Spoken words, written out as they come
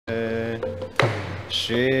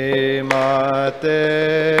Srimate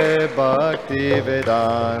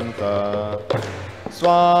Bhaktivedanta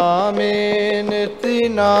Swami Niti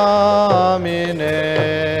Namine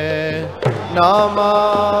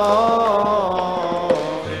Namah.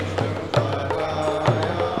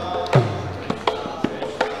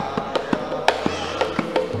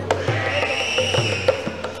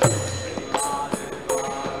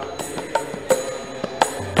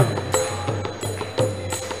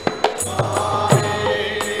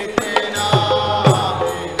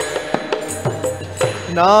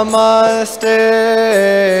 Namaste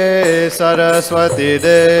Saraswati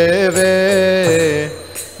Deve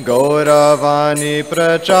Gauravani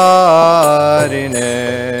Pracharine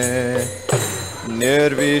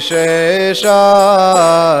Nirvishesha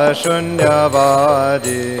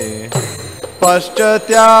Shunyavadi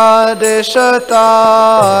Paschatya Deshatarine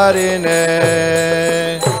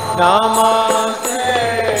Namaste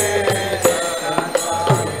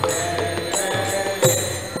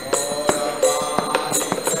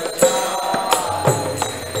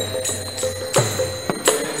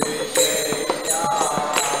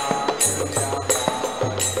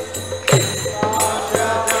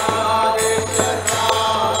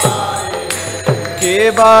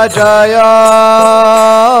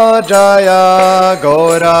Jaya Jaya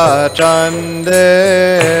Gaura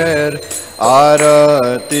Chandir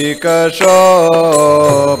Arati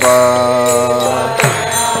Kashoba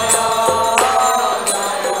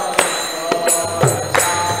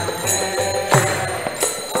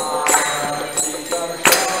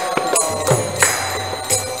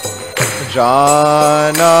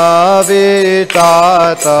Janavi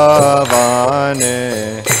Tatavane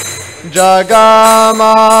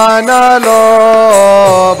Jagamana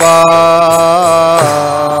Loba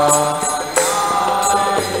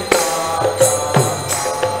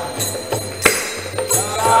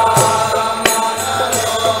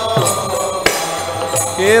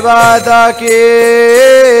Kivada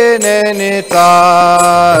Kine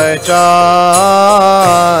Nitai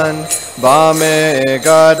Chan Bame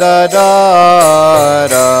Gadadara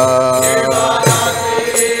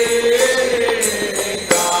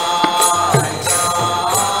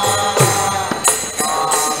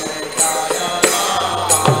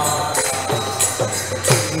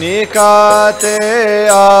Nikate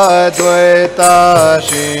Advaita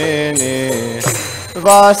Shini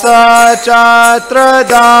Vasa Chatradara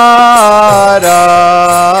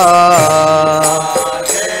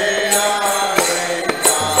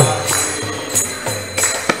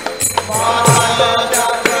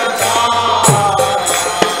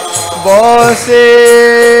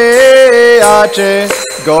Bose Ache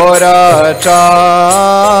Gora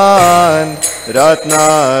Chan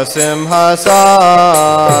Ratna Simhasane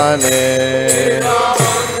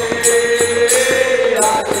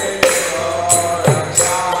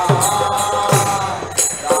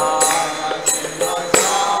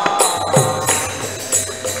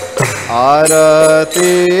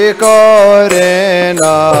Arati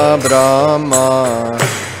Korena Brahma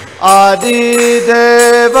Adi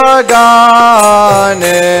Devagane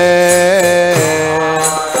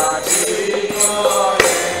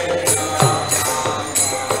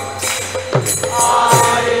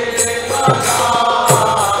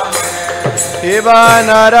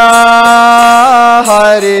Shivanara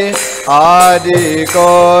Hari Adi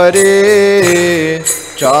Kori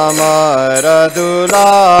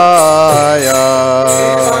Chamaradulaya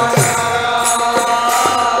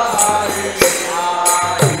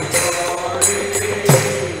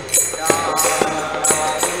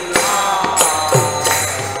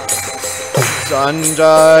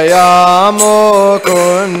Sanjaya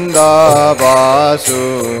Mukunda Vasu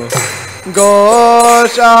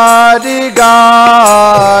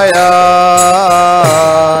Goshadigaya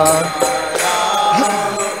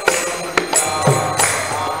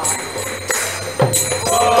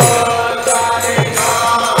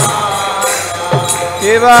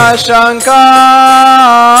Shiva Shankar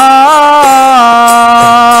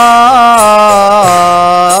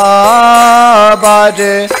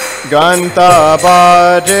Bhaje Ganta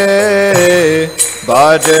Bhaje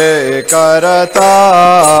Bhaje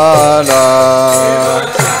Karatala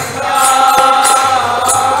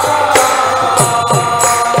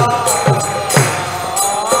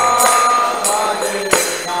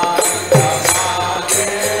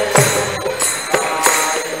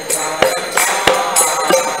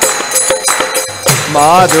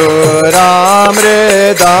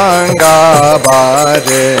Madhuramridanga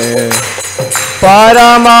Bhaje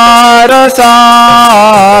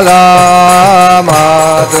Paramarasala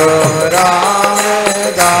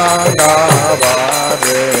Madhuramridanga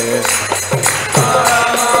Bhaje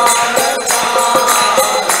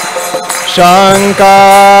शंका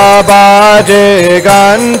बाजे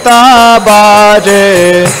घंटा बाजे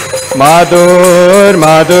मधुर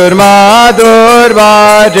मधुर मधुर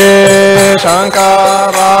बाजे शंका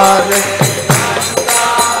बाजे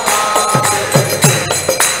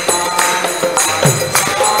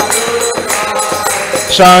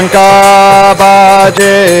शंका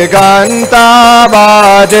बाजे घंटा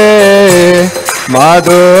बाजे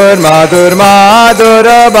मधुर मधुर मधुर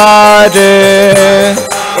बाजे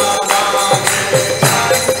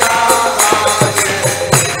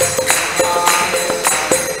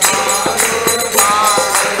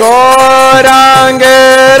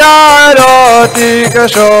गौरांगेरा रोतिक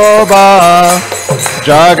शोभा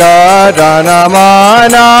जगत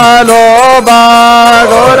जनमना लोभा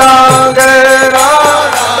गौरांगेरा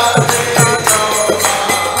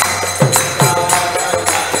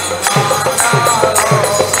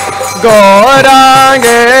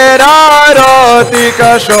गौरांगेरा रोतिक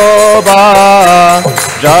शोभा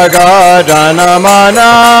जगत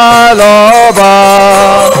जनमना लोभा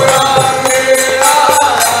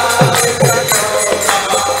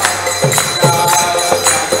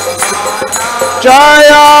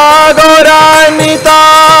जया गौरानिता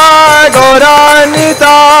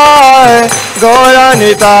गौरानिता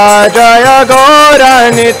गौरानिता जय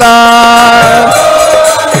गौरानिता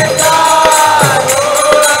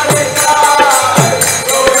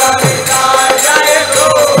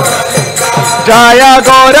जय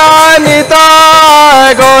गौरानिता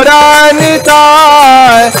गौरानिता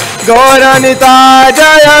गौरानिता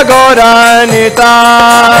जय गौरानिता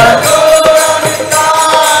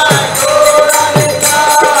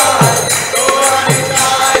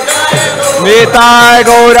निताय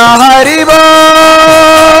गौरा हरि बो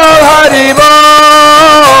हरि बो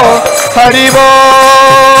हरि बो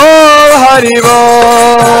हरि बो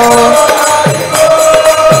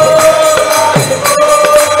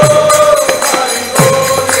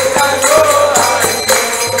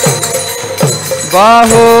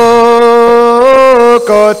बाहु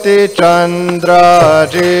कोटि चंद्र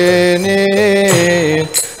जिनी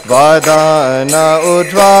वदन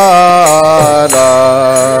उज्ज्वला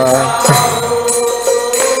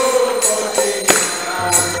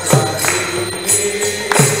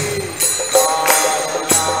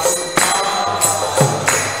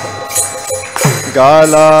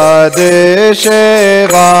गला देशे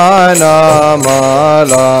वानमाला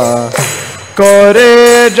कोरे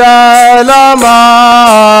जलमाला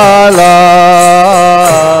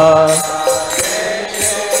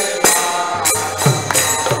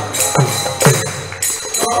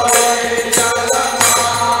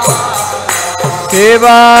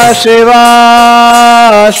शिवा शिवा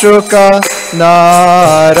शुक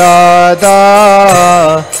नारदा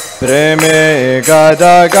प्रेमे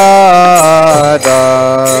गदा गदा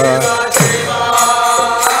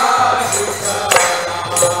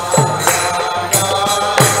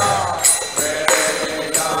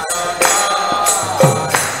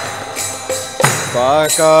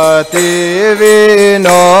पकति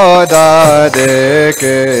विनोदा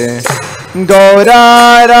देके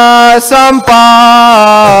गौरारा संपादा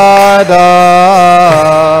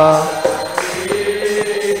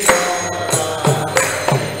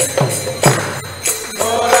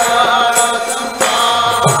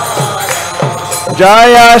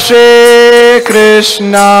जय श्री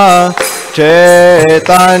कृष्ण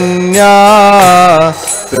चैतन्य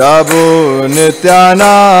प्रभु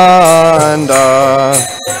नित्यानंद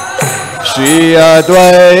श्री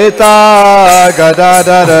अद्वैता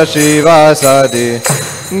गदाधर शिवासादि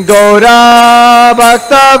गौरा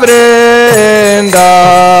भक्त वृंद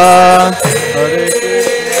हरे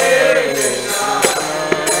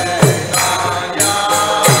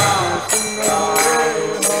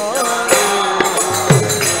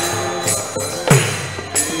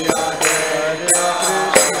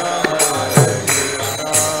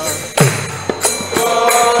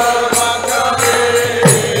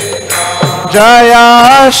जय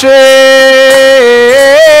श्री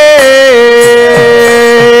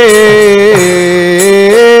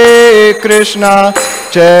कृष्ण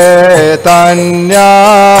चैतन्य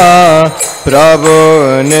प्रभु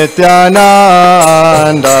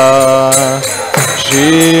नित्यानंद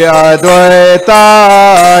श्री अद्वैता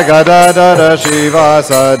गदाधर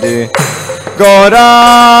शिवासादि गौरा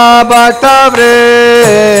भक्त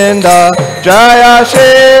वृंद जय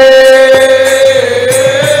Shri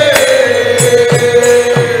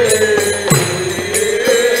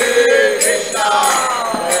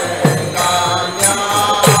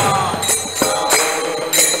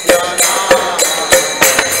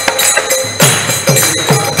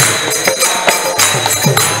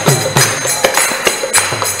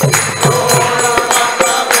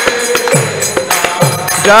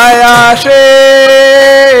Jaya Shri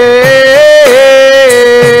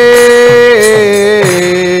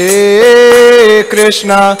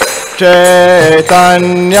Krishna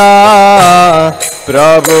Chaitanya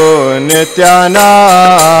Prabhu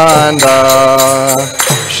Nityananda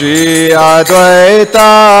Shri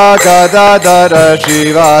Advaita Gadadara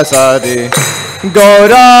Shivasadi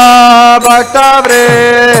Gaura Bhakta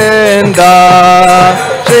Vrinda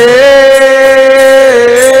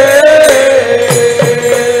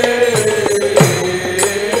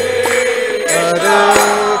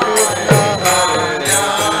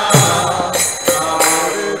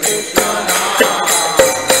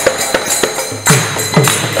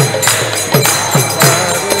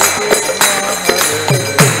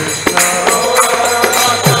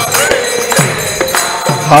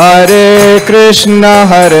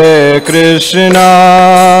Hare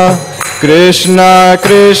Krishna Krishna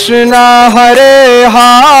Krishna Hare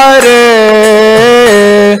Hare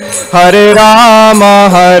Hare Rama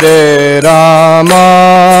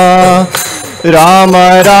Rama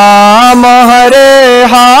Rama Hare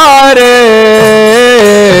Hare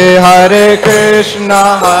Hare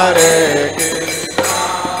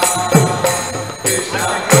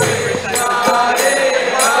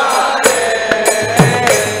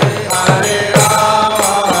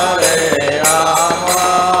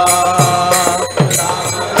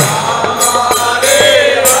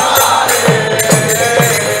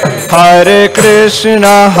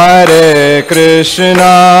Krishna Hare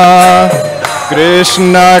Krishna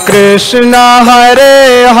Krishna Krishna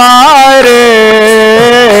Hare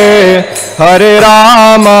Hare Hare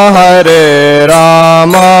Rama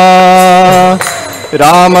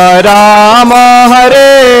Rama Rama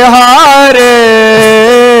Hare Hare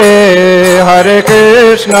Hare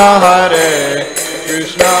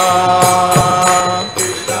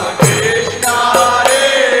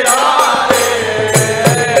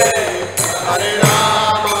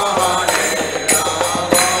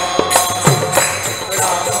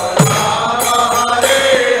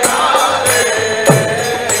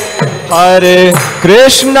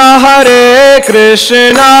Krishna Hare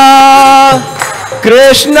Krishna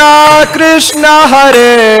Krishna Krishna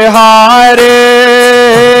Hare Hare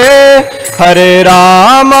Hare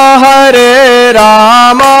Rama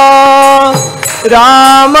Rama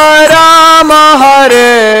Rama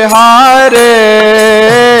Hare Hare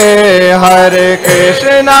Hare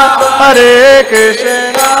Krishna Krishna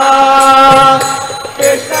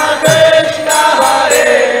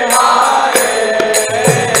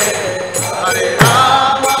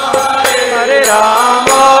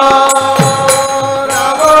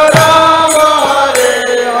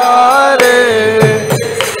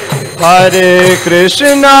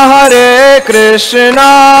Krishna Hare Hare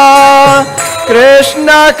Krishna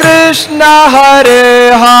Krishna Krishna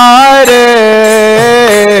Hare Hare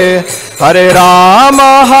Hare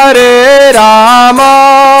Rama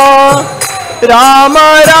Rama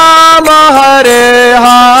Rama Hare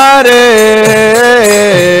Hare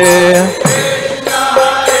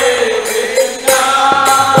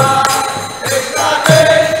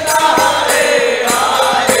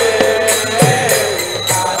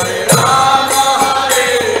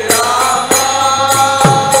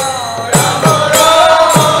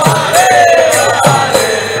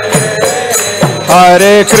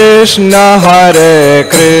Hare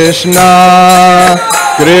Krishna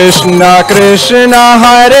Krishna Krishna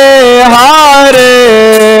Hare Hare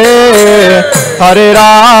Hare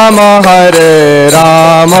Rama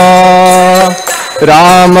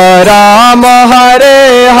Rama Rama Hare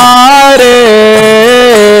Hare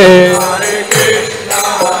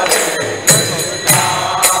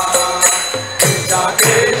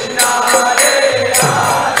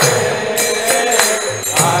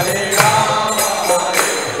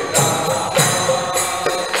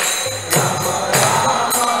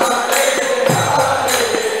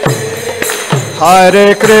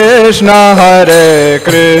Hare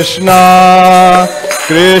Krishna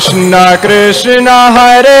Krishna Krishna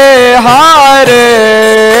Hare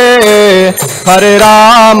Hare Hare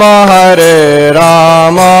Rama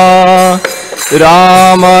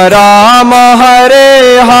Rama Rama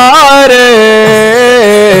Hare Hare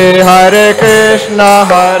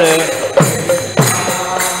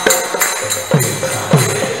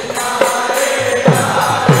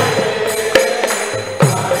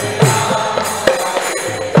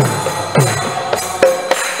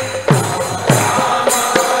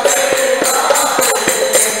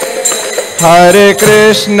Hare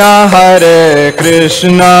Krishna Hare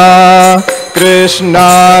Krishna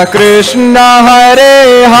Krishna Krishna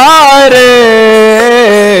Hare Hare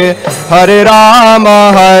Hare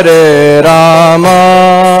Rama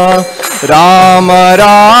Ram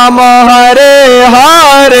Ram Hare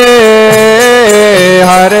Hare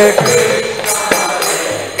Hare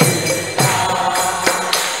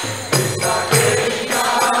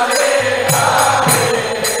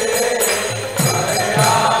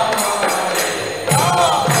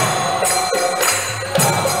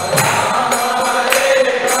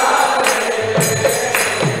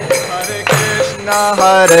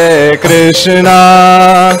Hare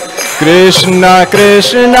Krishna, Krishna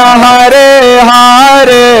Krishna Hare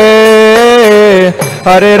Hare,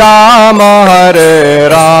 Hare Rama Hare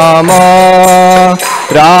Rama,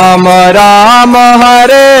 Rama Rama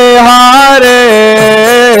Hare Hare.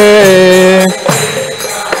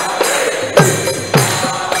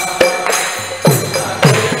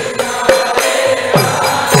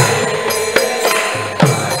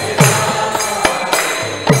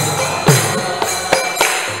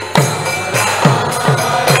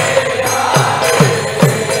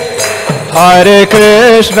 Hare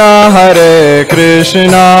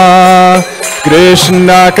Krishna,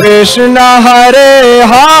 Krishna Krishna Hare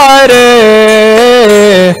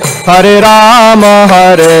Hare, Hare Rama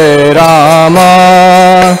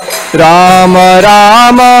Rama, Rama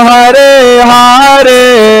Rama Hare Hare,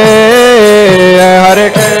 Hare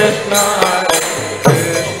Krishna.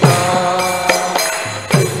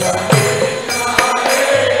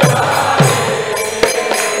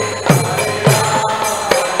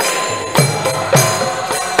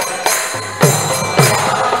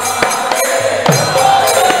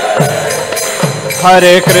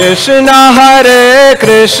 Hare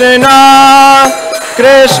Krishna,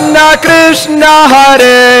 Krishna Krishna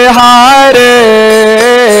Hare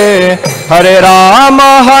Hare, Hare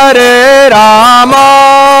Rama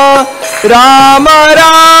Rama, Rama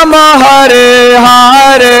Rama Hare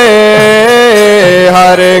Hare,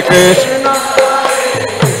 Hare Krishna.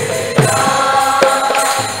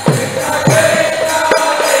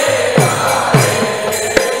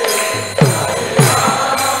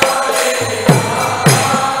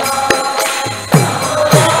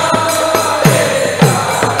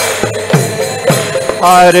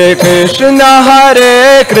 Hare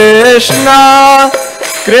Krishna,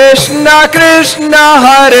 Krishna Krishna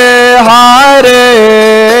Hare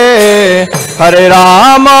Hare, Hare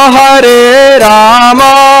Rama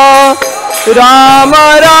Rama,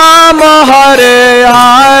 Rama Rama Hare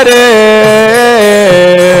Hare.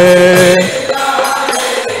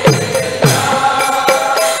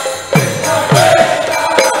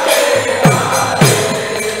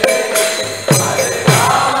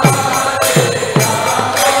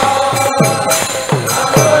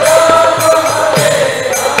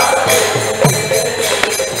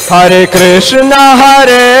 Hare Krishna,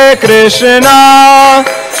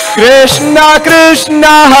 Krishna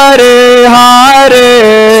Krishna Hare Hare,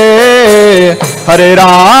 Hare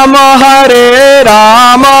Rama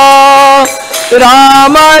Rama,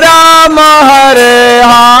 Rama Rama Hare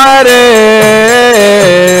Hare.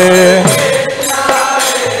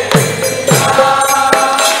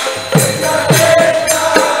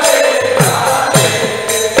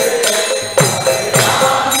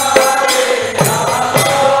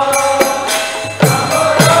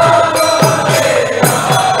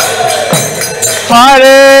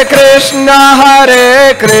 Hare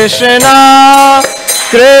Krishna,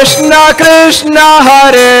 Krishna Krishna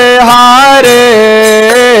Hare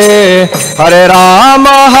Hare, Hare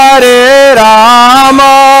Rama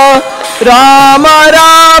Rama, Rama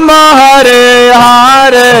Rama Hare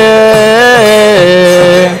Hare.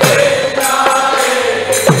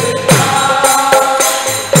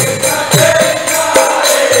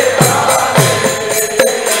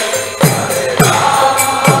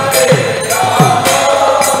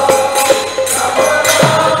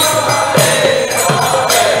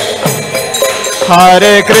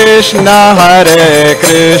 Hare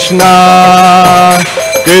Krishna,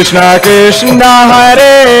 Krishna Krishna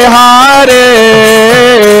Hare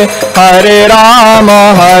Hare, Hare Rama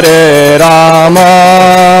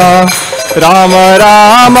Rama, Rama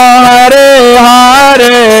Rama Hare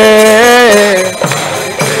Hare.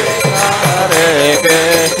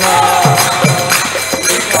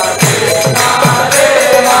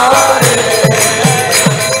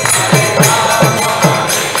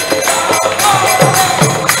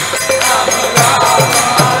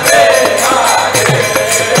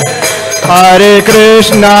 Hare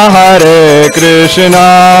Krishna, Hare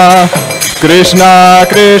Krishna, Krishna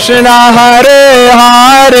Krishna Hare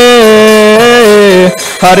Hare,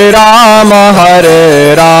 Hare Rama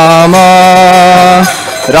Rama,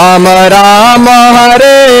 Rama Rama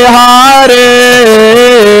Hare Hare,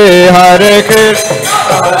 Hare Krishna.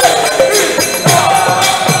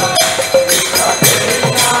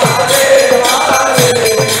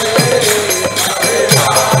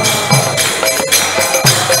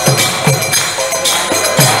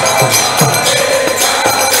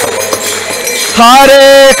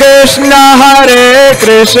 Hare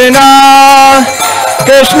Krishna,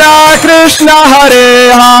 Krishna Krishna Hare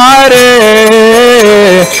Hare,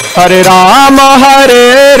 Hare Rama,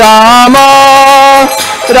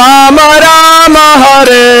 Rama Rama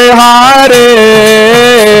Hare Hare.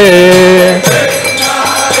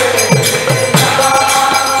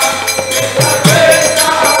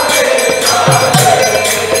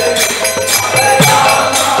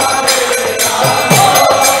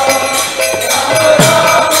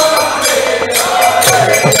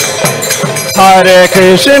 Hare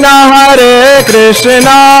Krishna,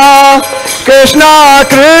 Krishna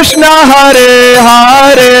Krishna Hare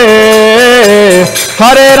Hare,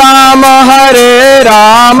 Hare Rama,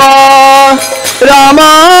 Rama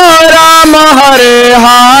Rama Hare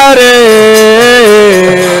Hare.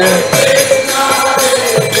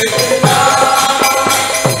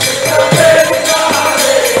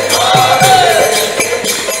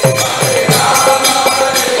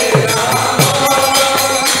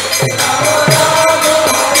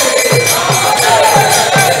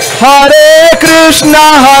 Hare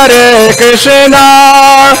Krishna,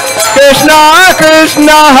 Krishna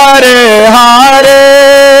Krishna Hare Hare,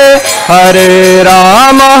 Hare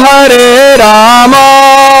Rama,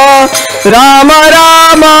 Rama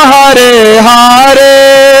Rama Hare Hare.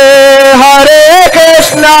 Hare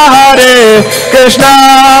Krishna,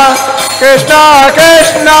 Krishna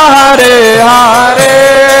Krishna Hare Hare,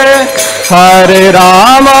 Hare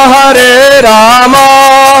Rama,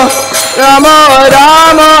 Rama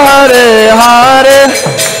Rama Hare Hare.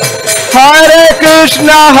 Hare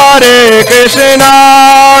Krishna,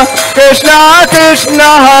 Krishna Krishna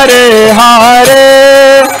Hare Hare,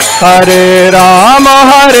 Hare Rama,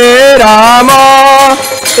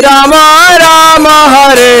 Rama Rama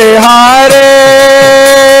Hare Hare.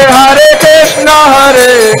 Hare Krishna,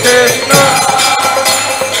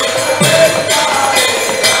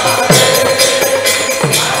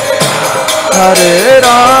 Hare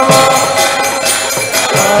Rama,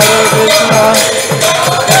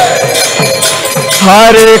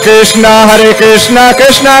 Hare Krishna,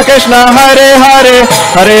 Krishna Krishna Hare Hare,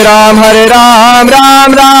 Hare Rama, Ram Ram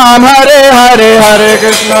Hare Hare. Hare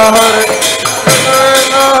Krishna,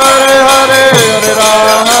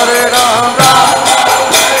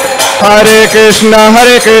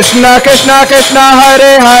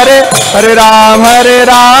 Hare Hare Ram, Hare Krishna, Krishna Krishna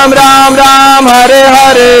Hare Hare, Hare Ram, Ram Hare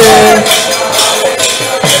Hare.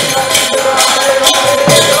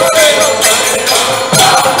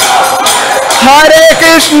 Hare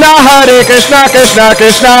Krishna,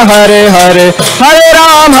 Krishna Hare Hare, Hare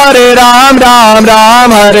Ram, Ram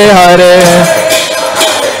Hare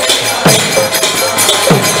Hare. Hare Krishna,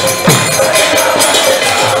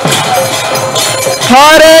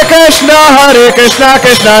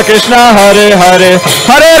 Krishna Hare Hare,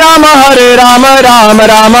 Hare Rama,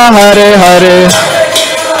 Ram Hare Hare.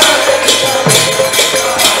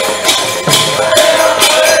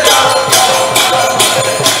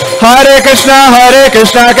 Hare Krishna,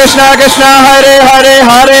 Krishna Hare Hare,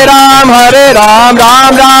 Hare Ram,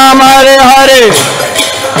 Ram Hare Hare.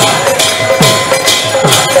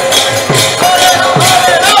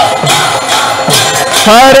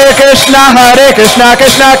 Hare Krishna,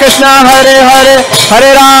 Krishna Hare Hare,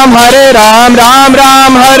 Hare Ram, Ram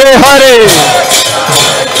Hare Hare.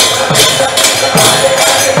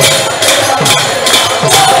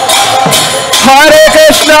 Hare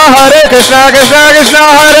Krishna, Krishna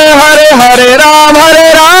Hare Hare, Hare Ram,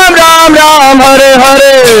 Ram Hare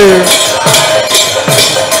Hare.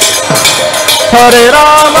 Hare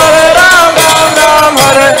Ram, Ram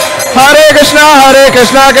Hare. Hare Krishna,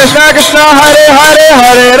 Krishna Hare Hare,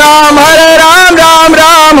 Hare Ram,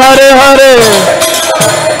 Ram Hare Hare.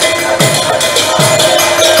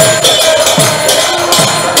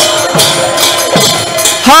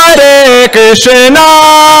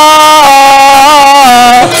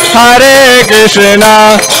 Hare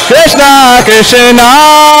Krishna, Krishna Krishna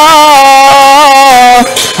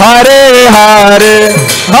Hare Hare,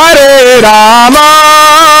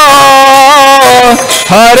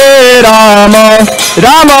 Hare Rama,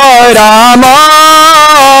 Rama Rama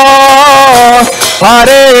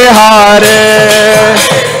Hare Hare.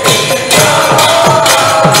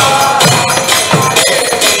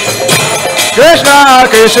 Krishna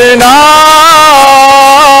Krishna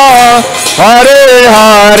Hare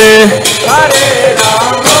Hare, Hare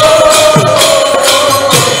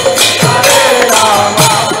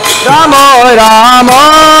Rama, Rama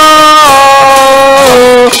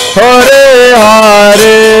Hare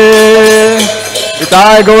Hare.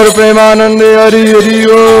 Nitai Gaur Premanande Hari Hari O.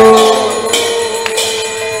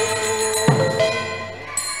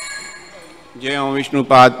 जय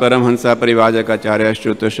Vishnupad Paramahansa परिवाजकाचार्य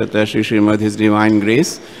अष्टोत्तर Shri Shrimad his divine grace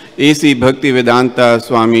AC भक्ति वेदांता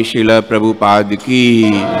स्वामी शिला प्रभुपाद की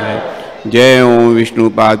जय। ओम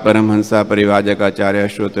Vishnupad Paramahansa परिवाजकाचार्य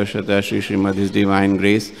अष्टोत्तर Shri Shrimad his divine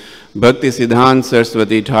grace भक्ति सिद्धांत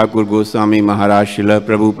सरस्वती ठाकुर गोस्वामी महाराज शिला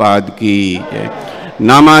प्रभुपाद की जय।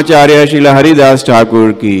 नामाचार्य शिला हरिदास ठाकुर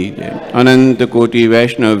की जय। अनंत कोटि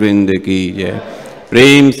वैष्णव वृंद की जय।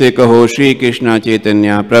 प्रेम से कहो श्री कृष्णा चैतन्य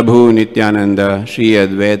प्रभु नित्यानंद श्री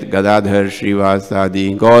अद्वैत गदाधर श्रीवासादि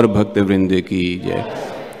गौर भक्त वृंद की जय।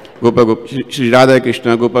 गोप श्री राधा कृष्ण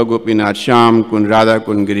गोपा गोपीनाथ श्याम कुंड राधा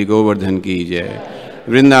कुंड गिरी गोवर्धन की जय।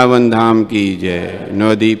 वृंदावन धाम की जय।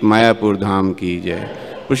 नवदीप मायापुर धाम की जय।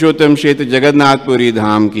 पुरुषोत्तम क्षेत्र जगन्नाथपुरी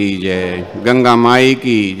धाम की जय। गंगा माई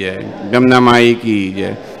की जय। जमुना माई की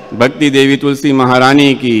जय। भक्ति देवी तुलसी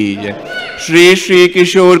महारानी की जय। श्री श्री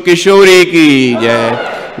किशोर किशोरी की जय।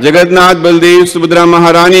 जगन्नाथ बलदेव सुभद्रा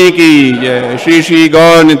महारानी की जय। श्री श्री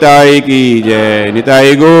गौर निताई की जय।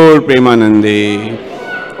 निताई गौर प्रेमानंदे।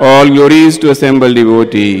 All glories to assembled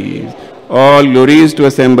devotees. All glories to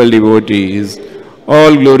assembled devotees.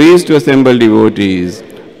 All glories to assembled devotees.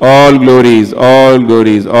 All glories, all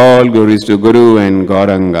glories, all glories to Guru and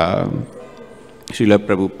Gauranga. Srila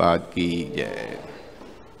Prabhupada ki jai.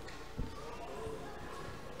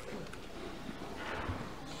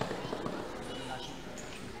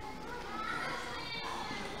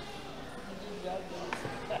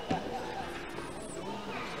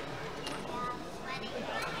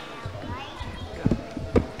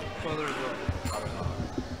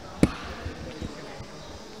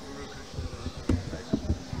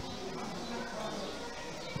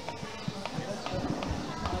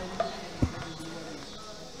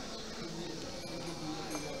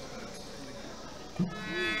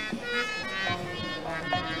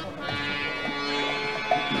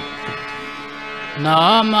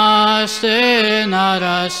 Namaste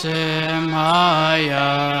Narasimhaya.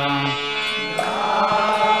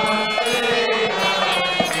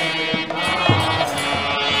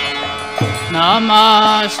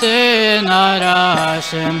 Namaste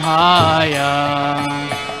Narasimhaya.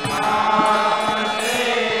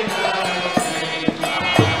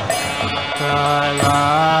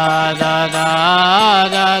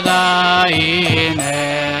 Praladadadadaine.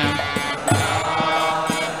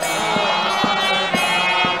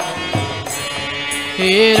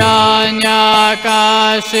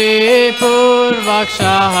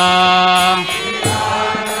 Hiranyakashipurvakshaha.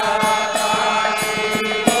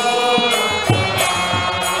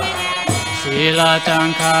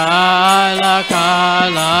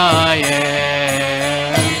 Shilatankalakalaye.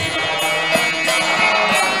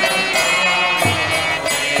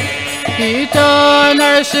 Ito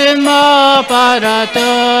Narsimha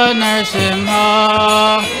Parato Narsimha.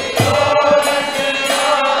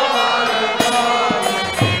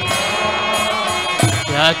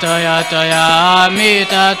 Yato yato yami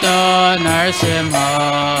tato Narsimha.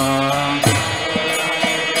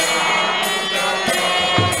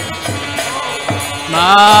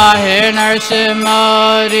 Mahe Narsimha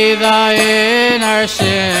Hridaye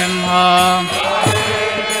Narsimha.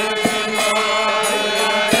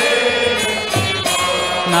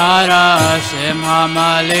 Narasimha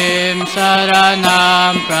Malim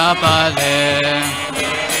Saranam Prapade.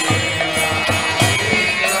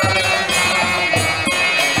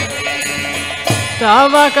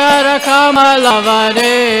 Tavakara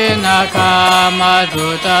Kamalavare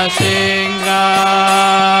Nakamadhuta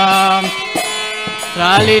Singram.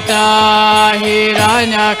 Lalita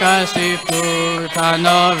Hiranyakasipu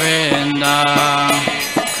Tanovinda.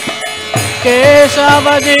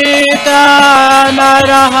 Kesavadita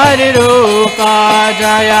Narahari Rupa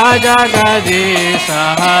Jaya Jagadisa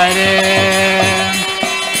Hare.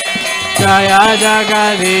 Jaya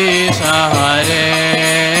Jagadisa Hare.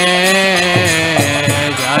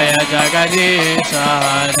 Jaya Jagadisa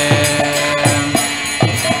Hare.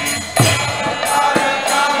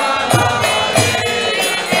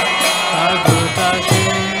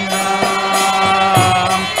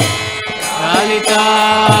 Lalita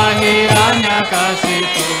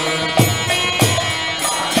Hiranyakasipu.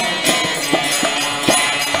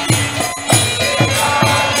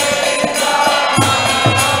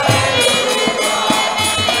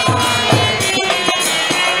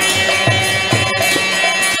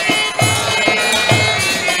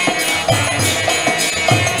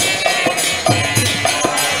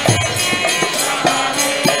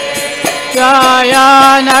 Jaya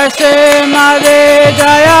Narsimha De,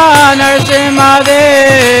 Jaya Narsimha De,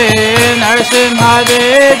 Narsimha De,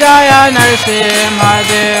 Jaya Narsimha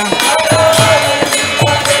De.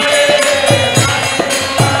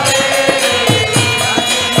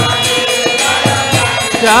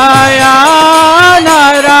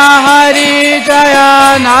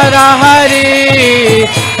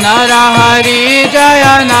 Narahari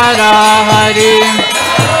Jaya Narahari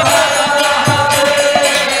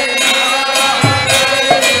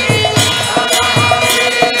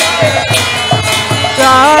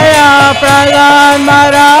Jaya Prahlad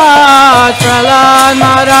Maharaj Prahlad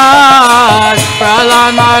Maharaj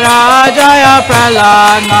Prahlad Maharaj Jaya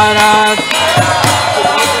Prahlad Maharaj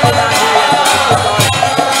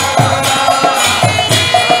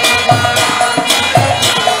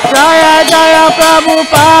Jaya Jaya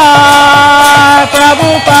Prabhupada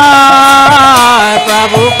Prabhupada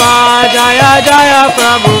Prabhupada Jaya Jaya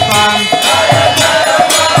Prabhupada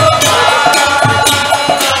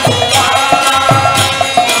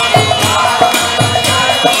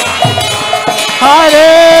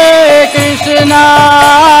Hare Krishna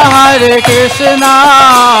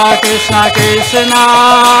Krishna Krishna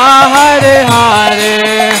Hare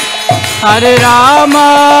Hare Hare Rama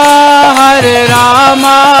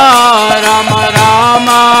Rama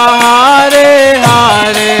Rama Hare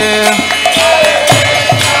Hare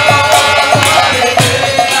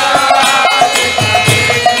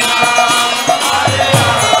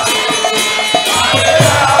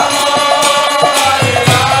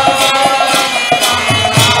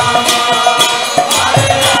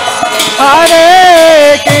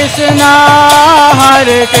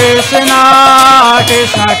Hare Krishna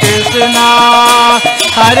Krishna Krishna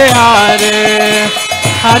Hare Hare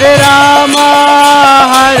Hare Rama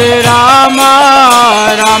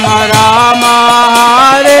Rama Rama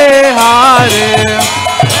Hare Hare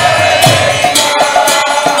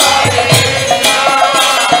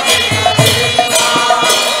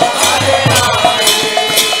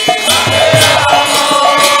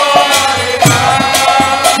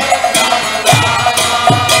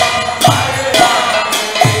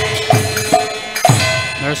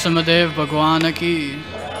Narasimhadeva भगवान की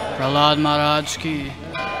प्रहलाद महाराज की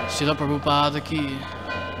शिला प्रभुपाद की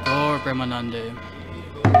गौर प्रेमानंदे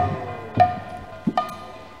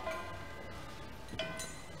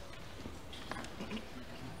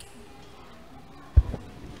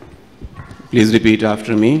Please repeat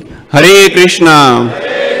after me. Hare Krishna,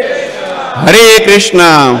 Hare Krishna,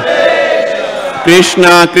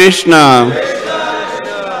 Krishna Krishna,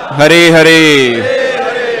 Hare Hare,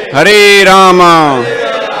 Hare Rama,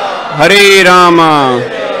 Hare Rama,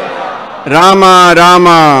 Rama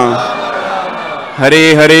Rama,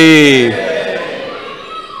 Hare Hare.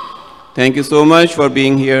 Thank you so much for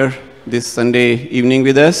being here this Sunday evening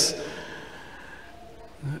with us.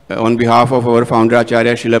 On behalf of our founder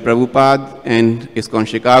Acharya Srila Prabhupada and ISKCON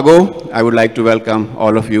Chicago, I would like to welcome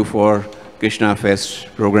all of you for Krishna Fest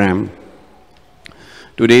program.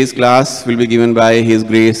 Today's class will be given by His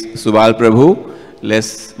Grace Subal Prabhu.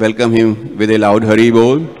 Let's welcome him with a loud Hari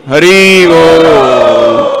Bol. Hari Bol!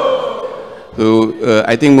 So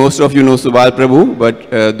I think most of you know Subal Prabhu,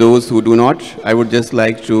 but those who do not, I would just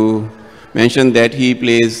like to mention that he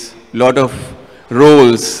plays a lot of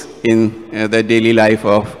roles in the daily life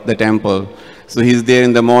of the temple. So he's there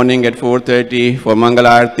in the morning at 4:30 for Mangal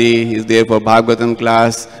Aarti, he's there for Bhagavatam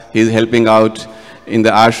class, he's helping out in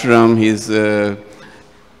the ashram, he's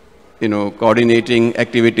coordinating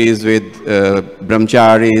activities with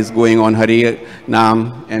brahmacharis, going on Hari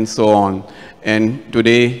Nam and so on. And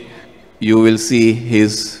today you will see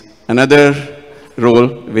his another role,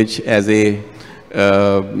 which as a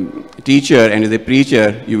teacher and as a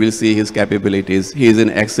preacher, you will see his capabilities. He is an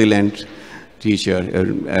excellent teacher.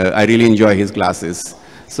 I really enjoy his classes.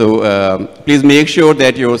 So please make sure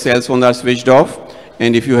that your cell phones are switched off.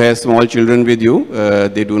 And if you have small children with you,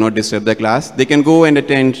 they do not disturb the class. They can go and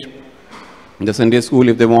attend the Sunday school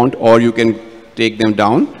if they want, or you can take them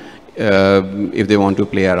down if they want to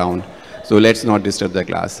play around. So let's not disturb the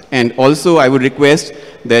class. And also I would request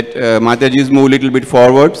that Matajis move a little bit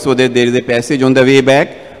forward so that there is a passage on the way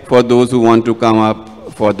back for those who want to come up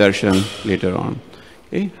for darshan later on.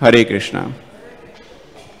 Okay? Hare Krishna.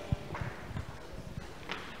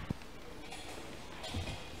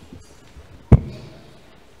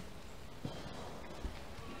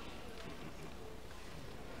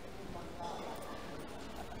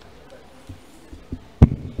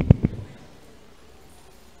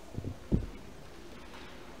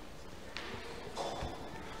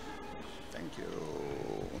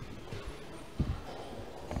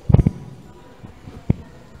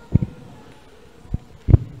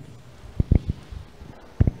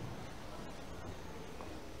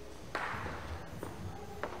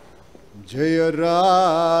 Jaya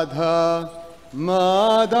Radha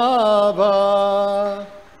Madhava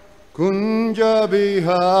Kunja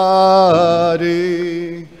Bihari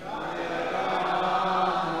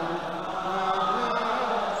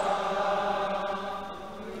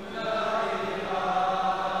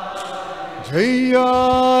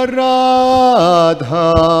Jaya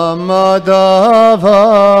Radha Madhava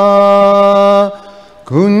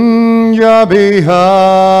Kunja Bihari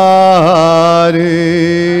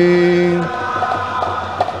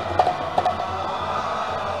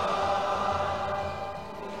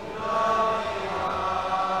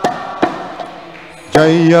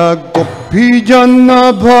Jaya Gopi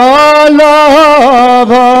Jana Bhalava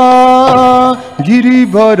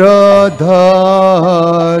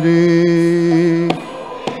Girivardhari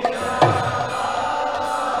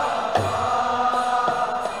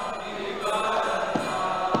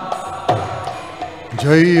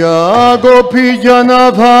Jaya Gopi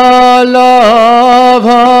Jana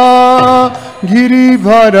Bhalava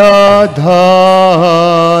Girivardhari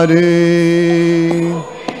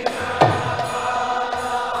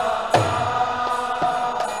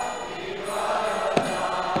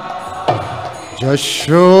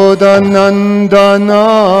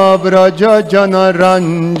Yashodanandana Vraja Jana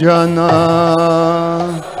Ranjana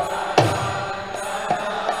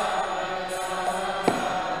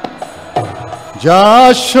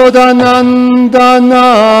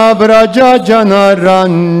Yashodanandana Vraja Jana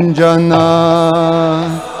Ranjana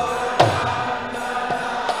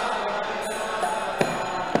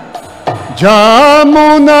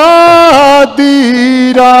Jamuna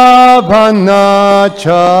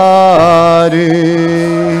Diravanachari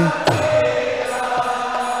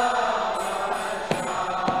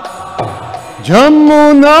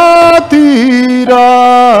Jamuna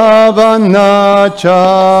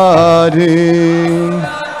Diravanachari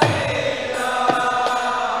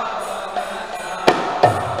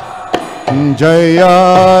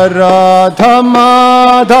Jaya Radha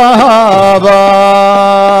Madhava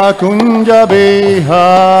Kunja Bihari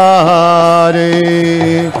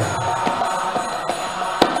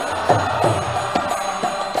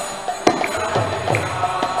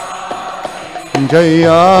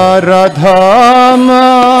Jaya Radha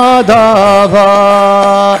Madhava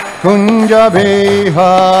Kunja Bihari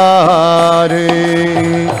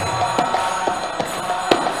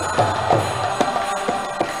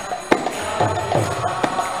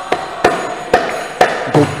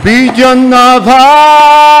Vijana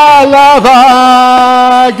Bhalava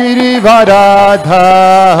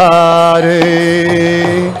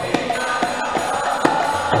Girivardhari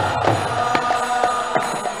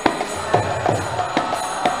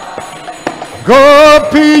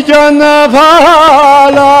Gopi Jana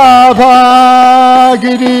Bhalava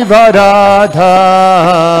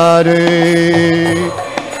Girivardhari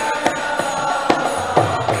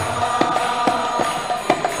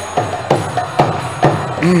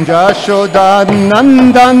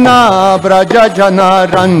Yashodanandana Vraja Jana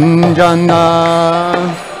Ranjana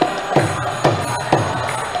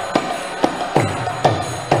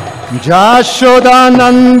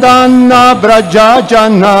Yashodanandana Vraja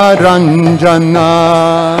Jana Ranjana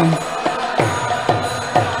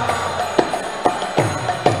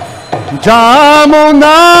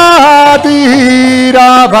Jamuna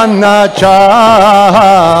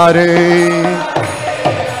Diravanachari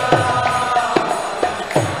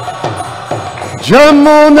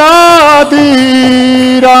Jamuna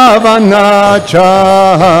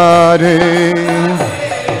Diravanachari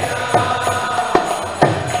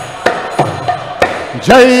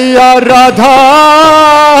Jaya Radha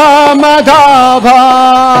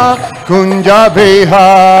Madhava Kunja Bihari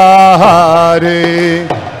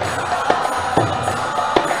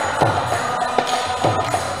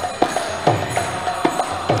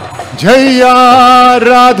Jaya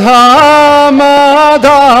Radha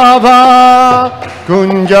Madhava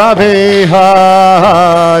Kunja Bihari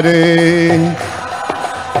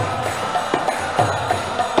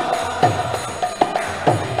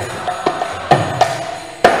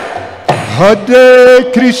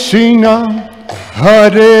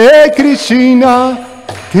Hare Krishna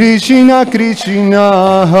Krishna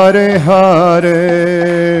Krishna Hare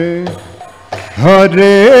Hare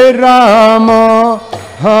Hare Rama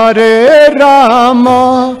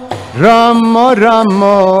Rama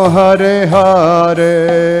Rama Hare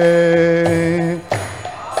Hare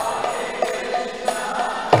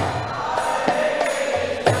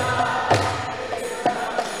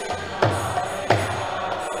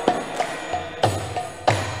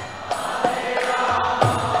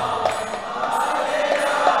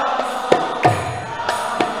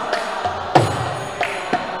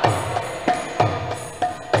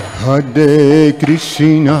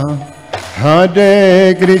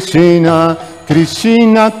Hare Krishna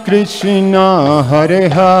Krishna Krishna Hare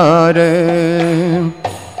Hare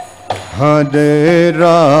Hare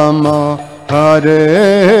Rama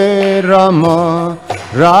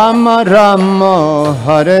Rama Rama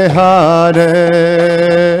Hare Hare,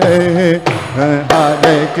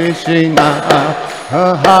 Hare Krishna,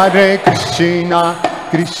 Hare Krishna,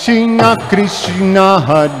 Krishna Krishna,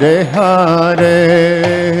 Hare Hare,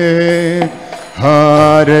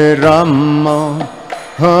 Hare Rama,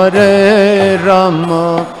 Hare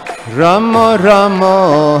Rama, Rama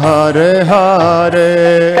Rama, Hare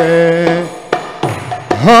Hare,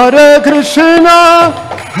 Hare Krishna,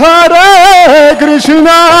 Hare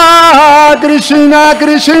Krishna, Krishna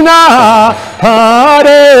Krishna,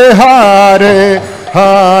 Hare Hare,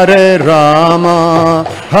 Hare Rama,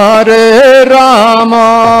 Hare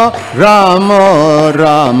Rama, Rama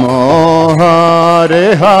Rama,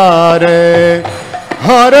 Hare Hare,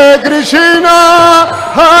 Hare Krishna,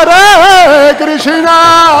 Hare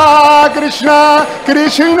Krishna, Krishna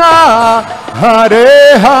Krishna,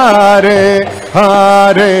 Hare Hare,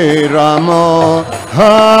 Hare Rama,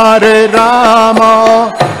 Hare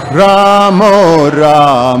Rama, Rama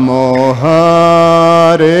Rama,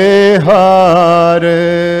 Hare Hare.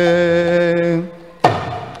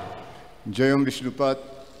 Jayam Vishnupad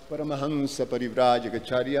Paramahamsa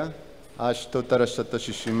Parivrajagacharya Ashtotara Sata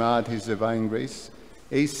Shishimad, His Divine Grace,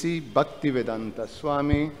 A.C. Bhaktivedanta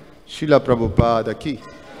Swami Srila Prabhupada Ki.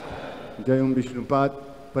 Jayam Vishnupad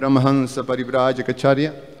Paramahamsa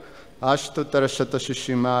Parivrajagacharya Ashtotara Sata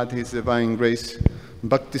Shishimad, His Divine Grace,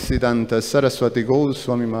 Bhaktisiddhanta Saraswati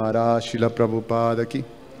Goswami Maharaj Srila Prabhupada Ki.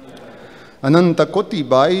 Ananta Koti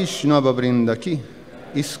Vaishnava Vrinda Ki.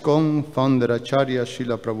 ISKCON Founder Acharya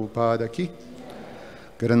Srila Prabhupada Ki.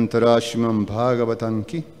 Grantara Srimad Bhagavatam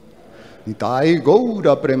Ki. Nitai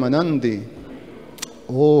Gaura Premanandi.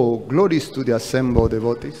 Oh, glories to the assembled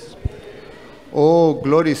devotees. Oh,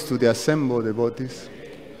 glories to the assembled devotees.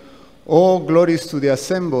 Oh, glories to the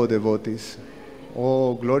assembled devotees.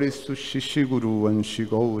 Oh, glories to Shishiguru and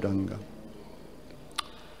Shigauranga.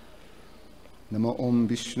 Namo Om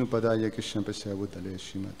Vishnu Padaya Krishna Prasaya Bhutale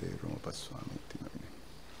Srimate Romapaswami Tinamine.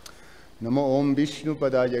 Namo Om Vishnu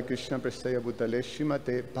Padaya Krishna Prasaya Bhutale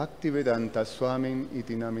Srimate Bhaktivedanta Swami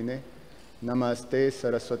Itinamine. Namaste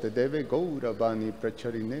Saraswate Deve Gaura Vani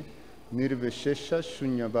Pracharine. Nirvishesha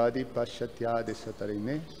Shunyavadi Pashatyade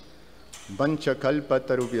Satarine. Vancha Kalpa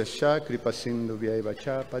Tarubhyascha Kripa Sindhu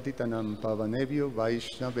Vyaivacha Patitanam Pavanebhyo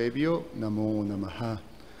Vaishnavebhyo Namo Namaha.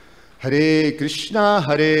 Hare Krishna,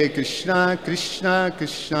 Krishna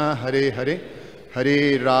Krishna, Hare Hare,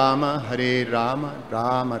 Hare Rama,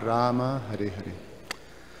 Rama Rama, Hare Hare.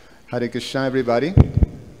 Hare Krishna, everybody.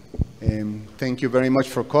 Thank you very much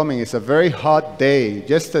for coming. It's a very hot day.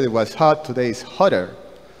 Yesterday was hot, today is hotter.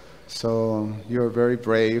 So you're very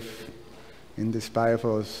brave in despite of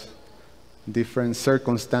us different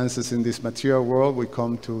circumstances in this material world. We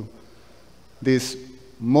come to this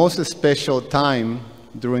most special time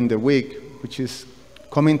during the week, which is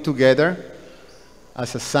coming together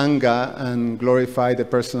as a Sangha and glorify the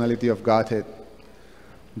personality of Godhead.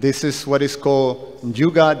 This is what is called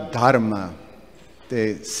Yuga Dharma,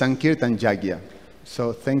 the Sankirtan Yagya.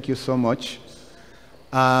 So thank you so much.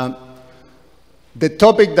 The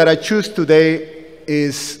topic that I choose today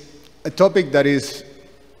is a topic that is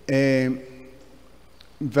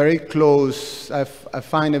very close. I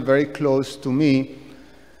find it very close to me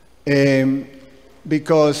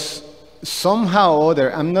because somehow or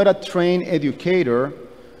other, I'm not a trained educator,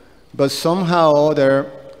 but somehow or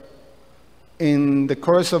other, in the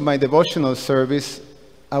course of my devotional service,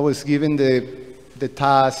 I was given the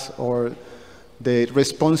task or the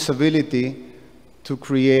responsibility to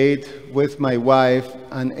create with my wife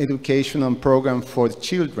an educational program for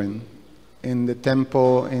children in the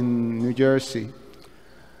temple in New Jersey.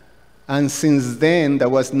 And since then,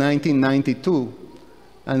 that was 1992,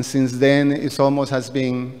 and since then it almost has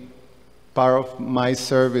been part of my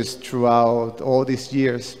service throughout all these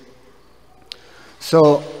years.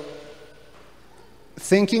 So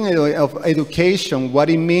thinking of education, what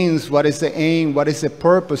it means, what is the aim, what is the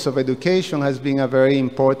purpose of education has been a very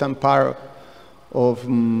important part of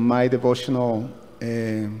my devotional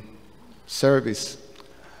service.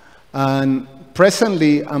 And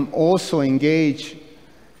presently, I'm also engaged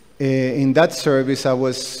in that service. I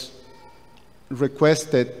was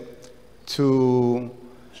requested to,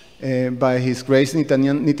 by His Grace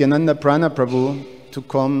Nityananda Prana Prabhu, to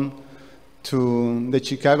come to the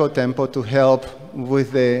Chicago Temple to help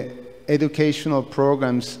with the educational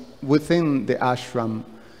programs within the ashram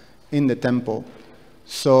in the temple.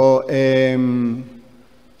 So,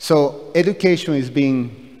 so education is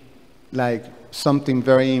being like something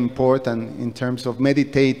very important in terms of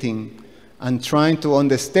meditating and trying to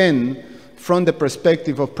understand from the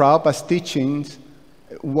perspective of Prabhupada's teachings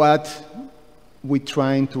what we're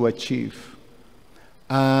trying to achieve.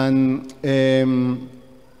 And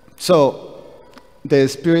so the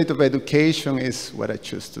spirit of education is what I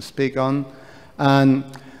choose to speak on. And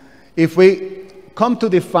if we come to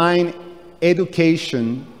define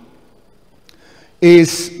education,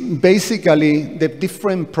 is basically the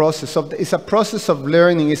different process of, it's a process of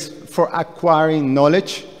learning, is for acquiring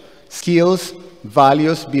knowledge, skills,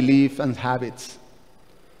 values, beliefs, and habits.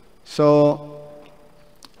 So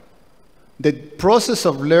the process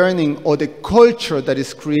of learning, or the culture that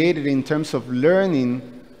is created in terms of learning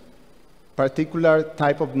particular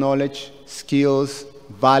type of knowledge, skills,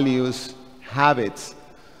 values, habits,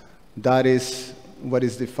 that is what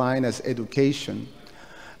is defined as education.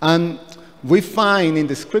 And we find in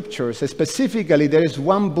the scriptures, specifically, there is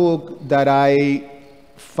one book that I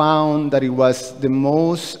found that it was the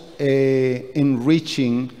most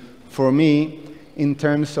enriching for me in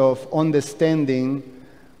terms of understanding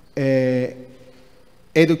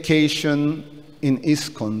education in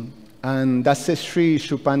ISKCON, and that's the Sri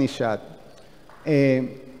Upanishad.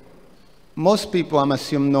 Most people, I'm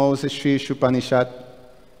assuming, know the Sri Upanishad.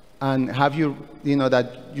 And have you,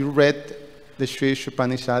 that you read the Sri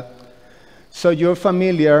Upanishad? So you're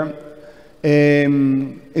familiar.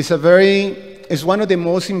 It's one of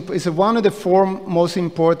the four most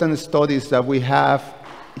important studies that we have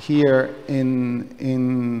here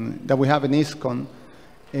that we have in ISKCON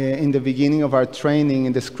in the beginning of our training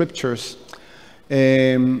in the scriptures.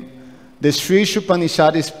 The Sri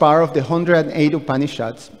Upanishad is part of the 108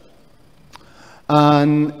 Upanishads.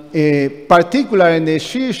 And particularly in the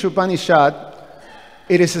Sri Upanishad,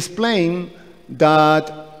 it is explained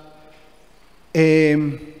that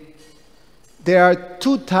there are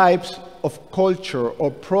two types of culture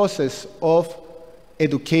or process of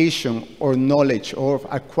education or knowledge, or of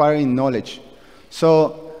acquiring knowledge.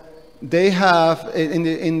 So they have,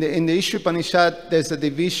 in the Sri Upanishad, there's a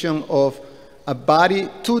division of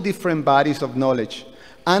two different bodies of knowledge.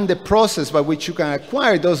 And the process by which you can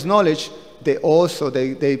acquire those knowledge, they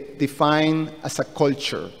define as a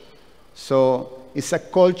culture. So it's a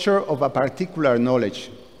culture of a particular knowledge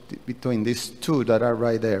between these two that are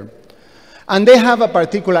right there. And they have a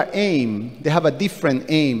particular aim. They have a different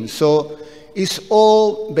aim. So it's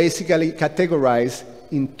all basically categorized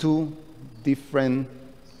in two different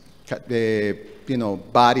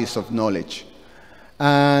bodies of knowledge.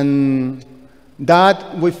 And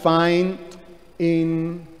that we find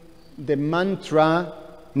in the mantra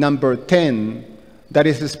number 10, that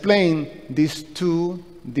is explained these two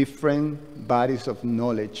different bodies of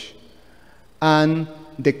knowledge. And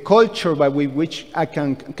the culture by which I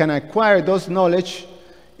can acquire those knowledge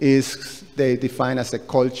is they define as a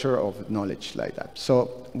culture of knowledge, like that.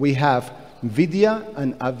 So we have vidya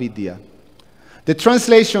and avidya. The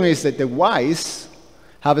translation is that the wise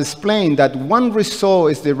have explained that one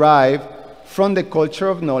result is derived from the culture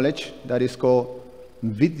of knowledge, that is called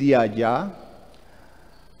vidyaya,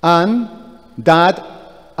 and that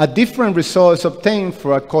a different result is obtained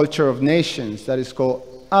for a culture of nations, that is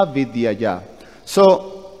called avidyaya.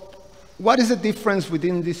 So what is the difference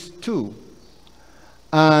within these two?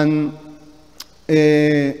 And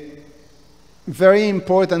a very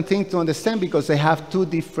important thing to understand, because they have two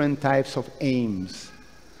different types of aims: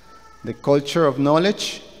 the culture of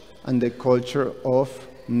knowledge and the culture of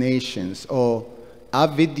nations, or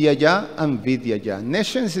avidyaya and vidyaya.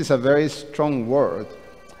 Nations is a very strong word,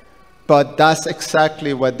 but that's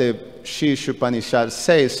exactly what the Sri Upanishad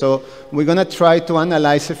says. So we're going to try to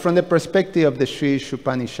analyze it from the perspective of the Sri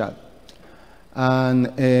Upanishad. And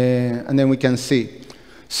then we can see.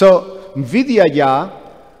 So vidyaya,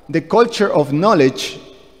 the culture of knowledge,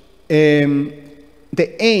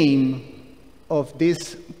 the aim of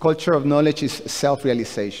this culture of knowledge is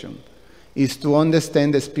self-realization, is to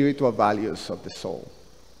understand the spiritual values of the soul.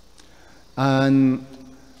 And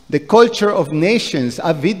the culture of nations,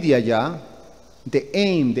 avidyaya,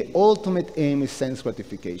 the ultimate aim is sense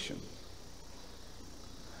gratification.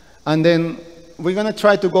 And then we're going to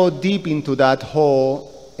try to go deep into that whole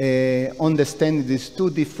understanding these two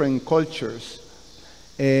different cultures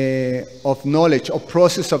of knowledge, or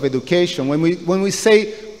process of education. When we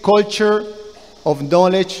say culture of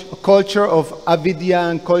knowledge, culture of avidya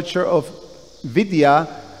and culture of vidya,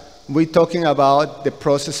 we're talking about the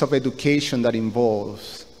process of education that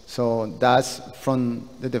involves. So that's from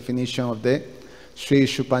the definition of the Sri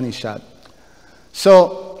Upanishad.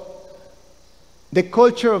 So the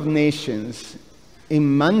culture of nations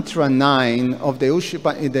in mantra 9 of the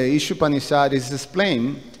Upanishad is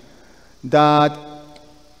explained that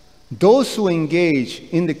those who engage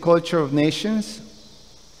in the culture of nations,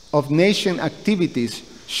 of nation activities,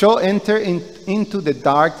 shall enter into the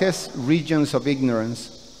darkest regions of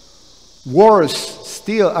ignorance. Worse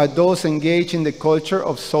still are those engaged in the culture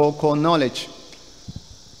of so-called knowledge.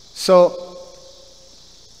 So,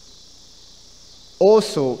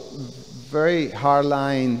 also, very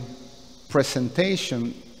hardline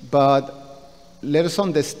presentation, but let us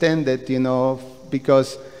understand that,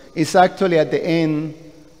 because it's actually at the end,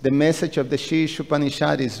 the message of the Sri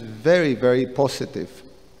Upanishad is very, very positive.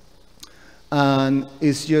 And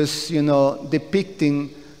it's just,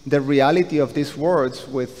 depicting the reality of these words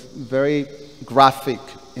with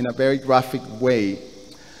in a very graphic way.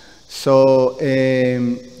 So,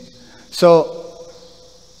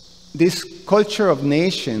 this culture of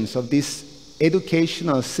nations, of this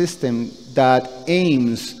educational system that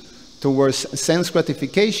aims towards sense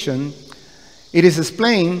gratification, it is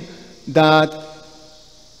explained that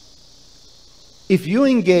if you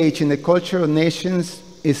engage in the culture of nations,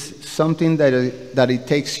 it's something that it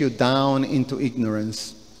takes you down into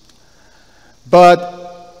ignorance. But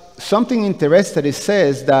something interesting, it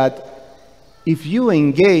says that if you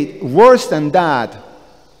engage, worse than that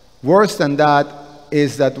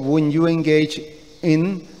is that when you engage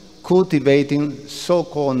in cultivating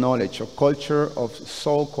so-called knowledge or culture of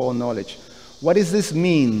so-called knowledge. What does this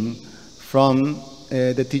mean from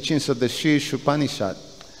the teachings of the Sri Upanishad?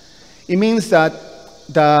 It means that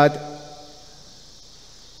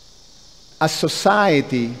a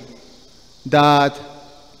society that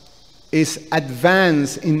is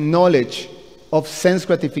advanced in knowledge of sense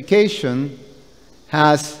gratification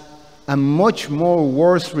has a much more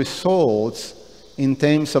worse results in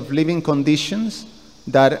terms of living conditions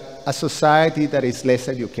than a society that is less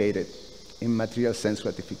educated in material sense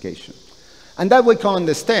gratification. And that we can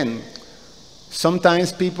understand.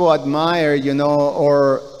 Sometimes people admire,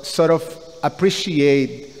 or sort of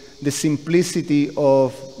appreciate the simplicity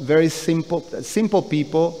of very simple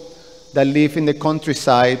people that live in the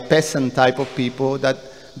countryside, peasant type of people, that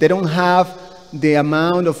they don't have the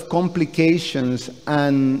amount of complications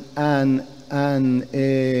and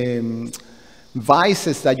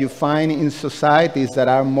vices that you find in societies that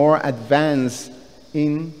are more advanced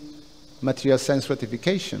in material sense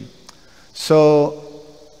gratification. So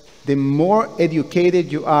the more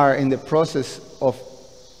educated you are in the process of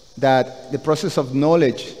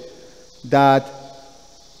knowledge that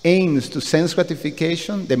aims to sense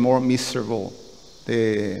gratification, the more miserable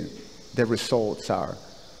the results are.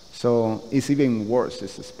 So it's even worse,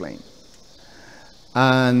 it's explained.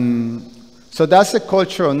 And so that's the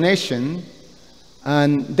cultural nation.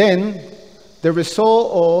 And then the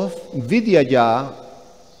result of Vidyaya,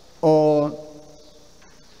 or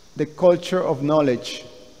the culture of knowledge,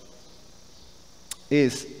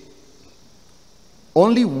 is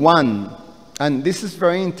only one. And this is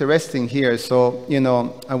very interesting here. So,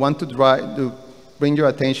 I want to bring your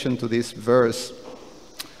attention to this verse,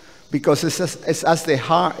 because it's at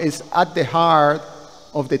the heart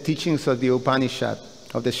of the teachings of the Upanishad,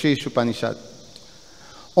 of the Sri Upanishad.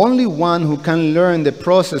 Only one who can learn the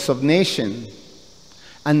process of nation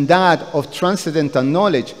and that of transcendental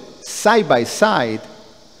knowledge side by side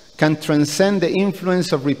can transcend the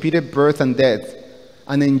influence of repeated birth and death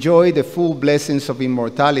and enjoy the full blessings of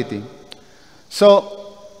immortality.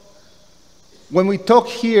 So, when we talk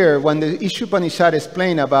here, when the Upanishad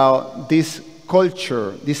explains about this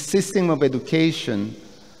culture, this system of education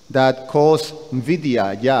that calls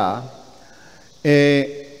Vidyaya,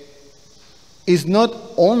 is not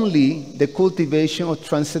only the cultivation of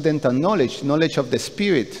transcendental knowledge, knowledge of the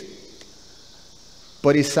spirit,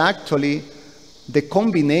 but it's actually the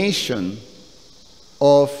combination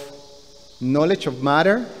of knowledge of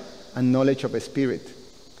matter and knowledge of a spirit.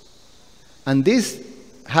 And this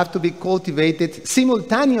have to be cultivated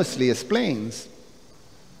simultaneously, explains,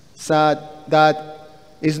 so that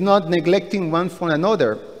is not neglecting one from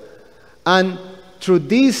another. And through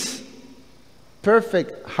this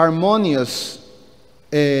perfect, harmonious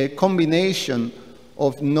combination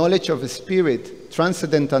of knowledge of the spirit,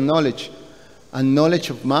 transcendental knowledge, and knowledge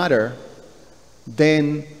of matter,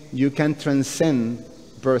 then you can transcend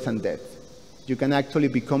birth and death. You can actually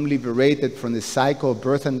become liberated from the cycle of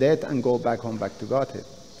birth and death and go back home, back to Godhead.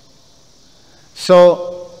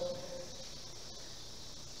 So,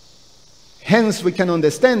 hence we can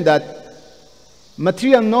understand that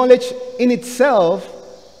material knowledge in itself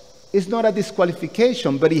is not a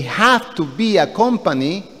disqualification, but it has to be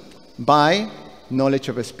accompanied by knowledge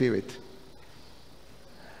of a spirit.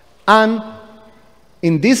 And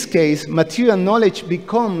in this case, material knowledge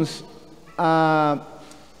becomes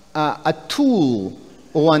a tool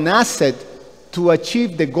or an asset to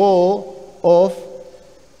achieve the goal of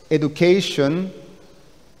education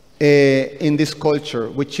in this culture,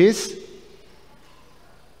 which is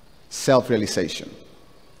self-realization.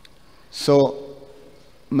 So,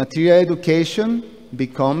 material education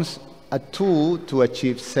becomes a tool to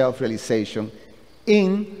achieve self-realization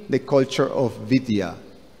in the culture of Vidya.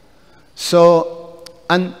 So,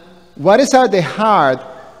 and what is at the heart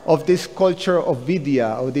of this culture of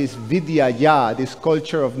Vidya, or this Vidyaya, this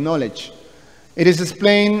culture of knowledge? It is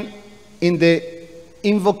explained in the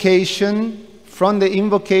invocation, from the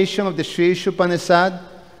invocation of the Sri Upanishad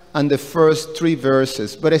and the first 3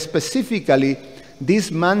 verses. But specifically,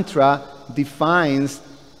 this mantra defines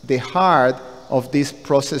the heart of this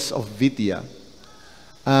process of Vidya.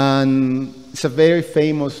 And it's a very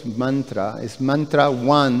famous mantra. It's mantra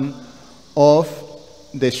 1 of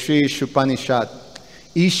the Sri Upanishad.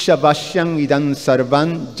 Ishavashyam idam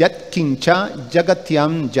sarvan jat kincha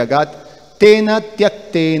jagatyam jagat tena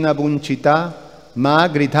tyaktena bunchita ma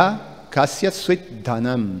gridha kasya swit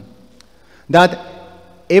dhanam. That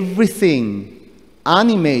everything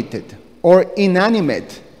animated or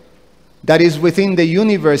inanimate that is within the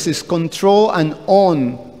universe is controlled and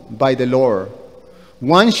owned by the Lord.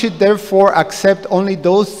 One should therefore accept only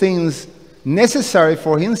those things necessary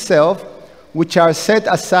for himself which are set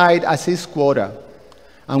aside as his quota,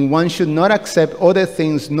 and one should not accept other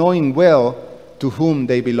things knowing well to whom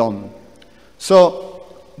they belong. So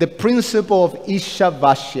the principle of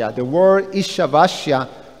Ishavasya, the word Ishavasya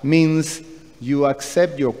means you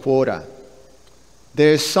accept your quota.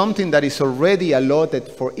 There is something that is already allotted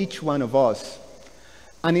for each one of us,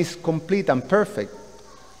 and is complete and perfect.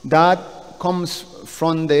 That comes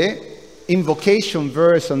from the invocation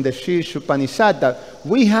verse on the Sri Upanishad, that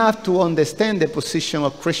we have to understand the position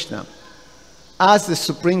of Krishna as the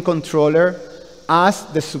supreme controller, as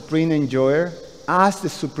the supreme enjoyer, as the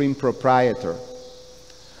supreme proprietor.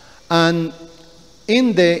 And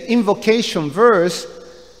in the invocation verse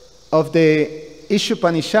of the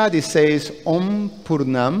Upanishad, it says, Om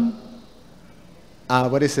Purnam,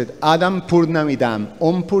 Adam Purnam Idam.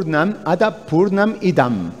 Om Purnam, Ada Purnam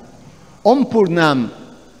Idam. Om Purnam,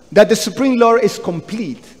 that the Supreme Lord is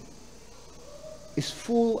complete, is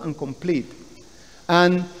full and complete.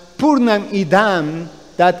 And Purnam Idam,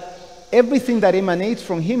 that everything that emanates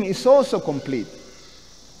from him is also complete.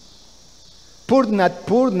 Purnat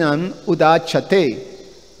Purnam Udachate,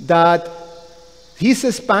 that his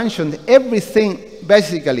expansion, everything,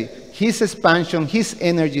 basically, his expansion, his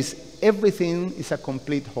energies, everything is a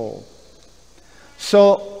complete whole.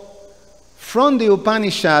 So, from the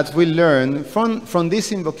Upanishads, we learn, from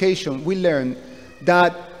this invocation, we learn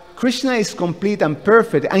that Krishna is complete and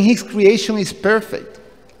perfect, and his creation is perfect.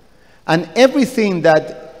 And everything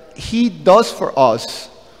that he does for us,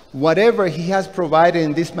 whatever he has provided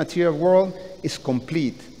in this material world, is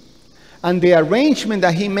complete. And the arrangement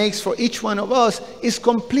that he makes for each one of us is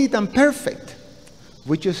complete and perfect.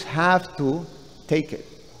 We just have to take it,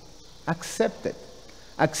 accept it.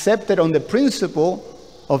 Accept it on the principle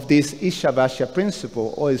of this Ishavasya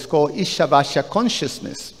principle, or it's called Ishavasya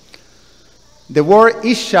consciousness. The word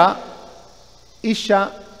Ishavasya,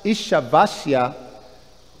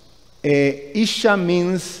 Isha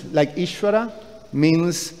means, like Ishvara,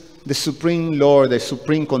 means the Supreme Lord, the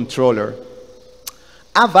Supreme Controller.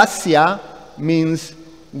 Avasya means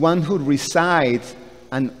one who resides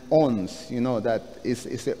and owns, that is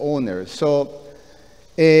the owner. So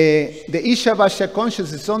the Ishavasya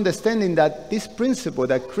consciousness is understanding that this principle,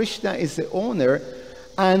 that Krishna is the owner,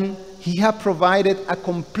 and he has provided a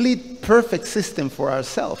complete, perfect system for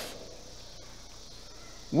ourselves.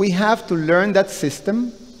 We have to learn that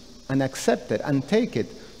system and accept it and take it.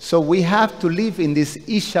 So we have to live in this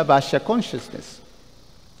Ishavasya consciousness.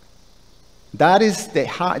 That is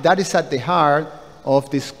at the heart of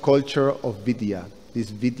this culture of Vidya,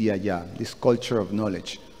 this Vidyaya, this culture of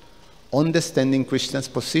knowledge. Understanding Krishna's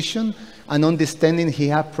position and understanding he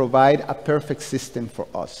has provided a perfect system for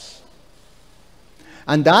us.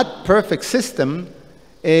 And that perfect system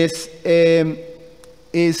is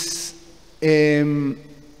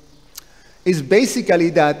basically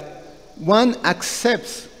that one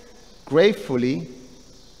accepts gratefully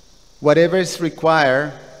whatever is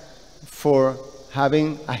required for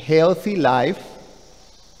having a healthy life,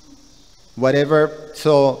 whatever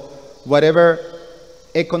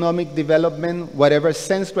economic development, whatever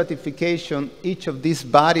sense gratification each of these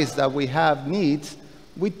bodies that we have needs,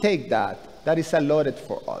 we take that. That is allotted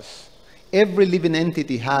for us. Every living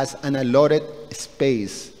entity has an allotted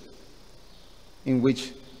space in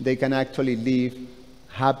which they can actually live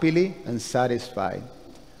happily and satisfied.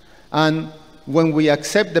 And when we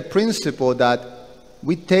accept the principle that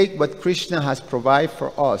we take what Krishna has provided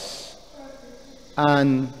for us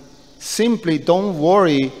and simply don't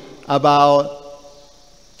worry about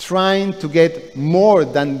trying to get more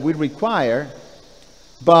than we require,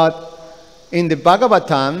 but in the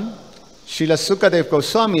Bhagavatam, Srila Sukadeva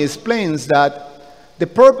Goswami explains that the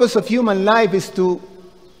purpose of human life is to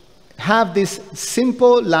have this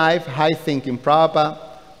simple life, high thinking.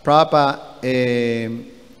 Prabhupada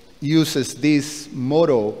uses this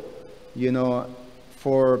motto,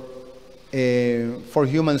 for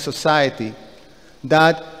human society,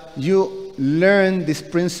 that you learn this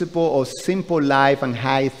principle of simple life and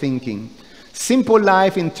high thinking. Simple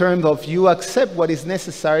life in terms of you accept what is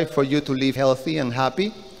necessary for you to live healthy and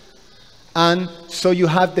happy. And so you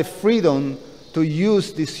have the freedom to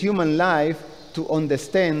use this human life to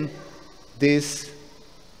understand this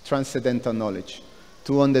transcendental knowledge,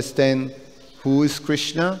 to understand who is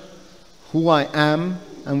Krishna, who I am,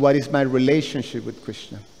 and what is my relationship with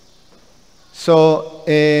Krishna. So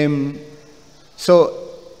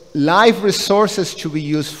life resources should be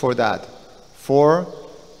used for that, for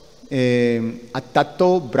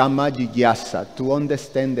Atato Brahma Jigyasa, to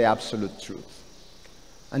understand the absolute truth.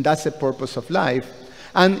 And that's the purpose of life.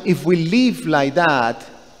 And if we live like that,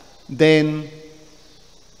 then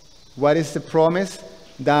what is the promise?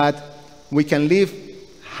 That we can live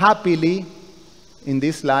happily in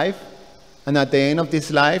this life, and at the end of this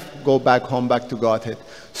life, go back home, back to Godhead.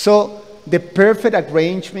 So the perfect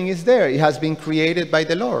arrangement is there. It has been created by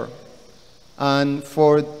the Lord. And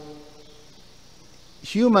for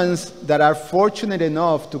humans that are fortunate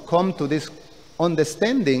enough to come to this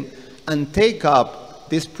understanding and take up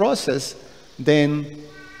this process, then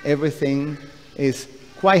everything is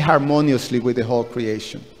quite harmoniously with the whole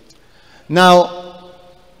creation. Now,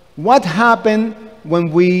 what happened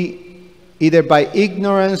when we, either by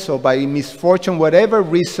ignorance or by misfortune, whatever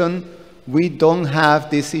reason, we don't have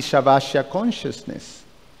this Ishavasya consciousness?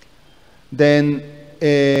 Then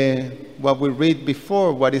what we read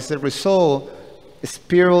before, what is the result?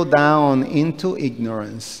 Spiral down into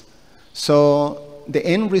ignorance. So the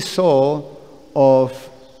end result of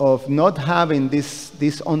not having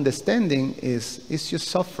this understanding is just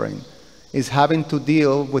suffering, is having to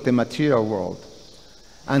deal with the material world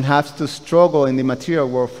and have to struggle in the material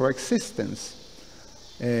world for existence.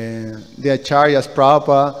 The Acharyas,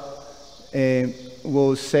 Prabhupada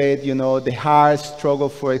will say, the hard struggle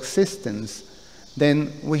for existence.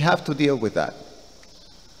 Then we have to deal with that.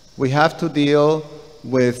 We have to deal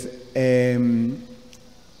with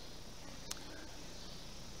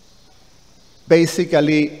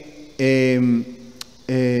basically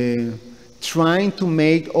trying to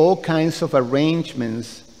make all kinds of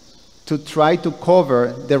arrangements to try to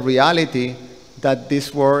cover the reality that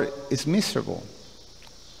this world is miserable.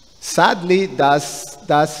 Sadly, that's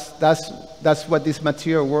what this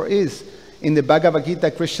material world is. In the Bhagavad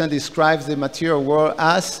Gita, Krishna describes the material world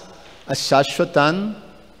as ashashvatan.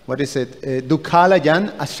 What is it?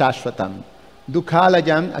 Dukkalayan ashashvatam.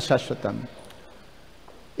 Dukkalayan ashashvatam.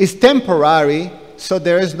 It's temporary, so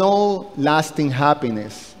there is no lasting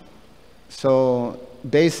happiness. So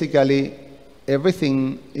basically,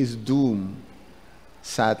 everything is doomed,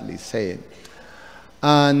 sadly said.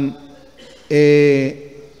 And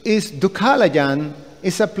Dukkalayan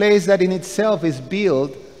is a place that in itself is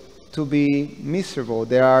built to be miserable.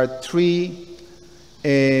 There are three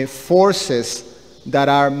forces that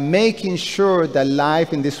are making sure that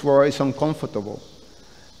life in this world is uncomfortable.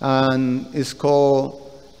 And it's called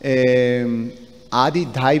Adi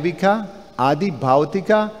Daivika, Adi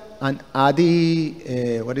Bhautika, and Adi,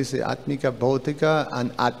 Atmika, Bhautika,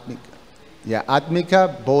 and Atmika. Yeah,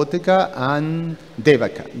 Atmika, Bhautika, and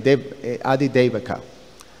Devaka, Adi Devaka.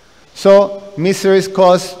 So misery is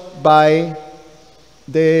caused by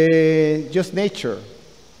just nature.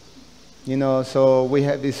 So we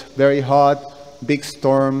have this very hot, big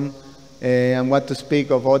storm, and what to speak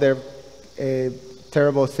of other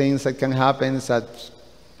terrible things that can happen, such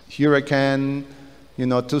hurricane,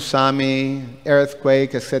 tsunami,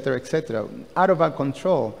 earthquake, etc., out of our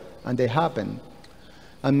control, and they happen.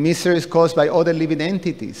 And misery is caused by other living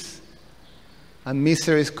entities. And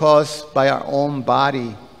misery is caused by our own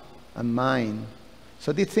body and mind.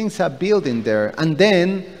 So these things are building there. And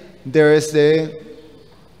then there is the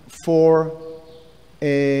four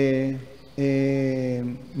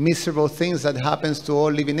miserable things that happens to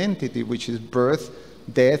all living entity, which is birth,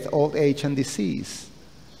 death, old age, and disease.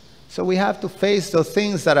 So we have to face those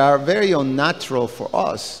things that are very unnatural for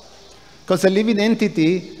us, because the living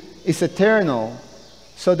entity is eternal.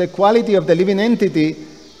 So the quality of the living entity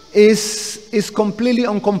is completely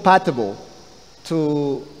incompatible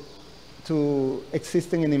to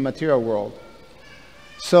existing in the material world.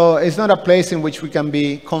 So it's not a place in which we can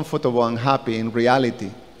be comfortable and happy in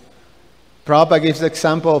reality. Prabhupada gives the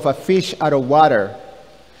example of a fish out of water.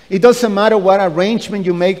 It doesn't matter what arrangement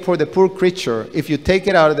you make for the poor creature. If you take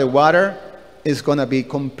it out of the water, is going to be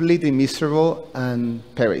completely miserable and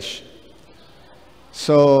perish.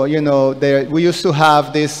 So, you know, we used to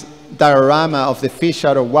have this diorama of the fish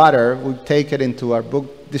out of water. We take it into our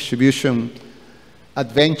book distribution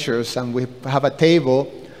adventures, and we have a table,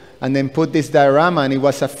 and then put this diorama, and it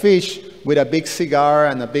was a fish with a big cigar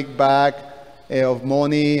and a big bag of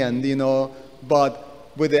money, and, you know,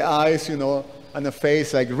 but with the eyes, you know, and the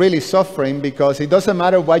face like really suffering, because it doesn't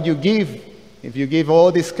matter what you give. If you give all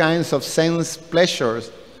these kinds of sense pleasures,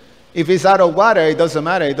 if it's out of water, it doesn't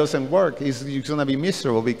matter, it doesn't work. You're going to be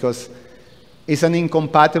miserable because it's an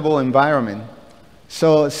incompatible environment.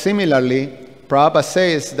 So similarly, Prabhupada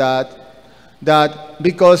says that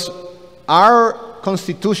because our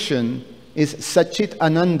constitution is Satchit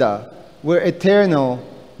Ananda, we're eternal,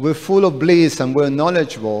 we're full of bliss, and we're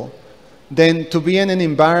knowledgeable, then to be in an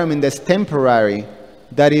environment that's temporary,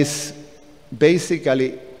 that is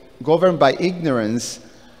basically governed by ignorance,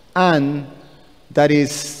 and that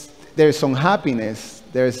is there's unhappiness,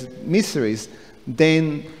 there's miseries,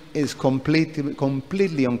 then is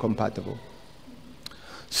completely incompatible.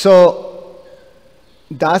 So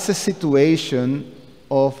that's a situation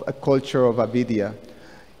of a culture of avidya.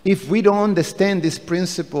 If we don't understand this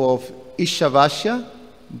principle of Ishavasya,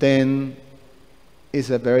 then it's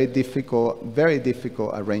a very difficult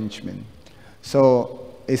arrangement.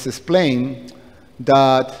 So it's explained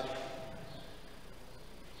that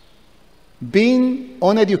being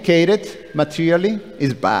uneducated materially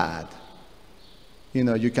is bad. You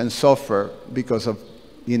know, you can suffer because of,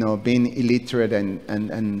 you know, being illiterate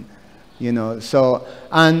and you know, so,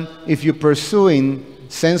 and if you're pursuing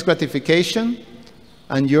sense gratification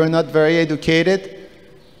and you're not very educated,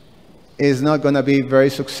 it's not going to be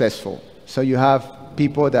very successful. So you have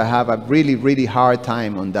people that have a really, really hard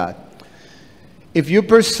time on that. If you're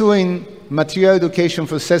pursuing material education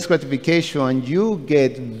for sense gratification and you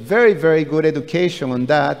get very, very good education on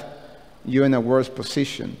that, you're in a worse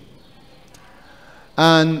position.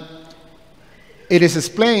 And it is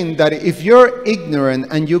explained that if you're ignorant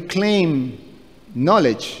and you claim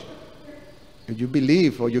knowledge, if you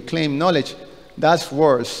believe or you claim knowledge, that's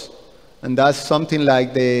worse. And that's something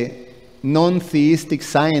like the non-theistic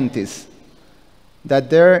scientists, that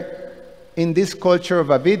they're in this culture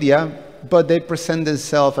of avidya, but they present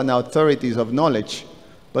themselves as authorities of knowledge.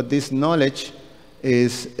 But this knowledge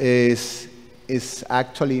is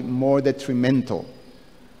actually more detrimental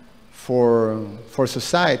for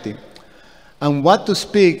society. And what to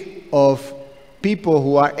speak of people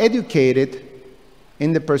who are educated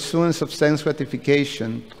in the pursuance of sense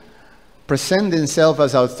gratification, present themselves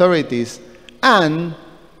as authorities, and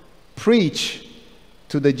preach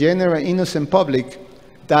to the general innocent public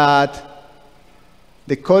that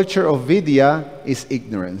the culture of vidya is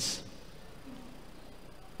ignorance.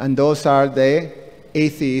 And those are the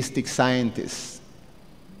atheistic scientists.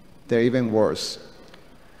 They're even worse.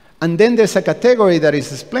 And then there's a category that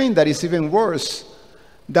is explained that is even worse,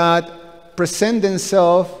 that present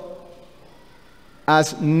themselves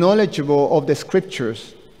as knowledgeable of the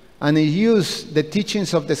scriptures, and they use the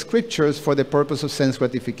teachings of the scriptures for the purpose of sense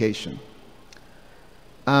gratification,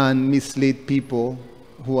 and mislead people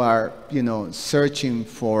who are, you know, searching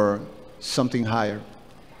for something higher.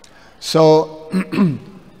 So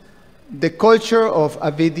the culture of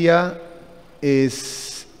avidya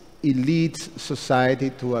is elite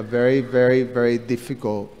society to a very, very, very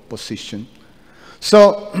difficult position.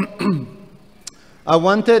 So I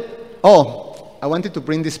wanted to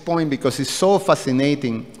bring this point because it's so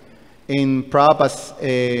fascinating in Prabhupada's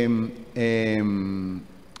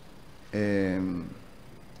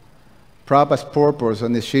Prabhupada's purpose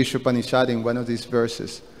on the Shirsh Upanishad in one of these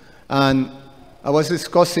verses. And I was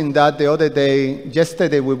discussing that the other day.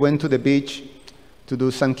 Yesterday we went to the beach to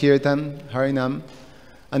do Sankirtan, Harinam.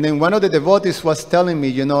 And then one of the devotees was telling me,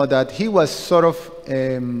 you know, that he was sort of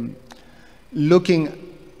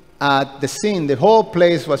looking at the scene. The whole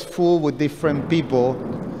place was full with different people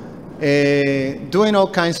doing all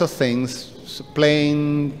kinds of things, so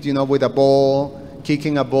playing, you know, with a ball,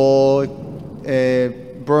 kicking a ball,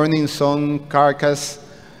 burning some carcass,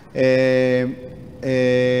 having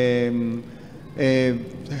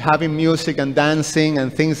music and dancing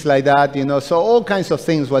and things like that, you know. So all kinds of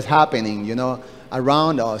things was happening, you know,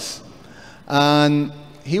 around us. And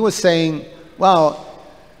he was saying, well,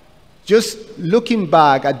 just looking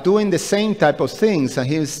back at doing the same type of things, and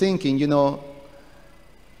he was thinking, you know,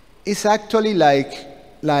 it's actually like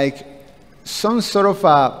some sort of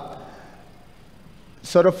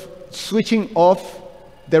switching off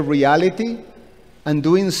the reality and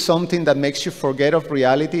doing something that makes you forget of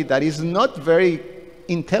reality that is not very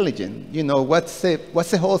intelligent. You know, what's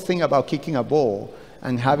the whole thing about kicking a ball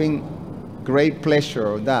and having great pleasure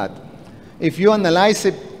of that. If you analyze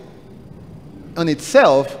it on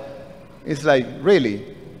itself, it's like, really,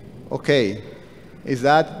 okay, is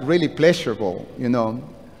that really pleasurable, you know?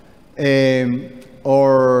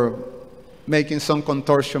 Or making some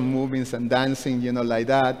contortion movements and dancing, you know, like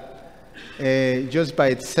that, just by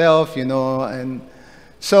itself, you know. And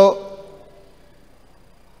so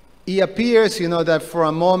it appears, you know, that for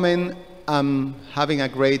a moment I'm having a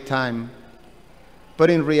great time. But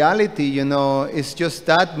in reality, you know, it's just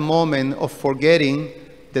that moment of forgetting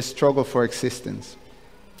the struggle for existence.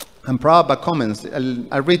 And Prabhupada comments,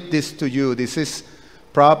 I'll read this to you. This is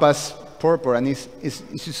Prabhupada's purport, and it's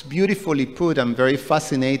just beautifully put and very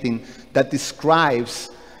fascinating, that describes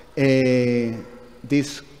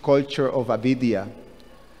this culture of avidya.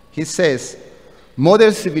 He says,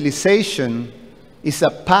 modern civilization is a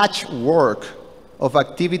patchwork of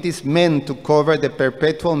activities meant to cover the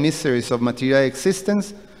perpetual miseries of material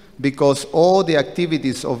existence, because all the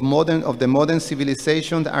activities of the modern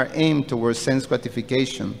civilization are aimed towards sense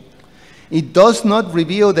gratification. It does not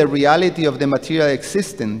reveal the reality of the material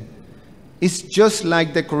existence. It's just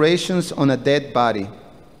like decorations on a dead body.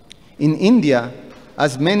 In India,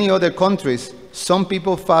 as many other countries, some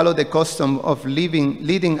people follow the custom of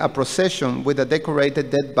leading a procession with a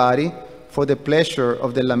decorated dead body for the pleasure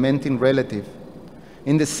of the lamenting relative.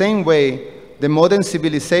 In the same way, the modern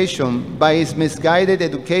civilization, by its misguided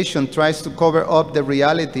education, tries to cover up the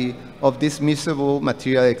reality of this miserable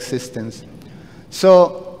material existence.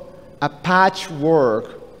 So, a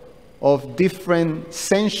patchwork of different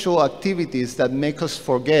sensual activities that make us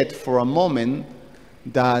forget for a moment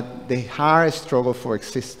that the hard struggle for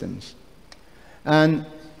existence. And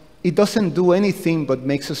it doesn't do anything but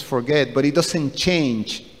makes us forget, but it doesn't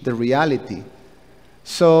change the reality.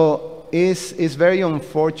 So it's very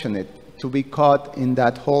unfortunate to be caught in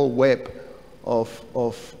that whole web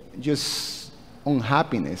of just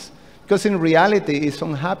unhappiness. Because in reality, it's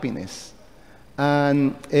unhappiness.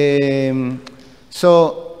 And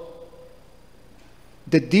so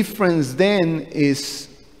the difference then is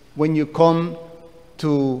when you come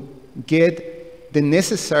to get the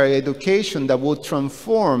necessary education that will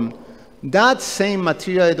transform that same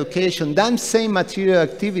material education, that same material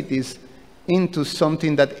activities into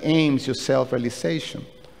something that aims your self-realization.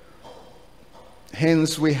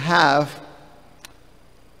 Hence, we have,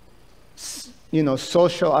 you know,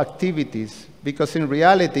 social activities, because in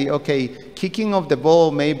reality, okay, kicking of the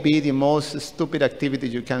ball may be the most stupid activity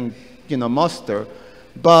you can, you know, muster,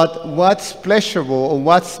 but what's pleasurable or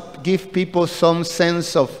what's give people some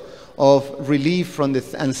sense of relief from the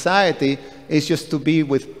anxiety is just to be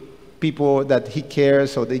with people that he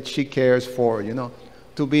cares or that she cares for, you know,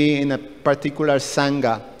 to be in a particular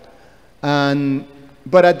sangha.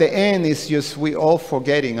 But at the end, it's just we all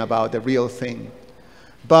forgetting about the real thing.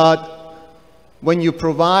 But when you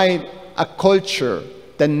provide a culture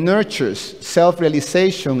that nurtures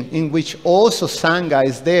self-realization, in which also sangha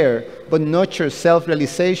is there, but nurtures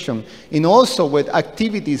self-realization, and also with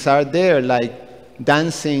activities are there like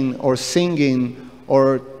dancing or singing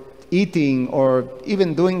or eating or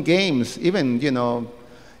even doing games, even, you know,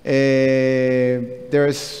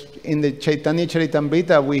 there's in the Chaitanya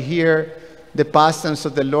Charitamrita we hear the pastimes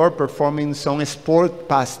of the Lord performing some sport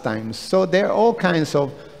pastimes. So there are all kinds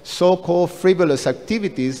of so-called frivolous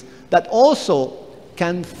activities that also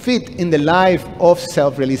can fit in the life of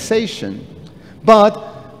self-realization, but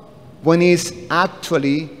when it's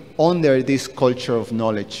actually under this culture of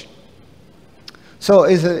knowledge. So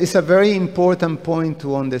it's a very important point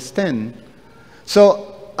to understand.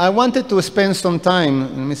 So I wanted to spend some time,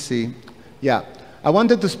 let me see, yeah. I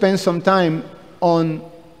wanted to spend some time on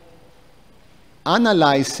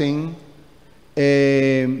analyzing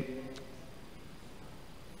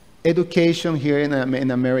education here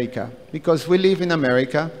in America, because we live in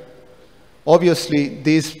America. Obviously,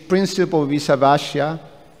 this principle of Visavasya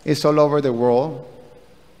is all over the world,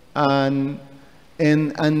 and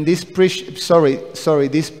this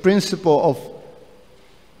this principle of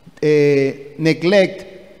neglect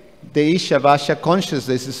the Ishavasya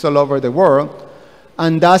consciousness is all over the world,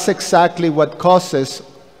 and that's exactly what causes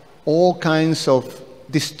all kinds of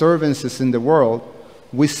disturbances in the world.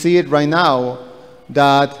 We see it right now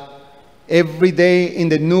that every day in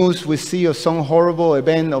the news we see of some horrible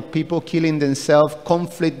event of people killing themselves,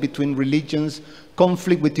 conflict between religions,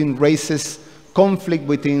 conflict between races, conflict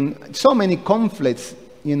between so many conflicts,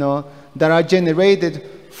 you know, that are generated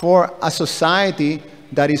for a society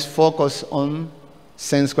that is focused on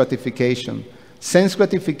sense gratification. Sense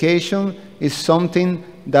gratification is something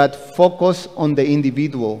that focuses on the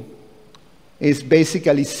individual. It's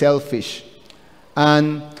basically selfish.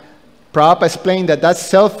 And Prabhupada explained that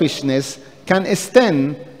selfishness can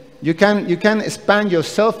extend, you can expand your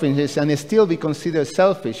selfishness and still be considered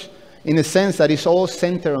selfish, in a sense that it's all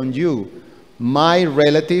centered on you. My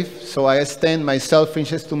relative, so I extend my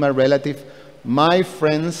selfishness to my relative, my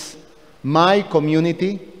friends, my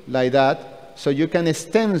community, like that. So you can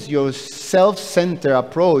extend your self-centered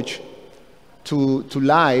approach to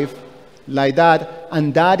life like that,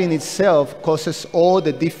 and that in itself causes all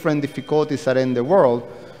the different difficulties that are in the world.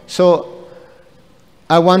 So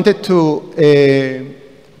I wanted to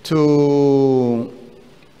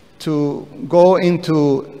go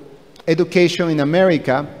into education in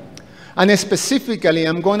America, and specifically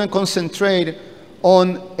I'm going to concentrate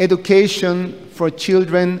on education for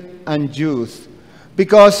children and youth,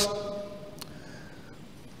 because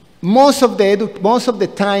most of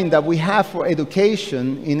the time that we have for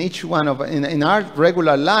education in each one of in our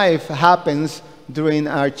regular life happens during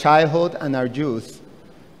our childhood and our youth.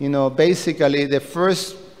 You know, basically the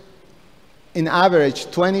first, in average,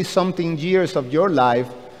 20-something years of your life,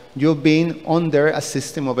 you've been under a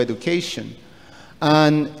system of education.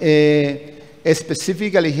 And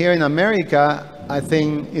specifically here in America, I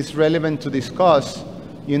think it's relevant to discuss,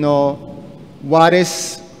 you know, what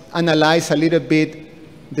is, analyze a little bit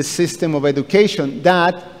the system of education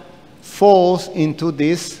that falls into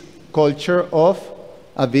this culture of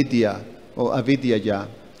avidya, or avidyaya.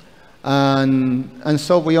 And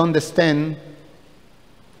so we understand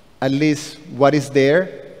at least what is there,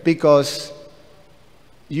 because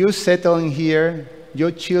you settling here,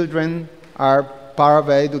 your children are part of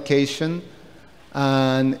education,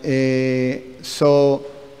 and so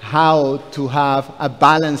how to have a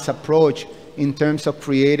balanced approach in terms of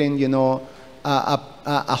creating, you know,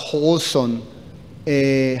 a wholesome,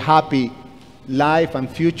 happy life and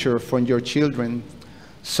future for your children.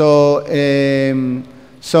 So,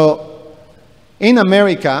 so in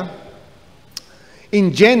America,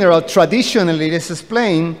 in general, traditionally, it is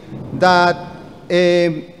explained that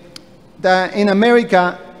that in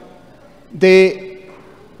America, the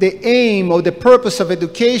aim or the purpose of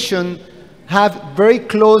education have very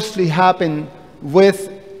closely happened with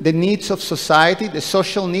the needs of society, the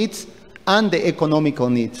social needs, and the economical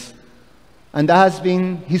needs. And that has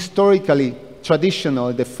been historically,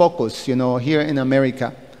 traditional, the focus, you know, here in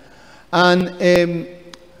America. And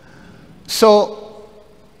so,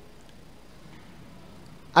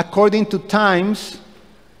 according to times,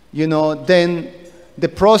 you know, then the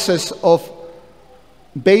process of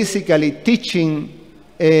basically teaching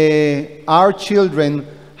our children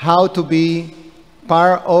how to be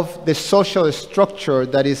part of the social structure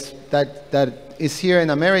that is here in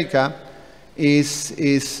America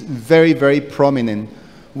is very, very prominent.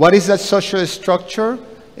 What is that social structure?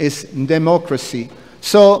 Is democracy.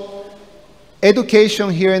 So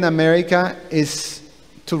education here in America is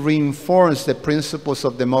to reinforce the principles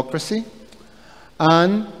of democracy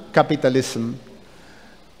and capitalism.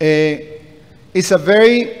 It's a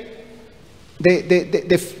very,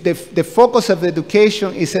 the focus of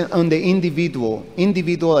education is on the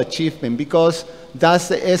individual achievement, because that's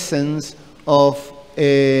the essence of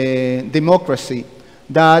democracy,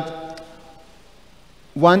 that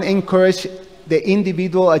one encourages the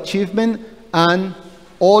individual achievement, and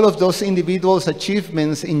all of those individuals'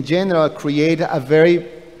 achievements in general create a very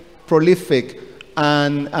prolific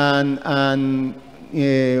and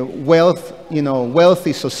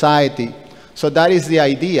wealthy society. So that is the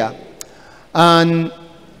idea. And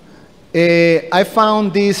I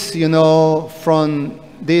found this, you know, from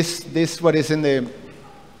this what is in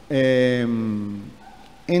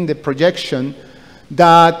the projection,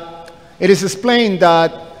 that it is explained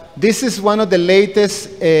that this is one of the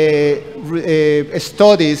latest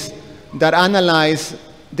studies that analyze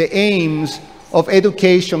the aims of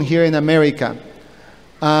education here in America,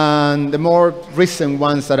 and the more recent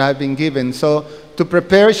ones that have been given. So, to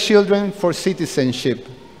prepare children for citizenship,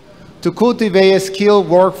 to cultivate a skilled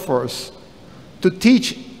workforce, to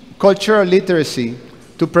teach cultural literacy,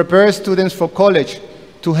 to prepare students for college,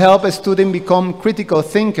 to help a student become critical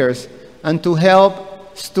thinkers, and to help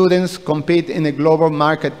students compete in a global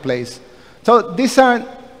marketplace. So this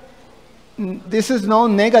is no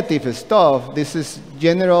negative stuff. This is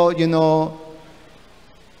general, you know,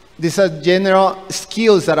 these are general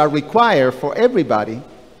skills that are required for everybody.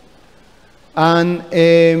 And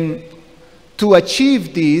to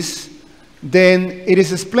achieve this, then it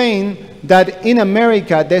is explained that in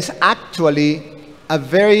America there's actually a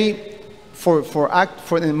very, for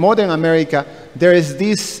modern America, there is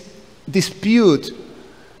this dispute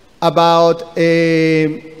about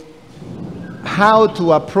how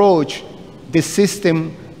to approach the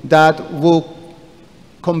system that will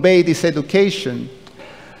convey this education.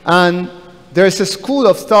 And there's a school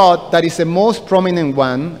of thought that is the most prominent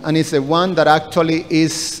one, and it's the one that actually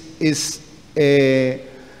is the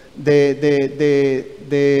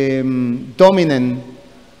dominant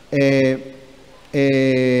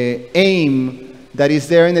aim that is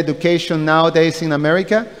there in education nowadays in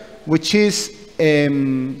America, which is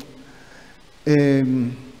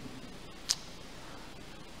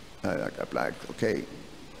okay.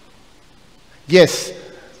 Yes,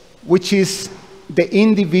 which is the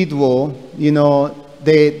individual, you know,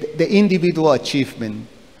 the individual achievement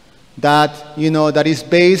that, you know, that is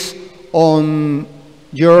based on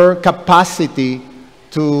your capacity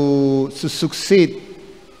to succeed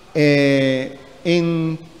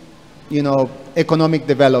in, you know, economic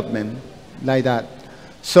development, like that.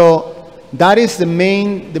 So that is the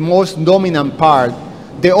most dominant part.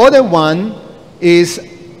 The other one is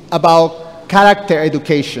about character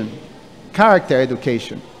education. Character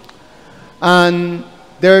education. And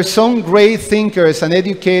there are some great thinkers and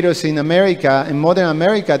educators in America, in modern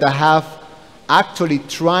America, that have actually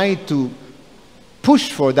tried to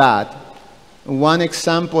push for that. One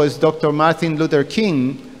example is Dr. Martin Luther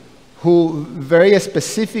King, who very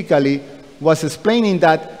specifically was explaining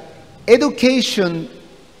that education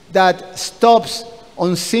that stops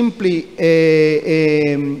on simply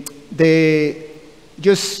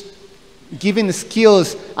just giving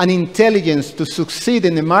skills and intelligence to succeed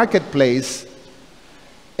in the marketplace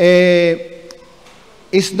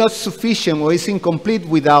is not sufficient or is incomplete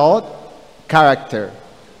without character.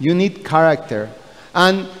 You need character.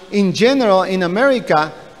 And in general, in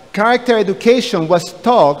America, character education was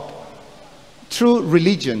taught through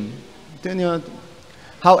religion.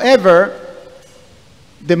 However,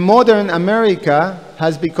 the modern America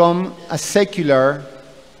has become a secular,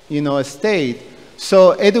 you know, state.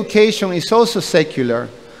 So education is also secular.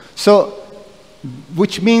 So,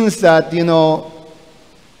 which means that, you know,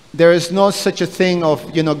 there is no such a thing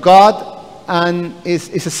of, you know, God, and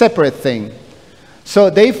it's a separate thing.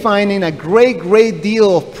 So they finding a great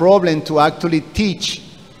deal of problem to actually teach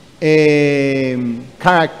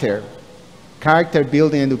character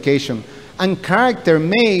building education. And character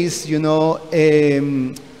makes, you know,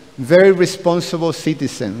 very responsible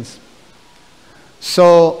citizens.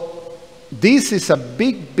 So this is a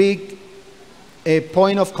big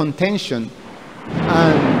point of contention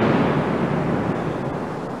and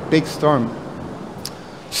big storm.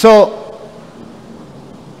 So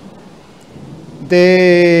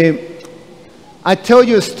I tell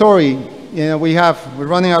you a story. You know, we're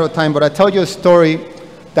running out of time, but I tell you a story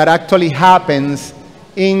that actually happens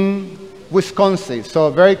in Wisconsin, so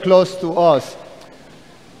very close to us.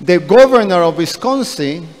 The governor of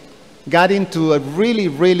Wisconsin got into a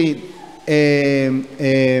really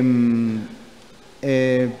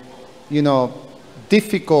you know,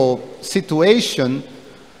 difficult situation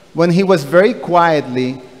when he was very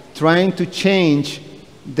quietly trying to change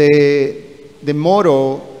the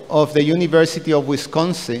motto of the University of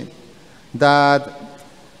Wisconsin, that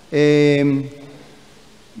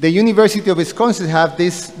the University of Wisconsin have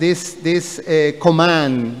this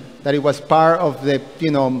command that it was part of the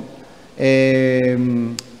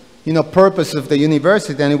purpose of the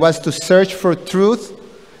university, and it was to search for truth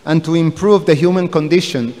and to improve the human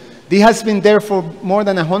condition. This has been there for more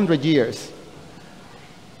than 100 years.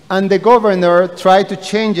 And the governor tried to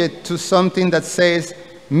change it to something that says,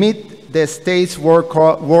 meet the state's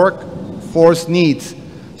workforce needs.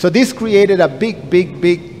 So this created a big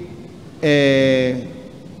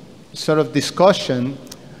sort of discussion.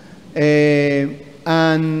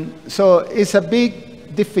 And so it's a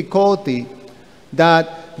big difficulty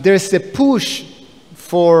that there's a push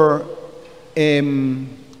for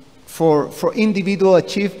individual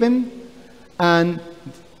achievement, and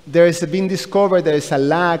there's been discovered there is a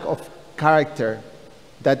lack of character,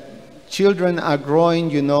 that children are growing,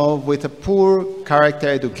 you know, with a poor character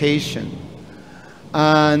education.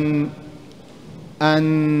 And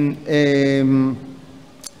and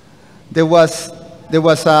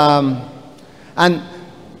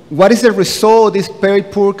what is the result of this very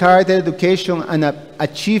poor character education and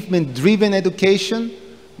achievement-driven education?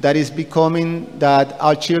 That is becoming, that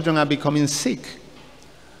our children are becoming sick.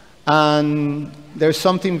 And there's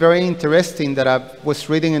something very interesting that I was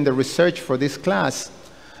reading in the research for this class,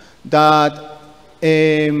 that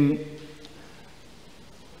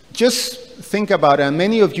just think about it, and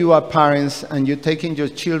many of you are parents and you're taking your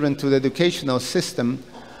children to the educational system,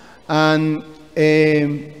 and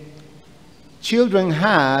children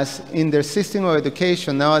has in their system of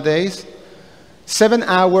education nowadays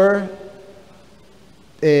 7-hour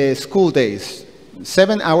school days,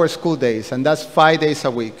 7-hour school days, and that's 5 days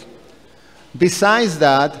a week. Besides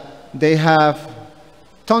that, they have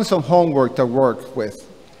tons of homework to work with.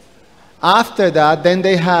 After that, then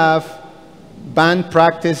they have band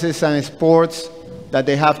practices and sports that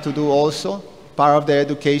they have to do also, part of their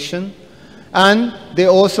education. And they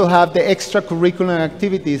also have the extracurricular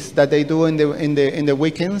activities that they do in the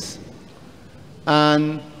weekends.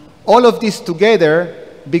 And all of this together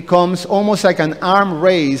becomes almost like an arm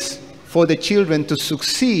race for the children to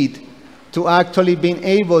succeed, to actually being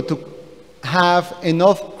able to have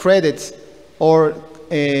enough credits or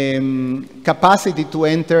capacity to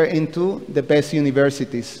enter into the best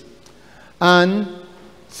universities. And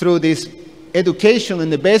through this education in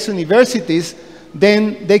the best universities,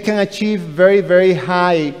 then they can achieve very, very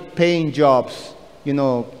high paying jobs,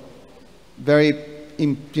 very,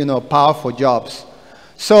 powerful jobs.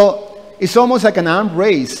 So it's almost like an arm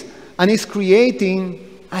race, and it's creating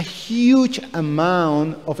a huge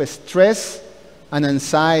amount of stress and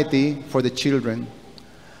anxiety for the children.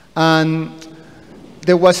 And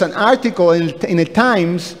there was an article in the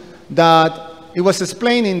Times that it was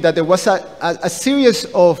explaining that there was a series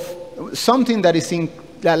of something that is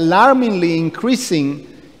alarmingly increasing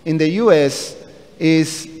in the US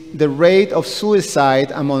is the rate of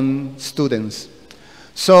suicide among students.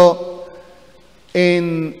 So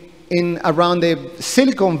in around the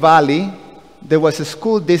Silicon Valley, there was a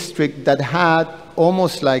school district that had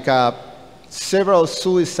almost like several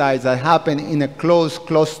suicides that happened in a close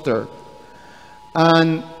cluster.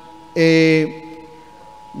 And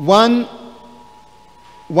one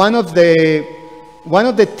of the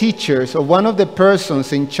teachers or one of the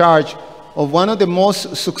persons in charge of one of the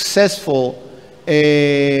most successful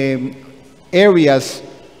areas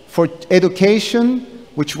for education,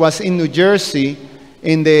 which was in New Jersey,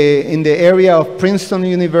 in the area of Princeton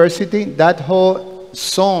University, that whole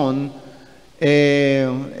zone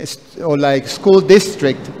or like school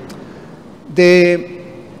district,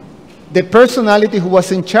 the personality who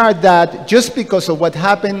was in charge, that just because of what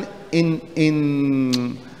happened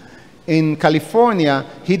in California,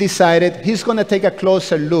 he decided he's going to take a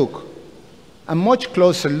closer look, a much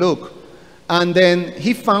closer look. And then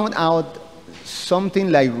he found out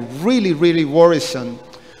something like really, really worrisome,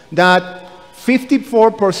 that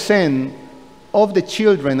 54% of the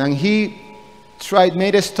children, and he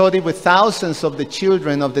made a study with thousands of the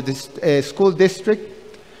children of the school district,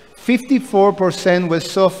 54% were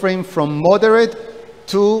suffering from moderate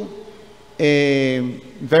to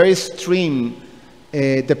very extreme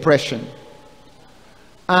depression.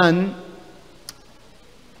 And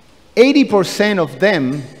 80% of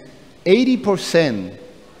them, 80%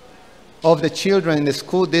 of the children in the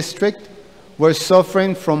school district were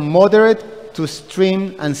suffering from moderate to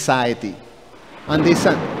extreme anxiety. And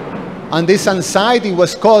this anxiety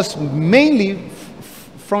was caused mainly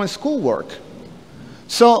from schoolwork.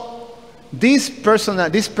 So this person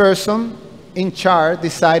in charge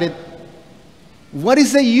decided, what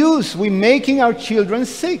is the use? We're making our children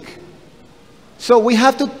sick. So we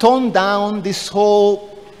have to tone down this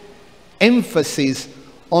whole emphasis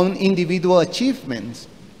on individual achievements.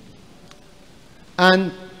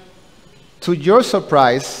 And to your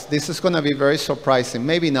surprise, this is going to be very surprising,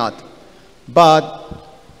 maybe not, but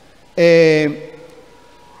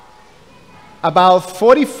about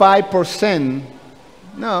 35%,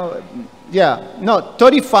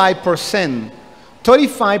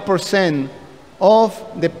 35% of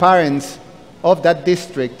the parents of that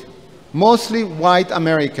district, mostly white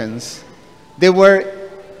Americans, they were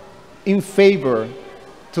in favor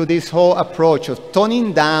to this whole approach of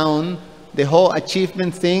toning down the whole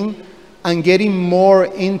achievement thing and getting more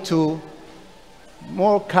into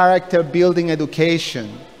more character building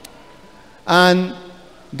education. And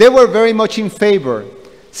they were very much in favor.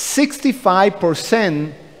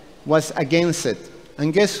 65% was against it.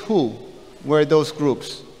 And guess who were those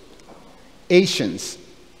groups? Asians.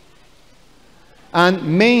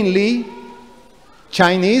 And mainly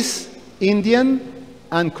Chinese, Indian,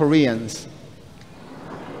 and Koreans.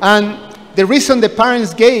 And the reason the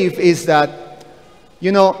parents gave is that,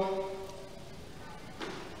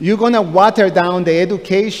 you're going to water down the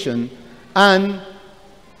education. And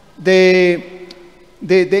they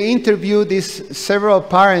interviewed these several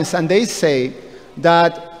parents, and they say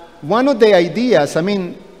that one of the ideas,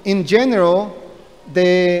 in general,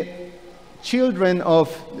 the children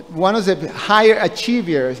of one of the higher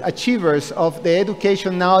achievers of the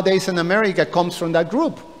education nowadays in America comes from that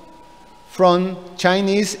group, from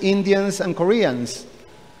Chinese, Indians, and Koreans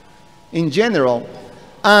in general.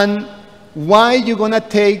 And why you're going to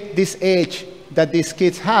take this edge that these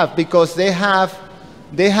kids have? Because they have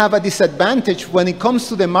a disadvantage when it comes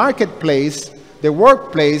to the marketplace, the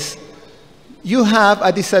workplace. You have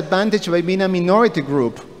a disadvantage by being a minority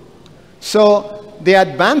group. So the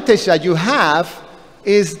advantage that you have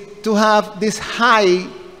is to have these high,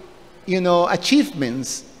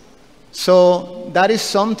 achievements. So that is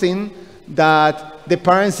something that the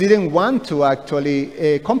parents didn't want to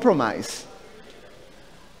actually compromise.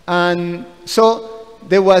 And so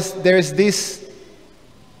there's this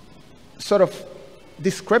sort of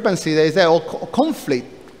discrepancy, there is a conflict.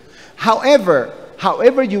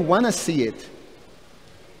 However you want to see it,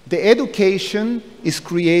 the education is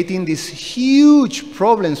creating these huge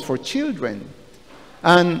problems for children.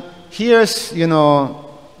 And here's,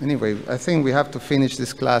 anyway, I think we have to finish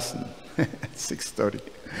this class at 6:30.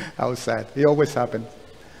 How sad. It always happens.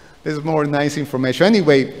 There's more nice information.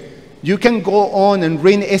 Anyway, you can go on and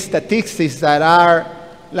read statistics that are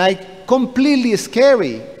like completely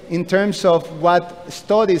scary in terms of what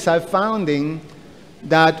studies are finding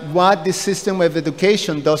that what the system of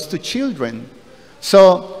education does to children.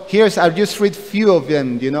 So I'll just read few of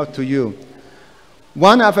them, to you.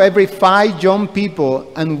 1 out of every 5 young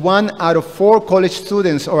people and 1 out of 4 college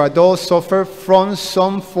students or adults suffer from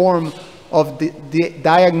some form of the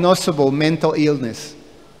diagnosable mental illness.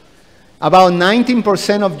 About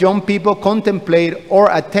 19% of young people contemplate or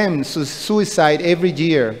attempt suicide every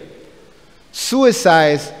year.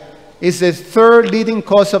 Suicide is the 3rd leading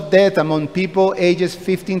cause of death among people ages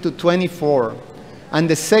 15 to 24, and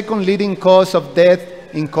the 2nd leading cause of death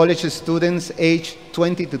in college students aged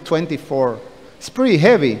 20 to 24. It's pretty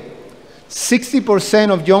heavy. 60%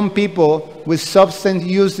 of young people with substance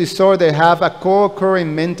use disorder have a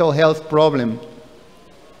co-occurring mental health problem.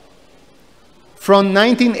 From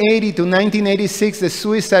 1980 to 1986, the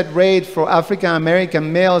suicide rate for African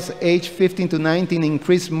American males aged 15 to 19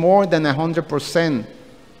 increased more than 100%.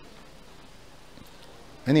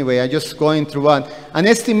 Anyway, I'm just going through one. An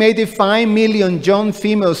estimated 5 million young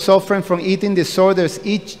females suffering from eating disorders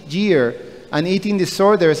each year, and eating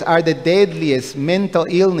disorders are the deadliest mental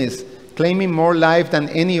illness, claiming more life than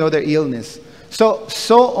any other illness. So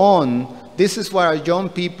on. This is what our young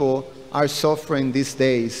people are suffering these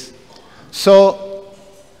days. So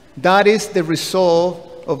that is the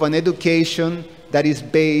result of an education that is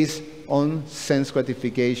based on sense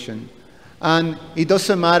gratification. And it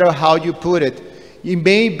doesn't matter how you put it. It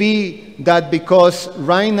may be that because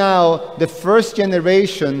right now the first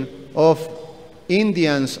generation of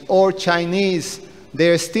Indians or Chinese,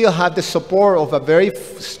 they still have the support of a very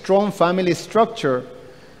strong family structure.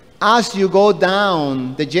 As you go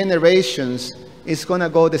down the generations, it's going to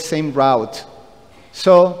go the same route.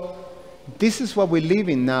 So this is what we live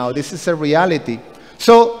in now. This is a reality.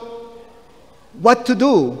 So what to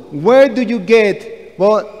do? Where do you get?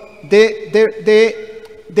 Well,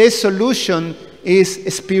 the solution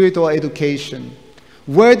is spiritual education.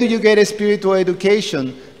 Where do you get a spiritual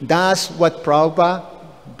education? That's what Prabhupada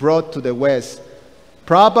brought to the West.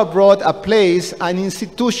 Prabhupada brought a place, an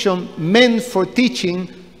institution meant for teaching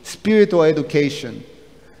spiritual education.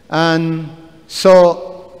 And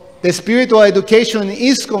so the spiritual education in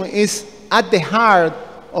ISKCON is at the heart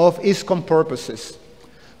of ISKCON purposes.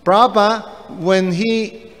 Prabhupada, when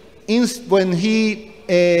he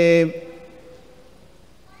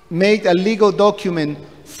made a legal document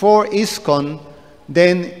for ISKCON,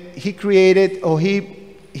 then he created, or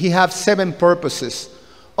he has 7 purposes.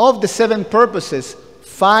 Of the 7 purposes,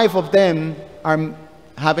 5 of them are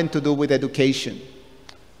having to do with education.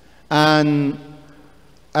 And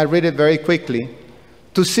I read it very quickly.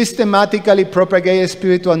 To systematically propagate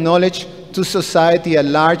spiritual knowledge to society at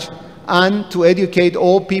large, and to educate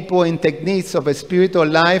all people in techniques of a spiritual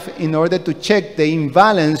life in order to check the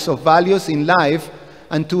imbalance of values in life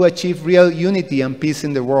and to achieve real unity and peace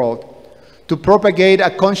in the world. To propagate a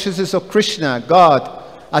consciousness of Krishna, God,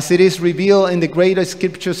 as it is revealed in the greatest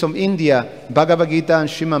scriptures of India, Bhagavad Gita and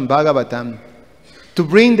Srimad Bhagavatam. To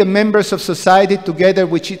bring the members of society together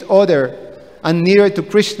with each other and nearer to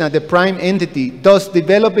Krishna, the prime entity, thus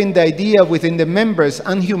developing the idea within the members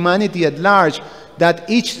and humanity at large that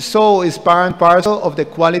each soul is part and parcel of the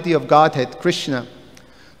quality of Godhead, Krishna.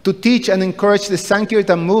 To teach and encourage the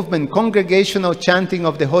Sankirtan movement, congregational chanting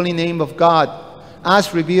of the holy name of God,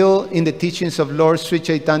 as revealed in the teachings of Lord Sri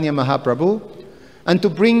Chaitanya Mahaprabhu, and to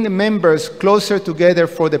bring the members closer together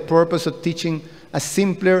for the purpose of teaching a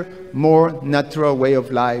simpler, more natural way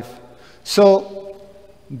of life. So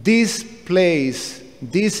this place,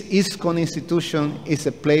 this ISKCON institution is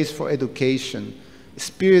a place for education,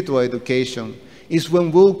 spiritual education. Is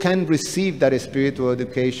when we can receive that spiritual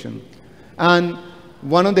education. And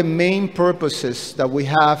one of the main purposes that we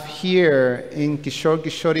have here in Kishore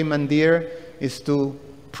Kishori Mandir is to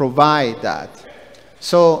provide that.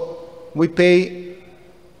 So we pay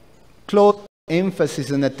close emphasis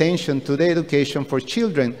and attention to the education for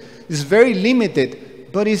children. It's very limited,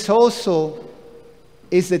 but it's also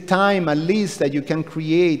is the time at least that you can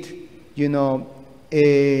create,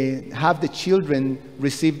 have the children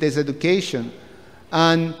receive this education.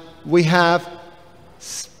 And we have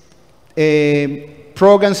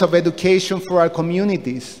programs of education for our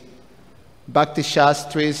communities, Bhakti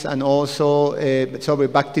Shastris and also,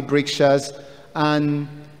 Bhakti Brikshas. And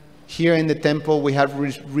here in the temple we have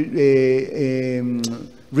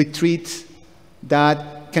retreats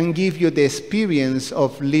that can give you the experience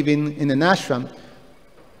of living in an ashram.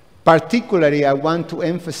 Particularly, I want to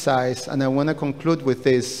emphasize, and I want to conclude with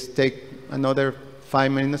this, take another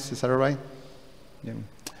 5 minutes, is that all right? Yeah.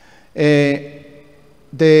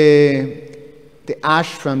 The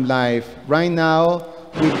ashram life. Right now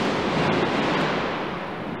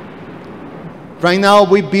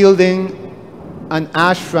we're building an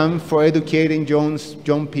ashram for educating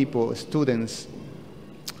young people, students.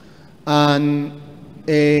 And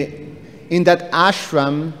in that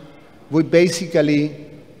ashram, we basically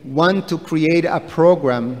want to create a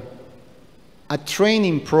program, a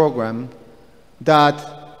training program that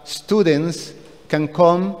students can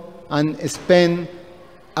come and spend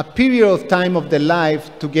a period of time of their life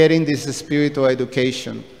to get in this spiritual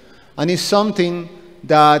education. And it's something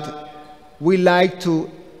that we like to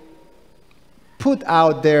put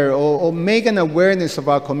out there or make an awareness of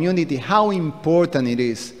our community, how important it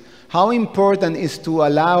is. How important it is to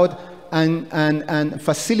allow and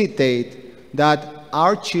facilitate that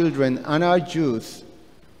our children and our youth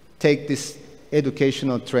take this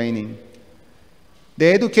educational training.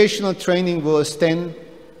 The educational training will extend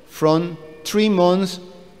from 3 months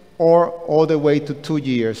or all the way to 2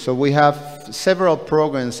 years. So we have several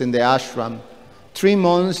programs in the ashram. 3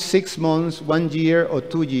 months, 6 months, 1 year, or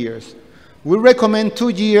 2 years. We recommend 2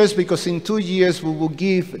 years because in 2 years we will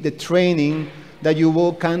give the training that you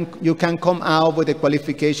can come out with the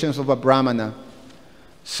qualifications of a Brahmana.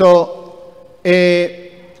 So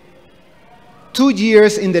 2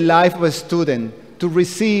 years in the life of a student to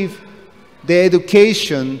receive the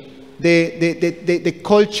education, the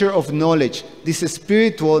culture of knowledge, this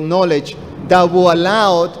spiritual knowledge that will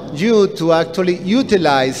allow you to actually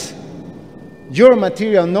utilize your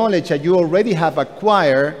material knowledge that you already have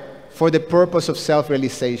acquired for the purpose of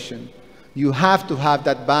self-realization. You have to have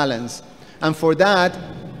that balance. And for that,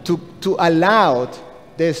 to allow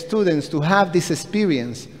the students to have this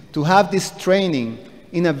experience, to have this training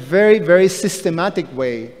in a very, very systematic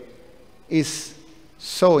way is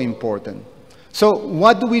so important. So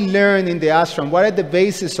what do we learn in the ashram? What are the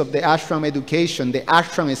basis of the ashram education, the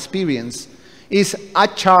ashram experience? Is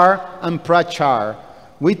achar and prachar.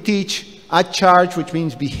 We teach achar, which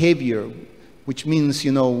means behavior, which means,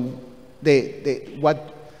 the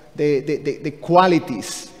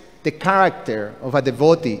qualities, the character of a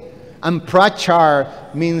devotee. And prachar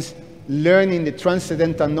means learning the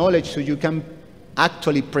transcendental knowledge so you can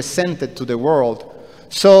actually present it to the world.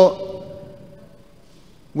 So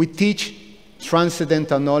we teach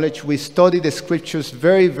transcendental knowledge. We study the scriptures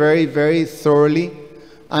very, very, very thoroughly.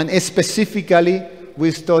 And specifically,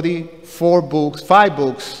 we study 5 books.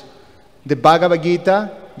 The Bhagavad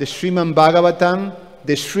Gita, the Srimad Bhagavatam,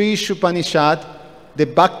 the Sri Upanishad, the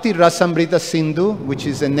Bhakti Rasamrita Sindhu, which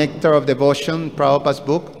is the nectar of devotion, Prabhupada's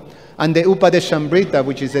book, and the Upadeshamrita,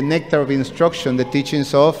 which is the nectar of instruction, the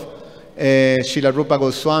teachings of Srila Rupa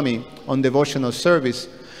Goswami on devotional service.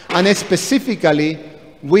 And specifically,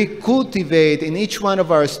 we cultivate in each one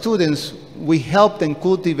of our students, we help them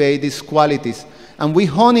cultivate these qualities. And we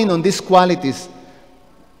hone in on these qualities.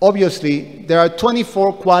 Obviously, there are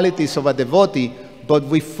 24 qualities of a devotee, but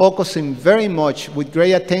we focus in very much with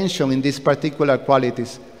great attention in these particular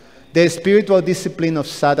qualities. The spiritual discipline of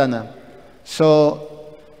sadhana. So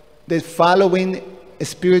the following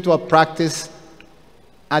spiritual practice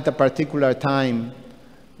at a particular time,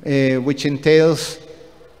 which entails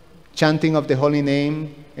chanting of the holy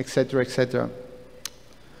name, etc., etc.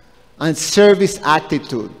 And service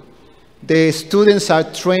attitude. The students are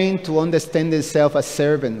trained to understand themselves as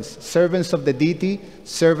servants of the deity,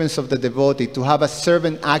 servants of the devotee, to have a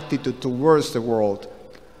servant attitude towards the world.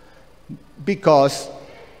 Because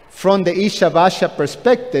from the Ishavasya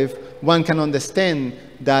perspective, one can understand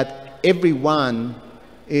that everyone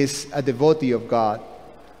is a devotee of God.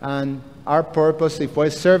 And our purpose, if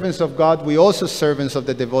we're servants of God, we're also servants of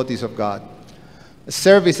the devotees of God.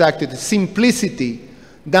 Service attitude, simplicity,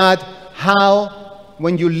 that how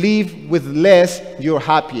when you live with less, you're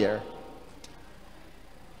happier.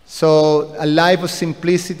 So a life of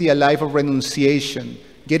simplicity, a life of renunciation,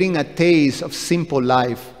 getting a taste of simple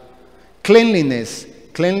life. Cleanliness.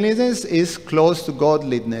 Cleanliness is close to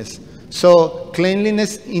godliness. So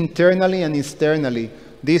cleanliness internally and externally,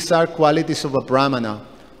 these are qualities of a Brahmana.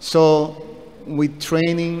 So we're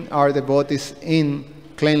training our devotees in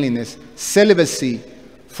cleanliness. Celibacy,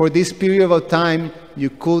 for this period of time,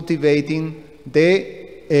 you're cultivating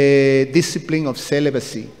the discipline of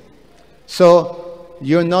celibacy. So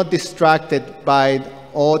you're not distracted by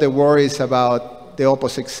all the worries about the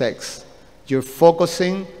opposite sex. You're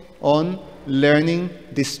focusing on learning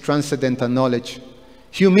this transcendental knowledge.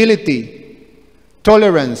 Humility,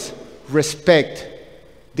 tolerance, respect.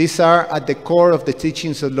 These are at the core of the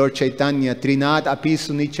teachings of Lord Chaitanya. Trinat api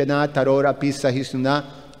sunichana taror api sahisuna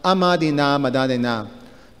amadina madadena.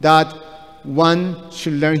 That one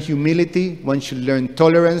should learn humility, one should learn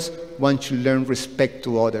tolerance, one should learn respect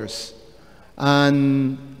to others.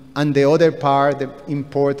 And the other part, the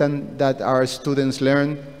important that our students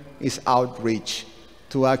learn, is outreach.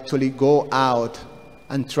 To actually go out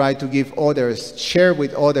and try to give others, share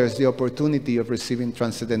with others the opportunity of receiving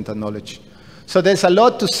transcendental knowledge. So there's a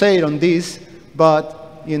lot to say on this,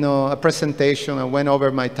 but, you know, a presentation, I went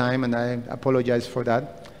over my time and I apologize for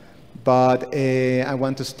that. But I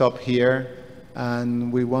want to stop here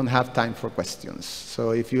and we won't have time for questions.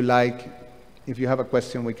 So if you have a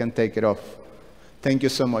question, we can take it off. Thank you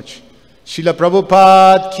so much. Srila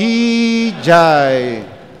Prabhupada Ki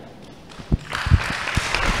Jai.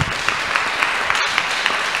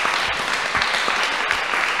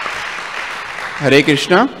 Hare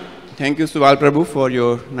Krishna. Thank you, Subal Prabhu, for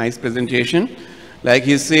your nice presentation. Like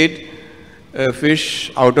he said, a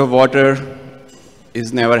fish out of water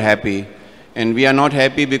is never happy. And we are not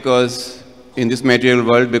happy because in this material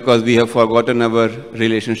world because we have forgotten our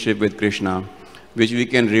relationship with Krishna, which we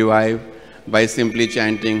can revive by simply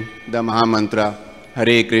chanting the Maha Mantra,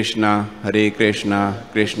 Hare Krishna, Krishna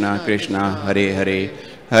Krishna, Hare Hare,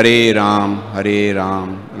 Hare Ram,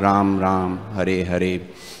 Ram Ram, Hare Hare.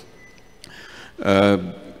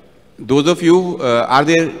 Those of you, are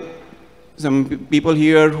there some people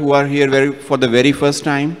here who are here for the very first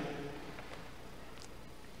time?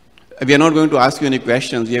 We are not going to ask you any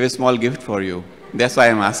questions. We have a small gift for you. That's why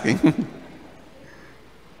I'm asking.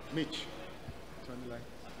 Mitch.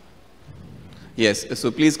 Yes, so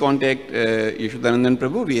please contact Yashodanandan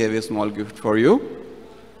Prabhu. We have a small gift for you.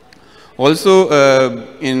 Also,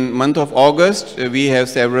 in month of August, we have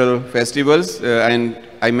several festivals, and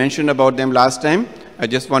I mentioned about them last time. I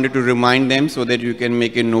just wanted to remind them so that you can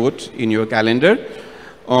make a note in your calendar.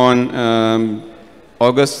 On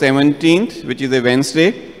August 17th, which is a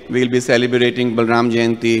Wednesday, we will be celebrating Balram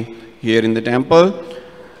Jayanti here in the temple.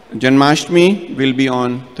 Janmashtami will be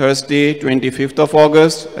on Thursday, 25th of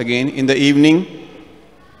August, again in the evening.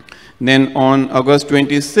 Then on August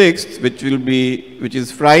 26th, which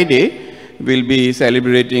is Friday, we'll be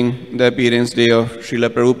celebrating the appearance day of Srila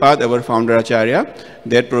Prabhupada, our founder Acharya.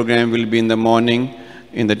 That program will be in the morning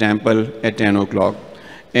in the temple at 10 o'clock.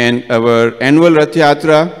 And our annual Rath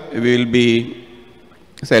Yatra will be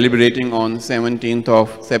celebrating on 17th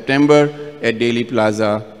of September at Delhi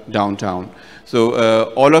Plaza, downtown.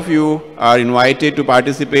 So all of you are invited to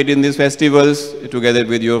participate in these festivals together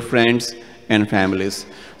with your friends and families.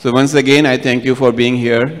 So once again, I thank you for being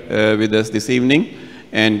here with us this evening.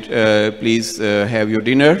 And please have your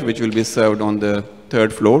dinner, which will be served on the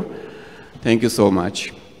 3rd floor. Thank you so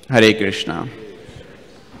much. Hare Krishna.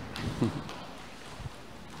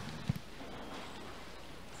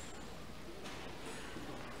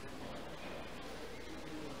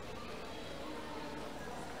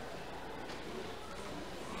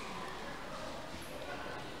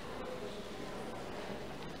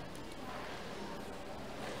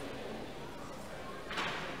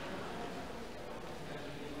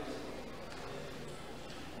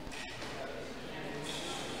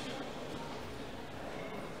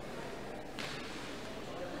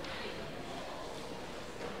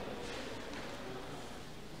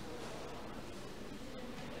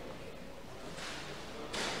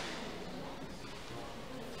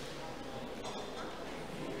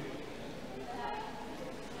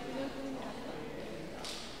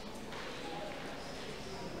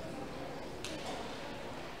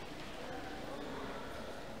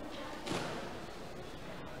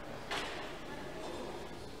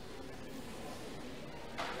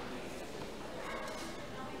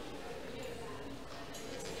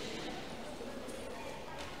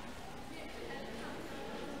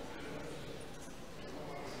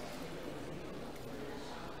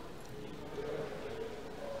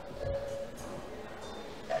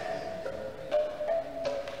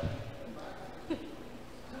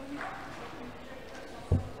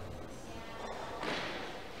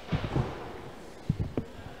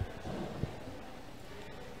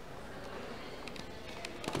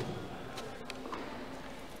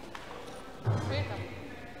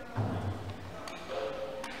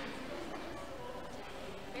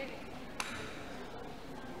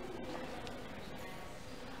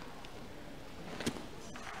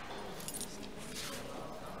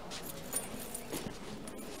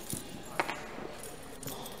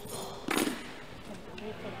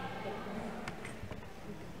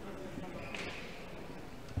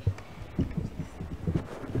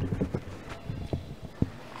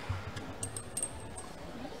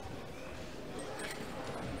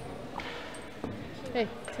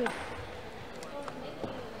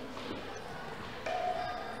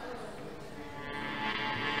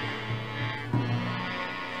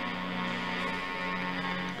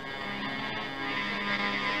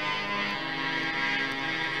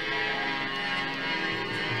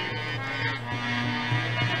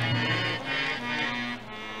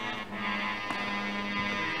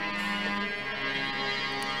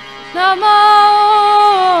 नमो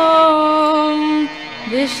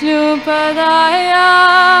विष्णुपदाय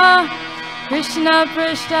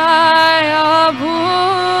कृष्णपृष्ठाय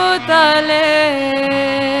भूतले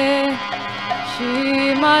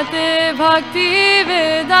श्रीमते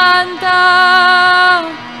भक्तिवेदान्ता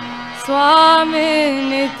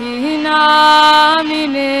स्वामिनिति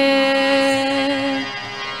नामिने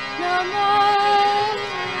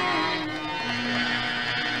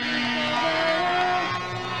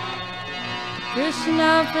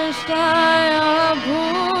कृष्णपृष्ठाय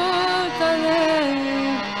भूतले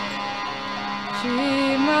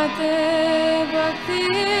श्रीमते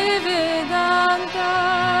भक्तिवेदान्ता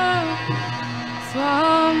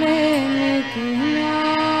स्वामिनिति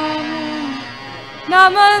नामिने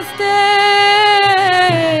नमस्ते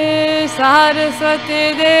सरस्वती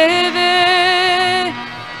देवे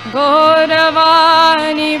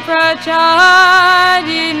गौरवाणी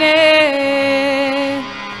प्रचारिणे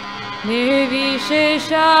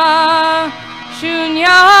निर्विशेषा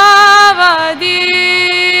शून्यवादी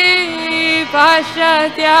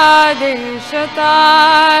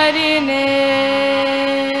पाश्चात्यादेशतारिणे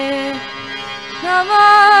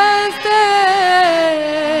नमस्ते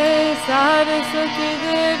सरस्वती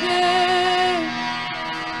देवे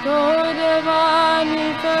गौरवाणी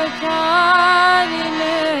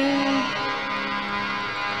प्रचारिणे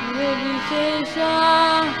निर्विशेषा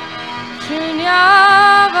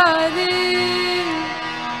शून्यवादी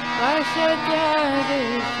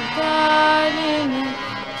पाश्चात्यादेशतारिणे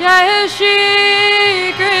जय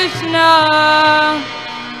श्री कृष्ण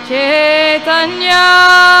चैतन्य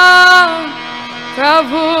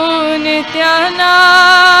प्रभु नित्यानंद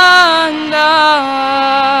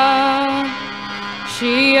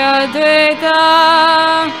श्री अद्वैत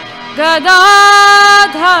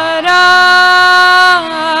गदाधर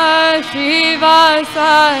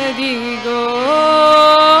श्रीवासादि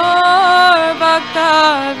गौर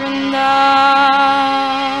भक्तवृंद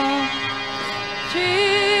श्री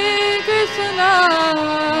कृष्ण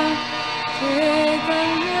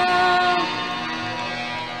चैतन्य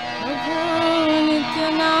प्रभु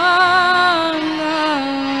नित्यानंद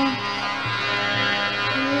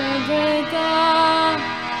अद्वैत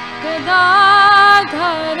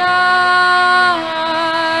गदाधर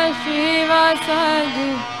श्रीवासादि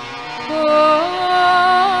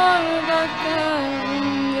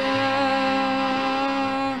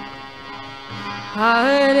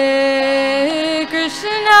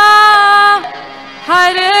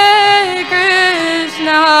हरे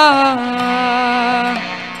कृष्णा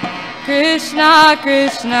कृष्णा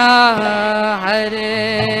कृष्णा हरे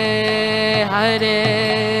हरे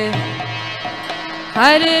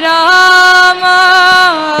हरे राम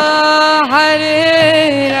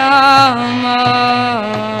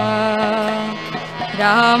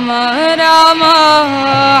राम राम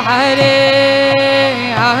हरे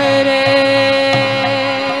हरे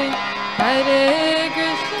हरे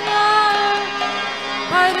कृष्णा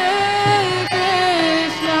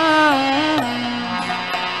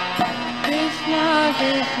कृष्णा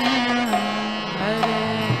कृष्णा हरे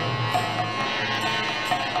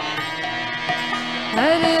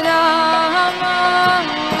हरे राम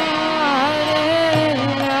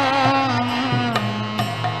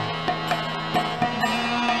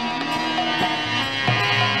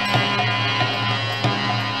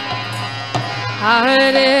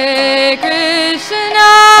हरे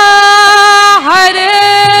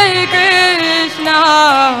कृष्णा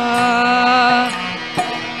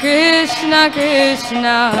कृष्ण कृष्ण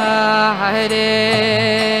हरे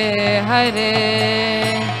हरे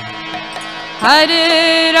हरे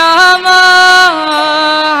राम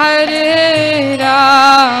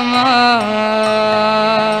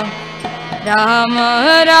राम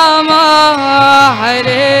राम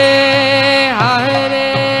हरे हरे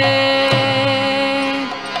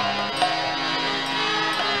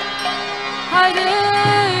हरे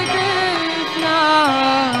कृष्णा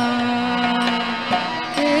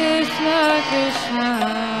कृष्ण कृष्ण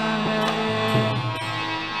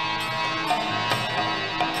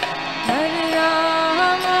हरे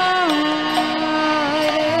राम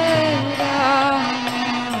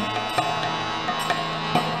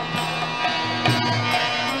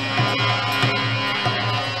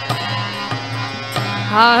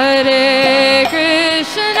हरे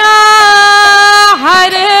Krishna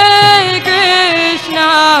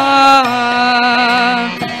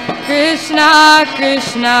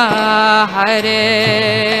Krishna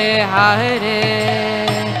Hare Hare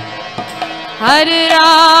Hare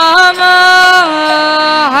Rama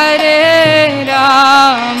Hare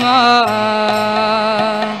Rama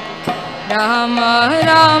Rama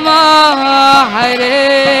Rama Hare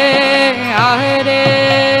Hare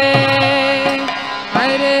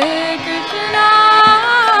Hare Krishna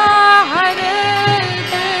Hare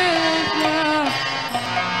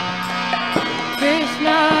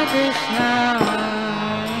Krishna Krishna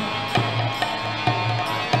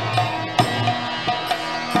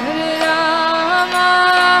Hare Rama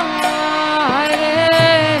Hare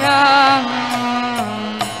Rama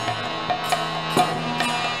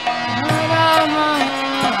Rama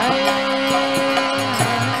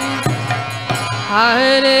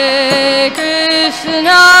Hare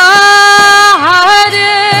Krishna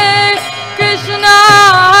Hare Krishna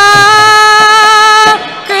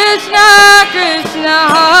Krishna Krishna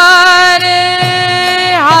Hare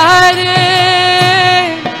Hare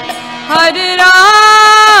Hare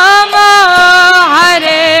Rama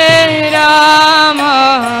Hare Rama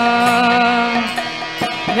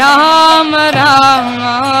Rama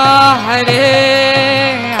Rama Hare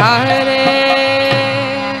Hare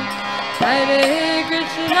Hare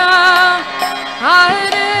Krishna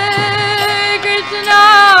Hare Krishna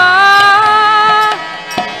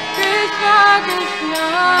Krishna Krishna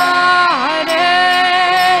Hare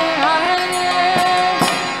Hare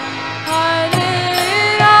Hare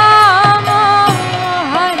Rama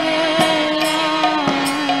Hare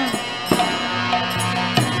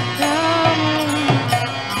Rama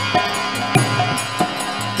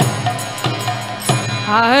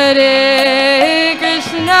Hare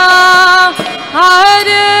Krishna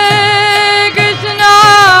Hare Krishna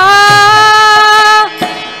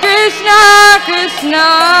Krishna Krishna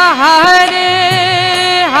Hare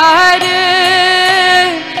Hare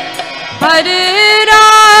Hare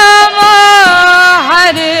Rama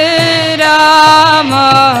Hare Rama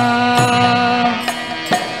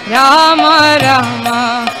Rama Rama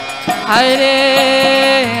Hare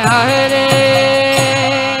Hare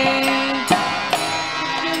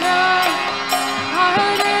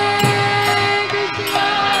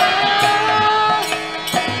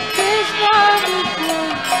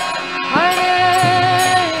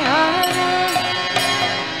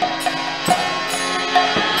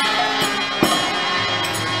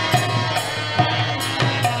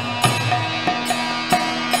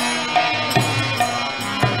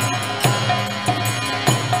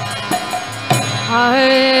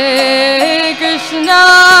Hare Krishna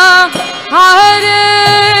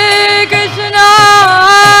Hare Krishna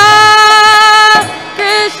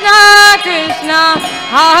Krishna Krishna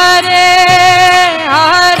Hare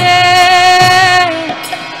Hare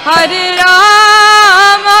Hare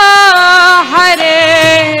Rama Hare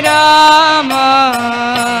Rama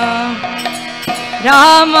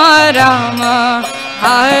Rama Rama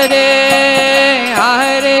Hare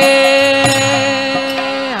Hare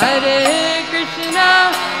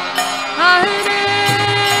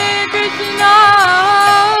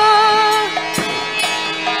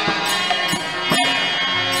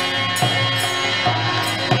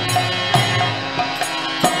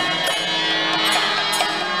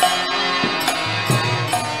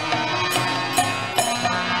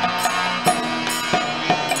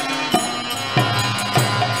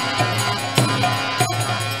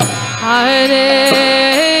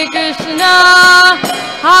Hare Krishna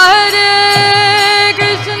Hare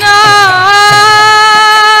Krishna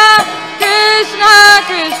Krishna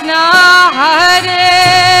Krishna Hare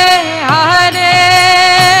Hare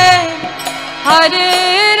Hare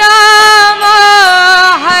Rama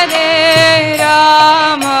Hare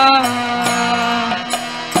Rama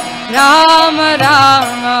Rama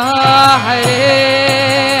Rama Hare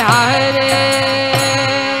Hare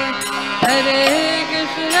Hare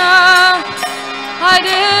Krishna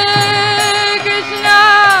Hare Krishna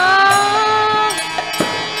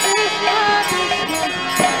Krishna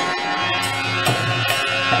Krishna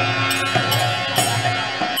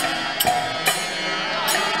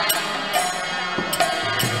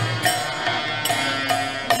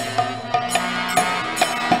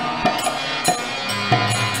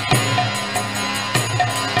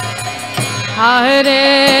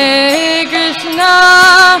Hare Krishna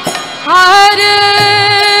Hare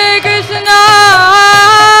Krishna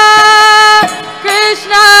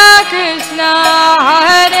Krishna Krishna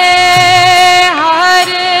Hare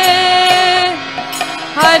Hare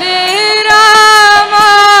Hare Rama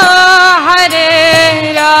Hare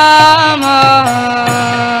Rama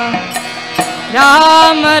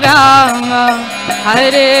Rama Rama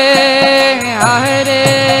Hare Hare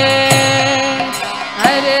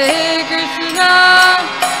Hare Krishna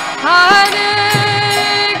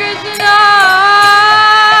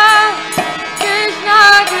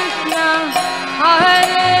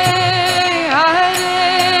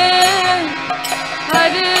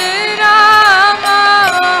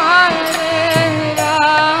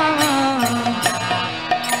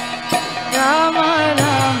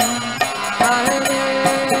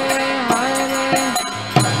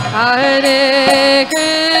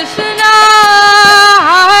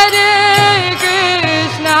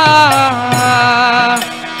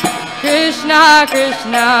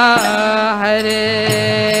Krishna Hare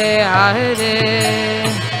Hare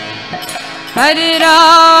Hare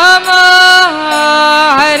Rama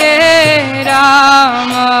Hare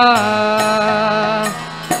Rama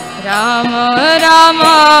Rama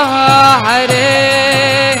Rama Hare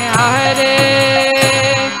Hare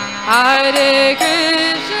Hare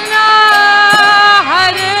Krishna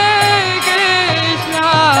Hare Krishna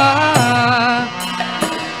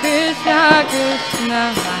Krishna Krishna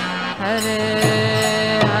Hare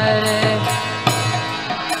Hare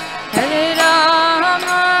Hare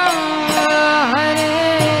Rama Hare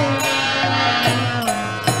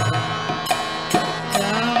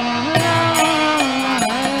Rama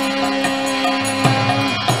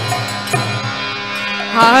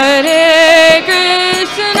Hare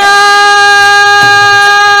Krishna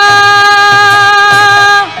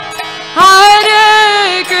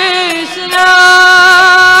Hare Krishna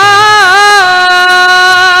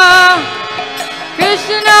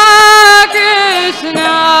Krishna Krishna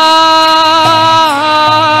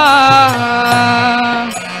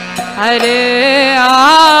Hare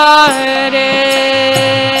Hare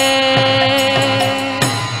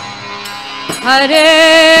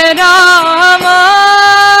Hare Rama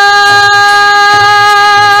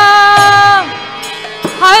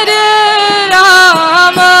Hare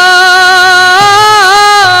Rama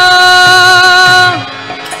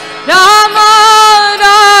Rama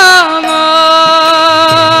Rama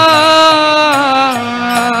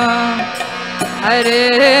Hare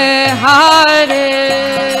Hare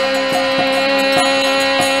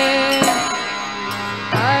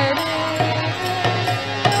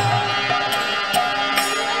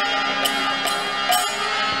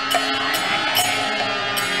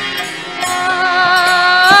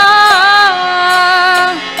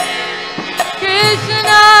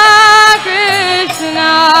Krishna Krishna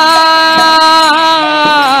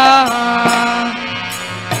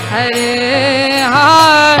Hare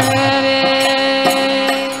Hare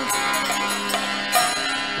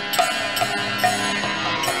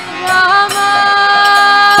Rama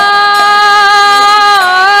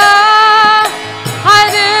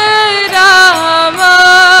Hare Rama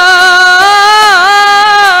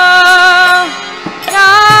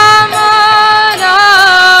Rama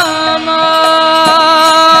Rama Hare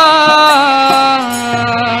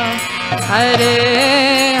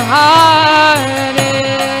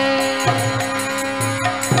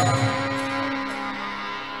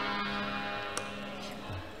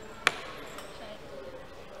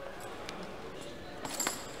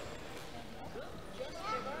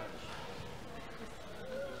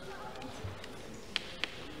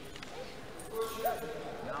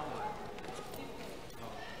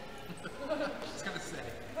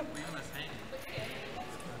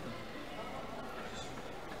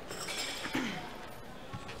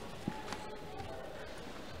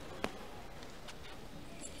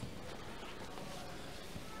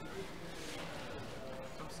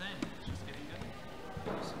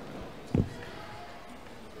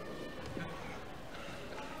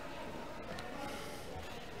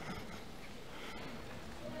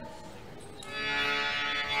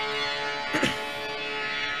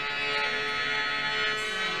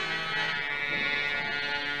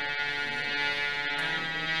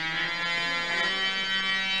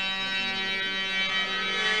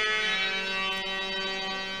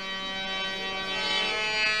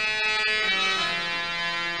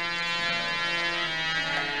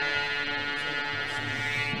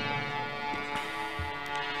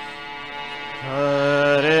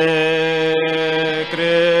Hare Hare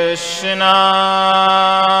Krishna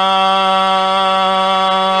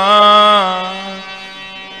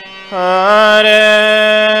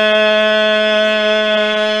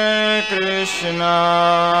Hare Krishna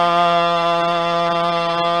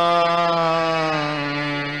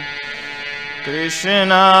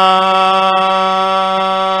Krishna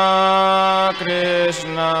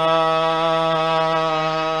Krishna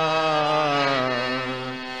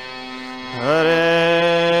Hare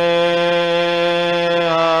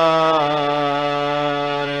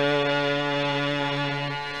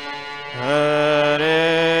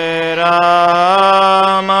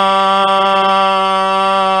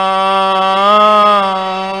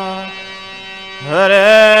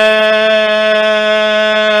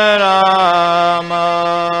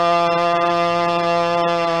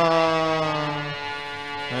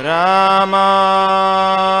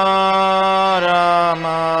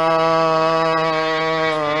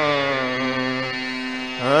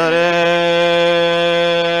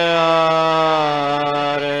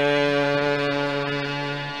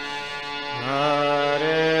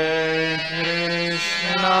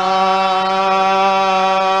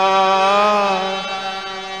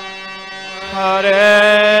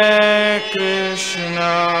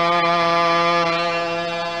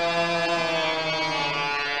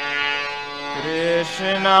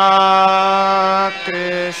Krishna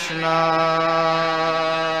Krishna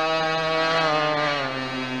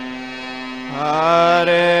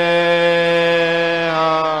Hare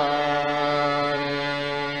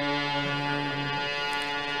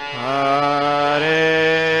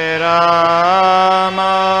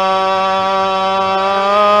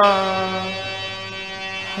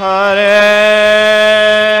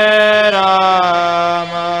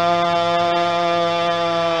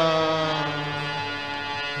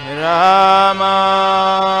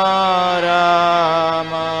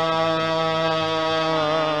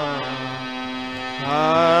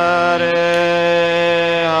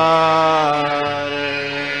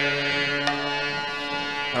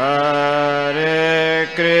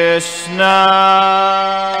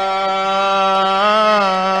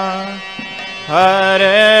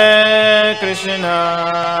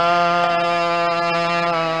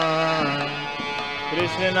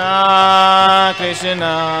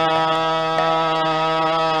Krishna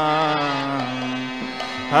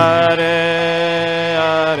Hare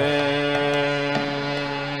Hare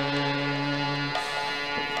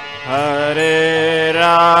Hare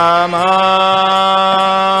Rama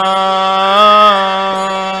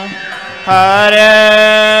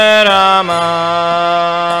Hare Rama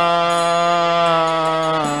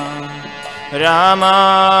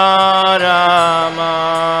Rama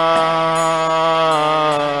Rama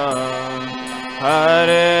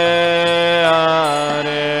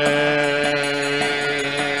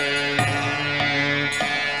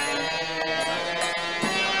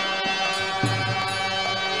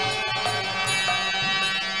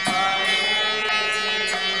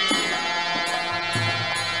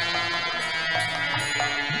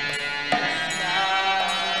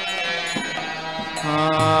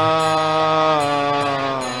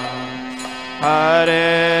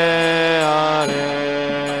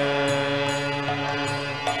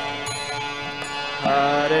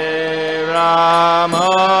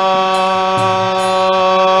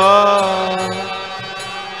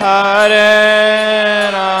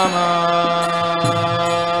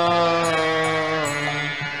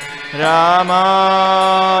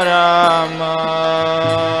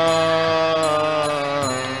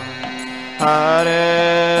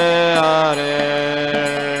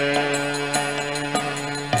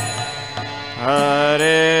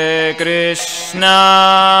Krishna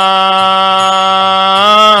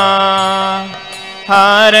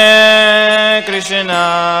Hare Krishna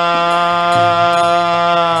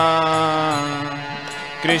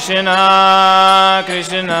Krishna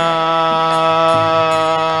Krishna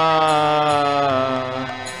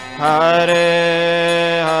Hare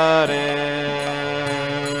Hare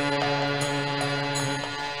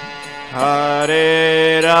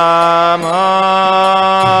Hare Rama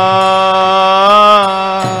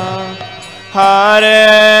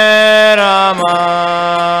Hare Rama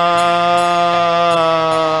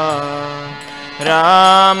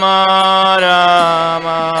Rama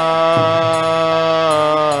Rama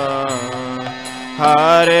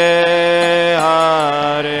Hare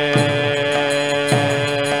Hare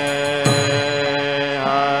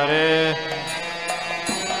Hare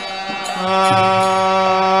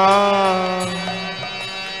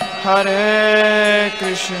Hare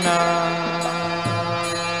Krishna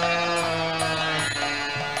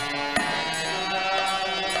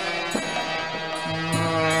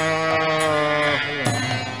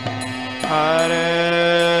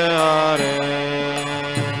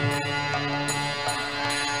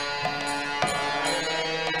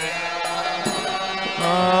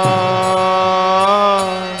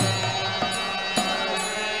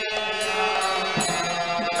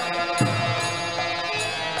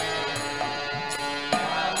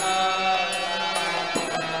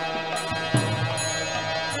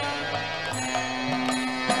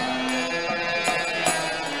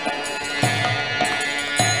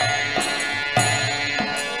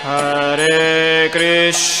Hare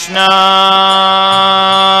Krishna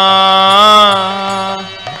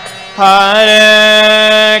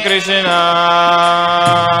Hare Krishna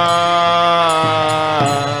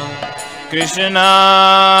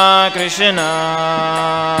Krishna Krishna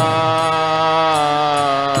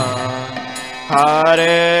Hare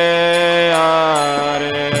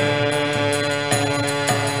Hare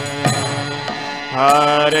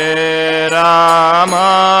Hare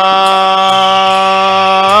Rama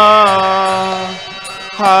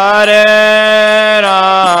Hare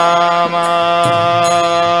Rama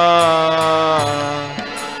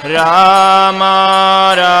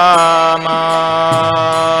Rama Rama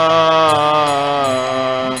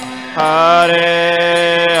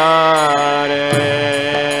Hare Hare.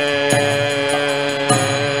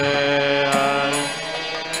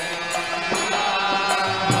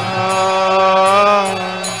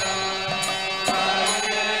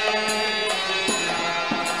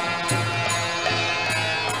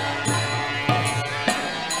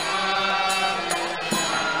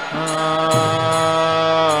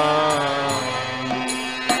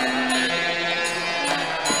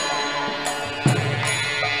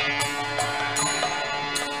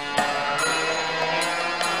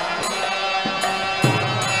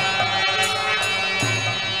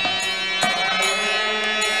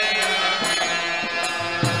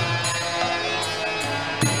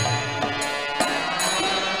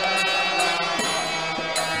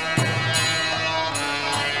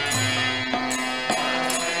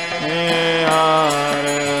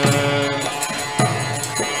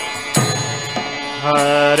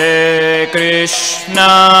 Hare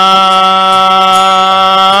Krishna,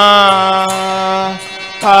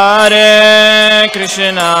 Hare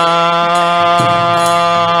Krishna,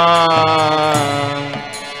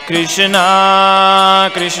 Krishna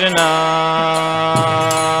Krishna,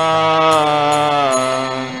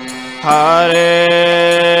 Hare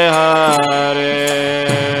Hare,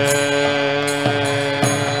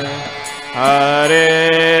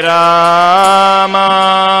 Hare Rama,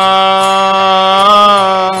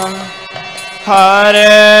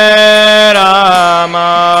 Hare Rama,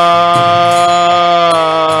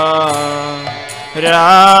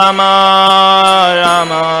 Rama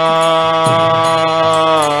Rama,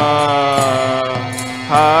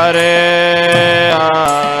 Hare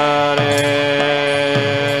Hare,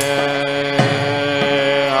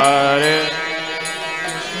 Hare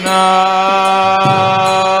Krishna,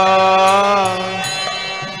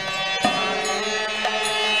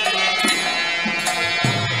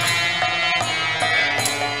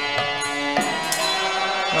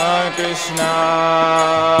 Krishna,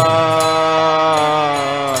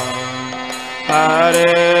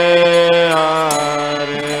 Hare Hare,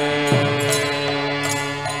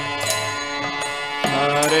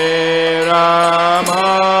 Hare Rama,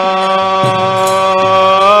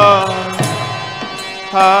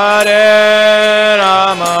 Hare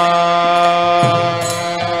Rama,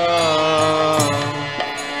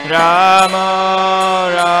 Rama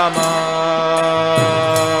Rama,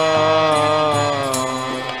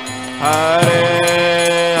 Hare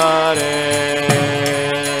Hare,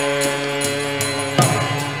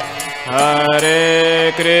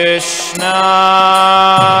 Hare Krishna,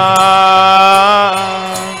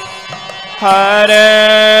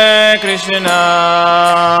 Hare Krishna,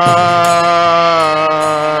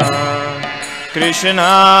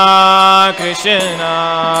 Krishna Krishna,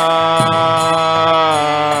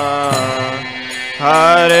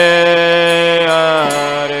 Hare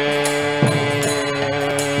Hare,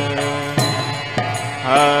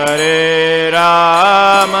 Hare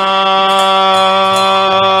Rama,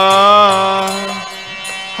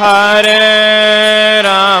 Hare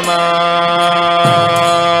Rama,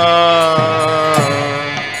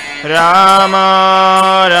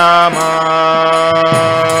 Rama Rama,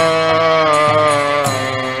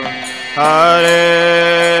 Hare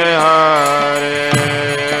Hare,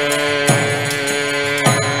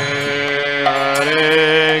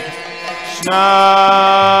 Hare Krishna,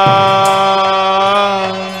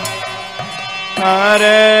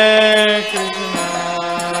 Hare Krishna,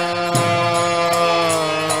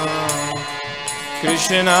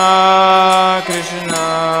 Krishna Krishna,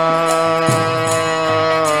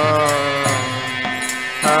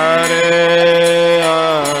 Hare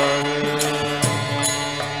Hare,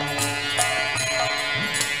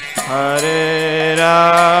 Hare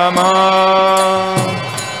Rama,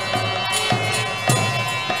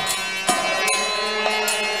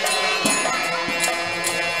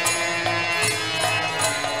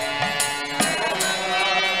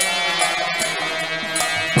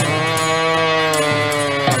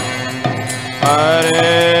 Hare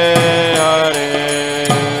Hare,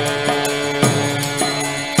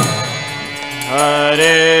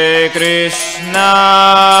 Hare Krishna,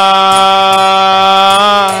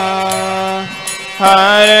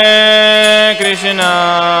 Hare Krishna,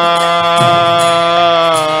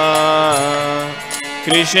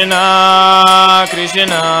 Krishna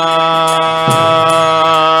Krishna,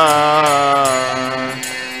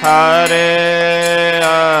 Hare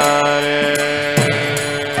Hare,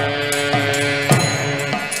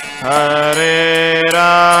 Hare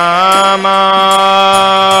Rama,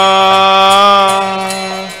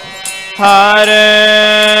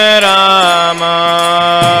 Hare Rama,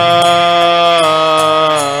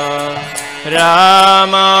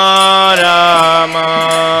 Rama Rama,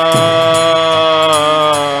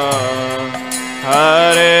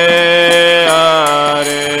 Hare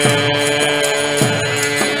Hare,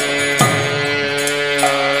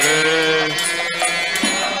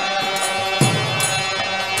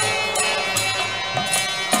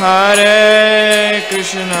 Hare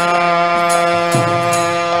Krishna,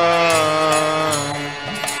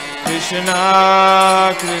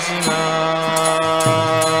 Krishna Krishna,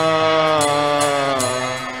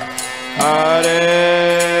 Hare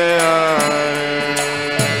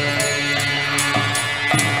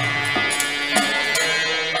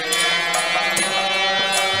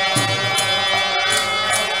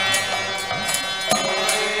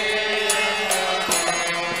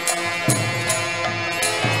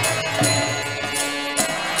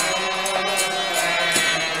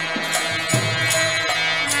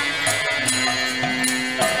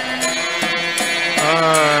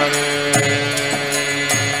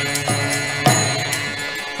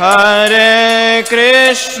Hare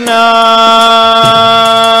Krishna,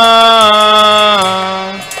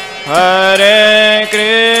 Hare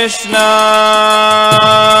Krishna,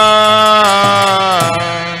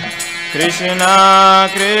 Krishna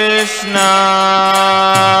Krishna,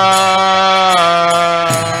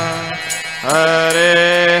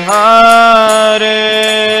 Hare Hare,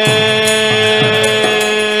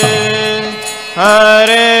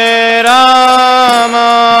 Hare Rama,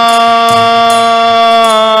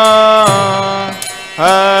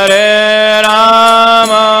 Hare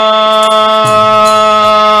Rama,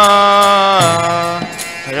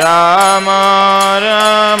 Rama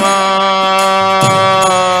Rama,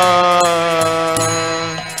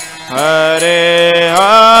 Hare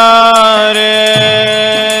Hare,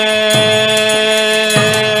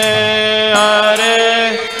 Hare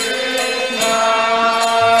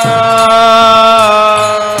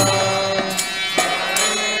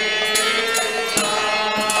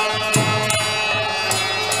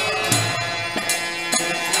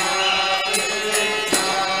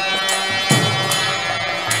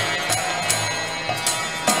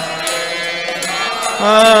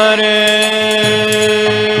Hare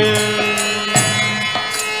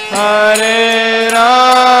Hare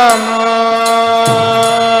Rama,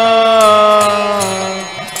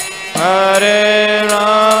 Hare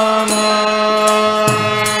Rama,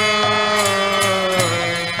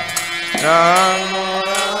 Rama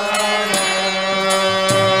Rama,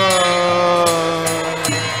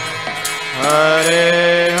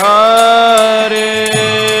 Hare Hare,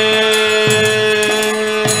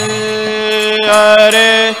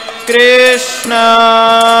 Hare Krishna,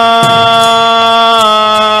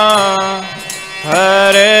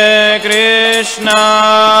 Hare Krishna,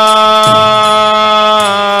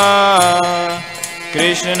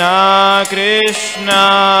 Krishna Krishna,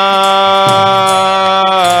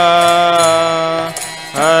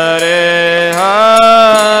 Hare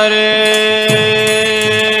Hare,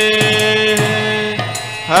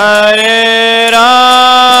 Hare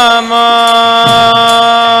Rama,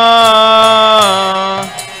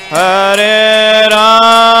 Hare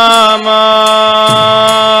Rama,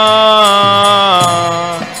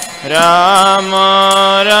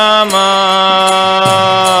 Rama Rama,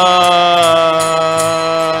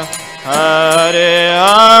 Hare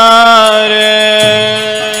Hare,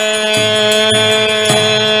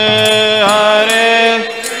 Hare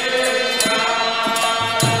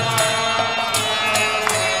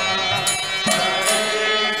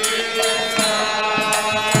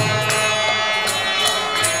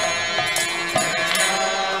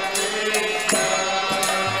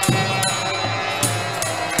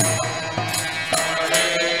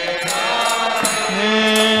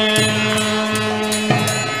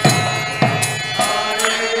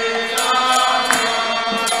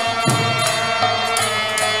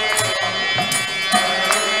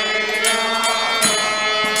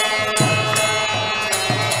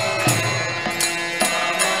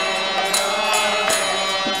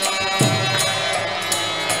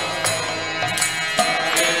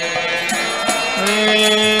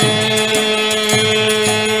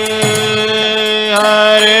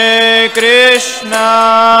Hare Krishna,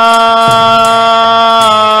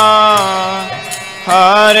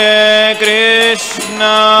 Hare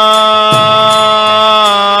Krishna,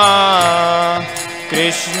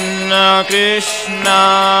 Krishna Krishna,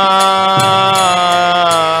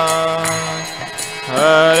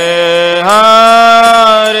 Hare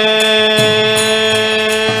Hare,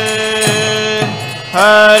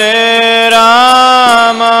 Hare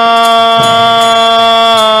Rama,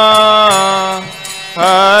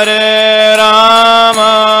 Hare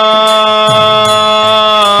Rama,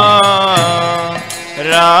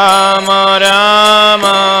 Rama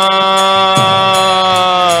Rama,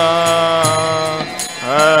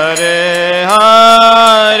 Hare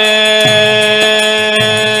Hare,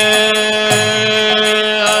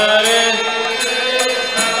 Hare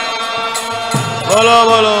Bolo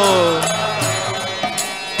Bolo,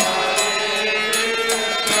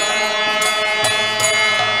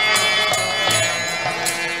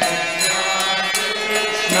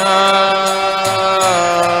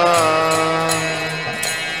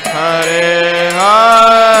 Hare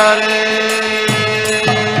Hare,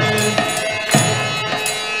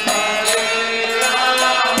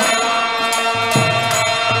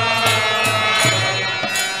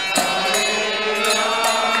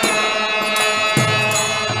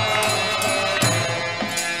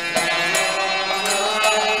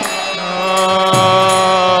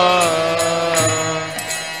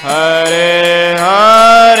 Hare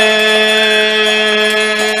Hare,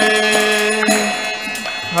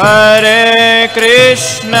 Hare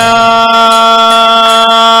Krishna,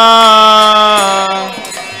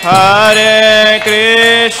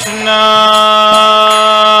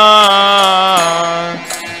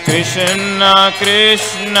 Krishna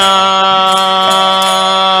Krishna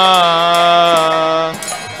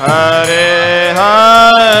Hare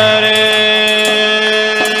Hare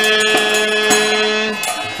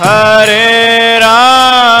Hare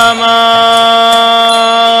Rama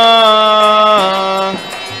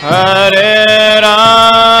Hare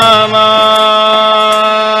Rama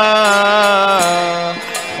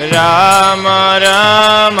Rama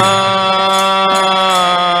Rama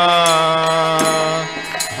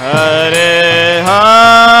Hare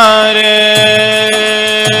Hare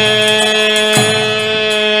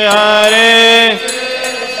Hare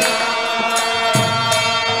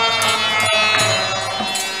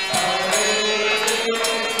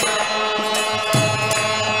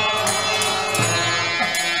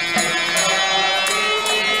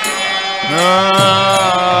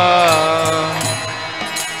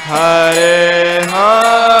Hare Hare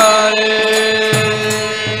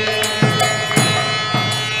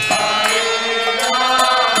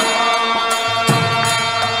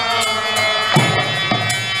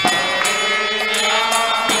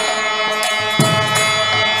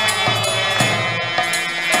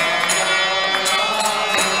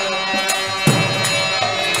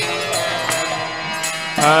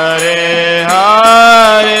Hare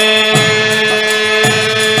Hare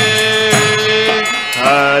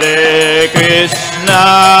Hare Krishna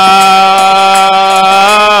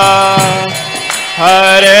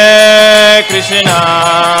Hare Krishna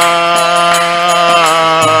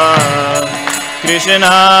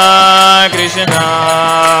Krishna Krishna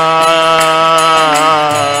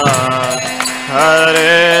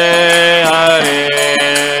Hare Hare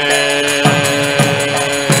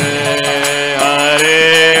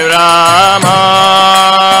Hare Rama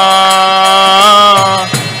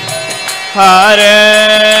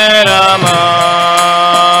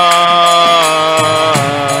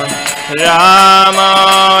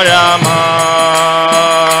Rama Rama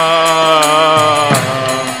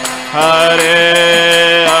Hare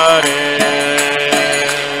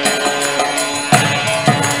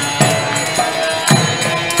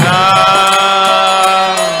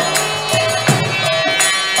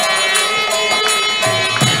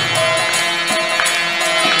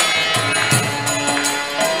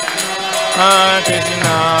Hare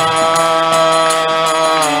Krishna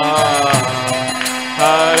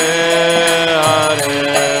Hare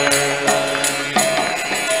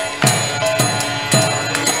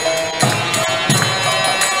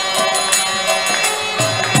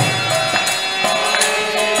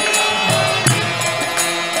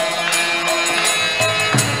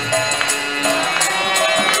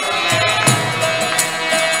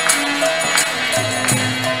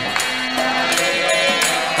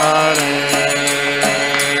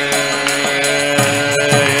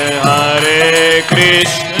Hare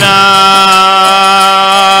Krishna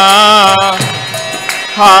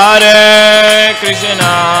Hare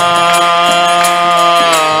Krishna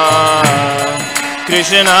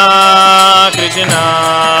Krishna Krishna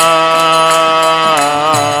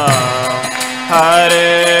Hare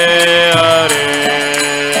Hare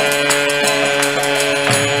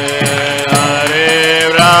Hare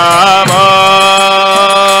Rama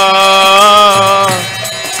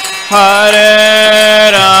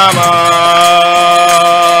Hare Rama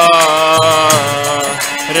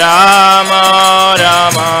Rama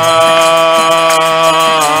Rama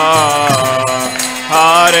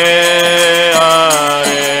Hare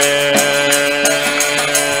Hare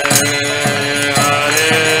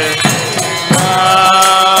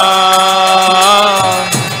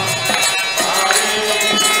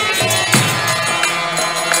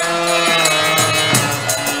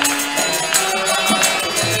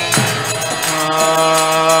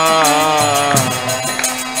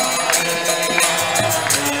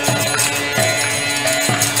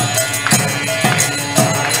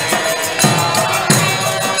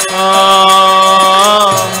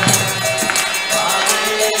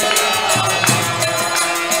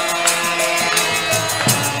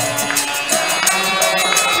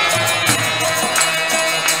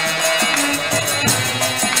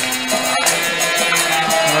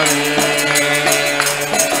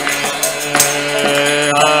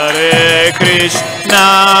Hare Krishna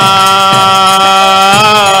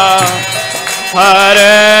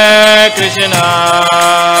Hare Krishna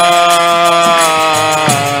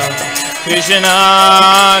Krishna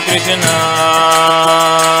Krishna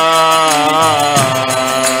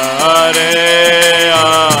Hare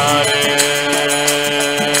Hare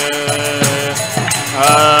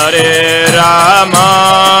Hare Rama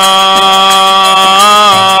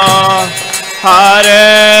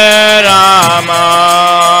Hare Rama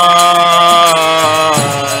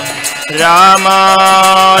Rama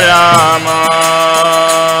Rama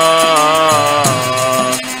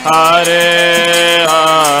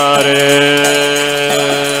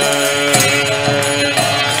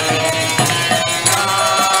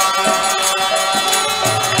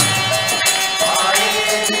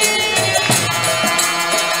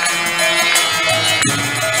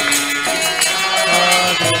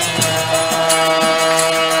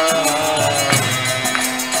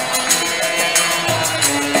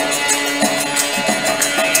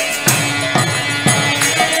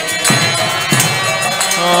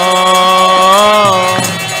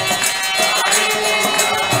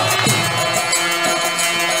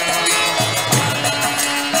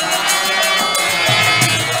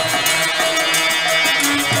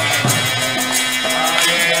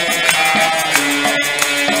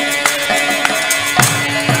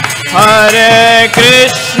Hare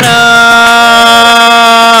Krishna,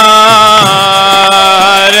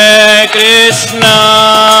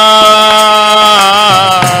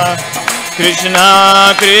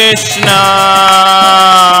 Krishna Krishna,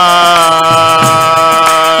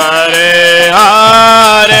 Hare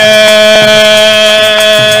Hare,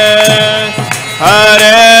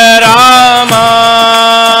 Hare Rama,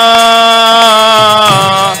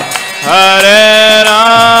 Hare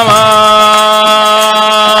Rama,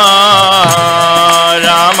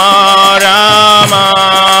 Rama Rama,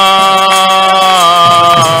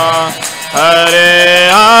 Hare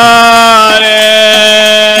Hare.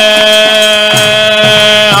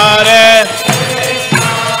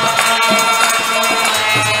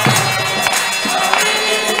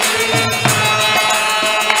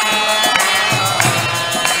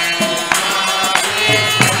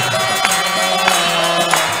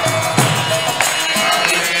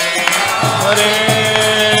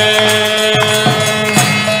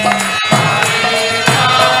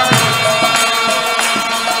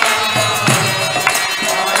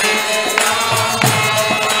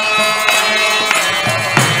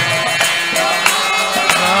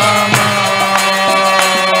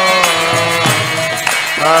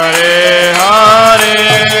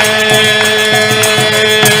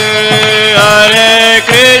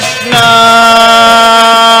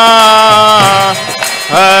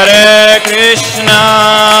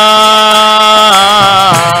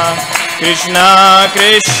 Krishna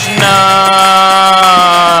Krishna,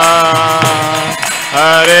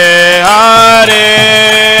 Hare Hare,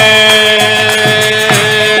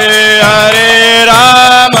 Hare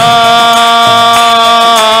Rama,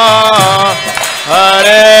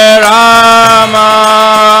 Hare Rama,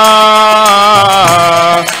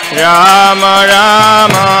 Rama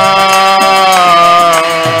Rama,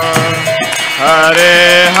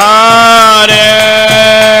 Hare Hare.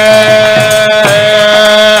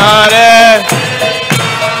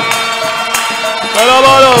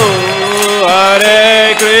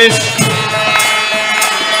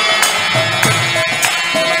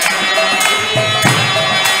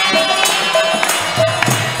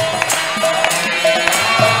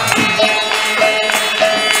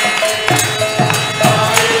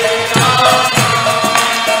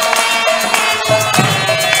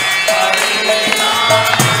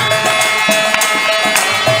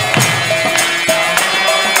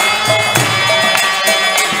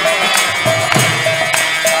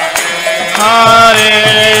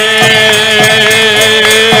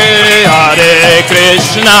 Hare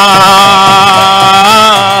Krishna,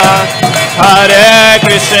 Hare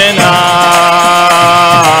Krishna,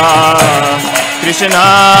 Krishna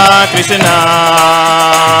Krishna,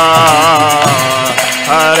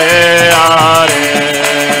 Hare Hare,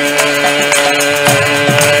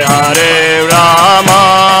 Hare Rama,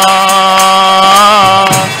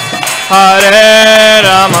 Hare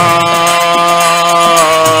Rama,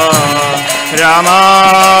 Rama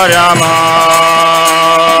Rama,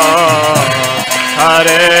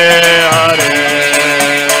 Hare Hare.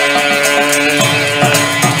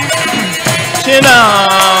 Krishna,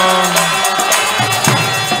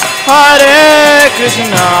 Hare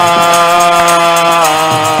Krishna,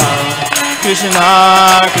 Krishna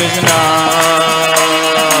Krishna,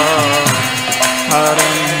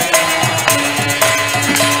 Hare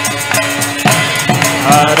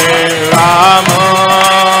Hare Rama,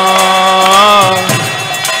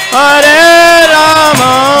 Hare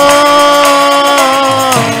Rama,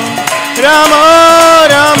 Rama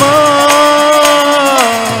Rama,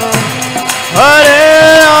 Hare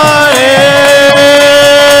Hare,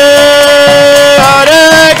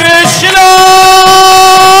 Hare Krishna,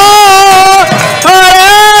 Hare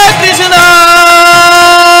Krishna,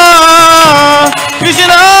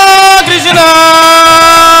 Krishna Krishna,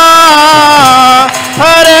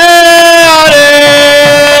 Hare Hare.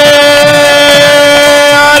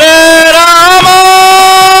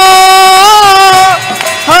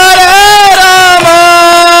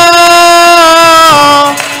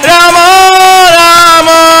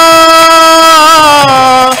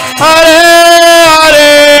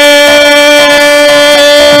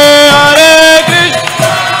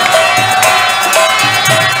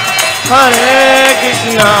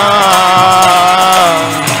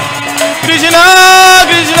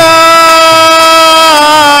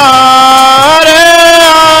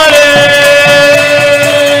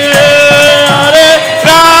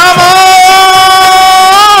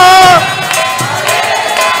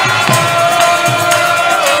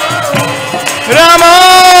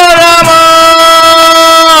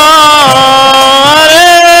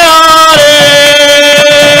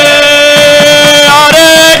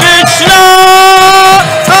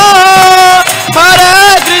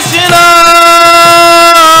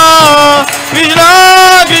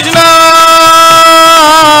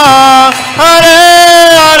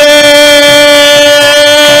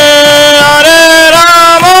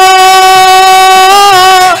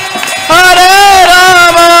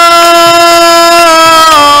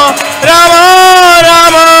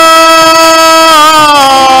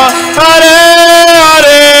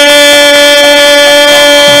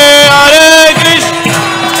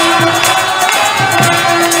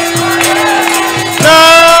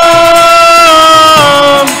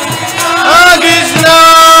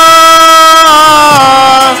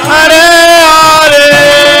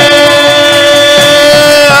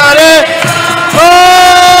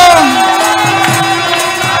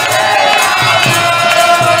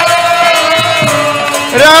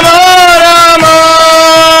 Ram Ram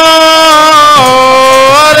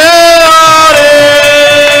Hare Hare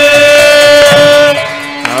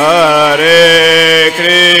Hare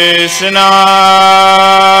Krishna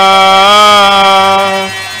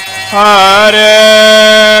Hare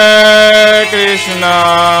Krishna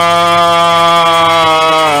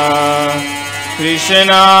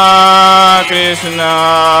Krishna Krishna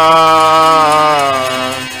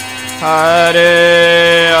Hare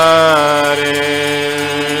Hare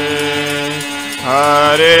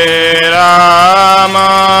Hare Rama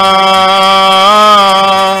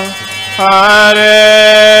Hare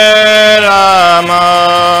Rama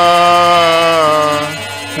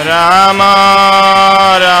Rama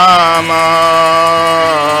Rama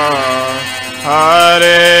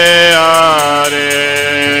Hare Hare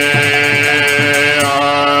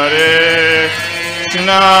Hare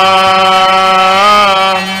Krishna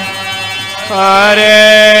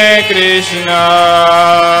Hare Krishna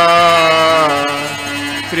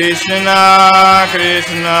Krishna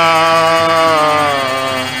Krishna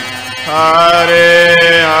Hare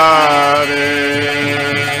Hare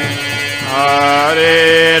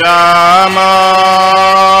Hare Rama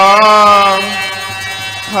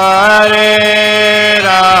Hare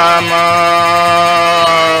Rama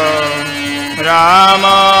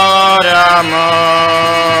Rama Rama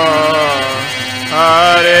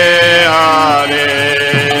Hare Hare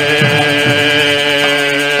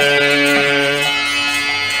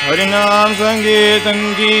Harinam Sangeetam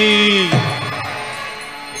ki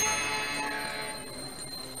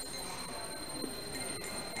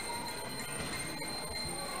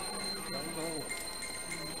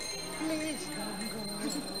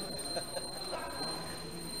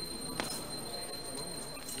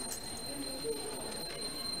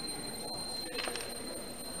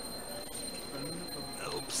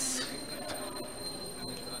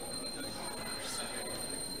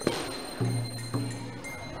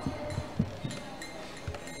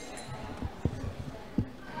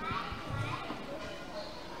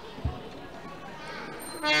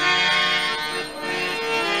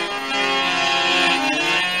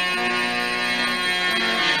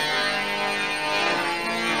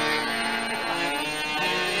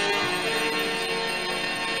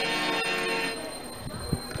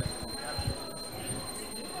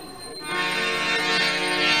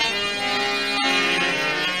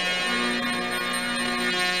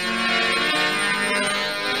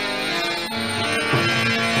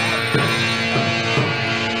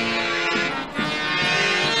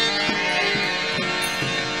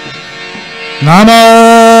Namo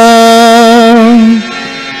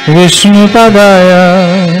Vishnupadaya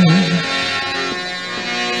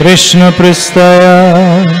Krishna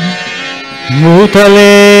Pristaya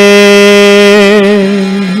Bhutale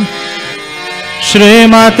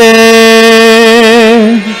Srimate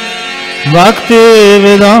Bhakti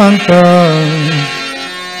Vedanta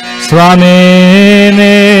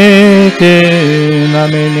Swamine Te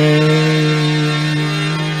Namine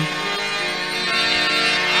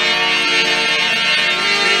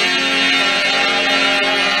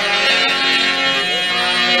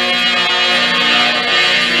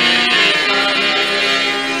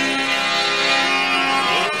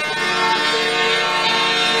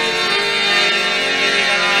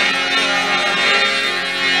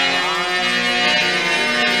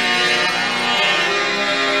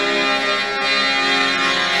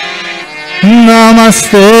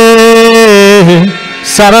Namaste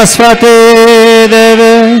Saraswati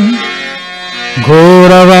Deve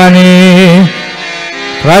Gauravani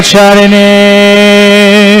Pracharine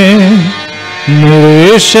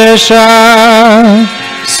Nirvishesha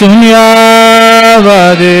Sunyavade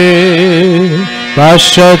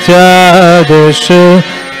Paschatya Desha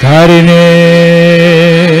Dharine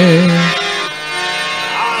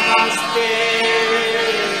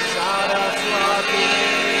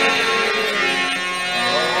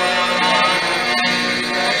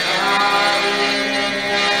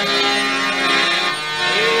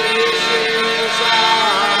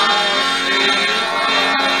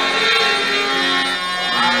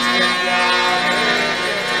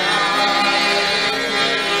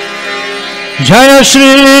Jaya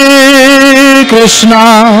Shri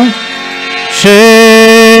Krishna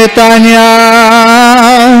Chaitanya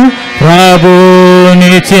Prabhu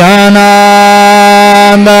Nityananda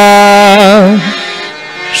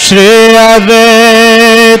Shri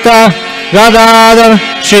Advaita Gadadhar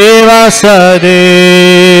Shivasadi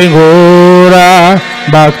Gaura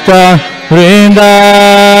Bhakta Vrinda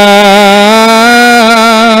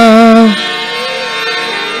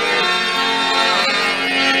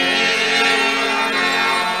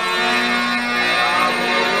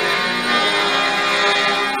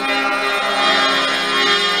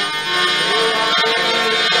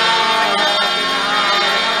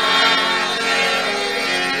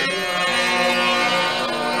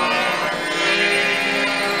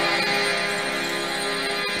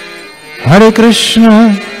Hare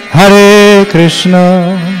Krishna, Hare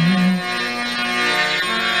Krishna,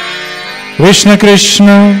 Krishna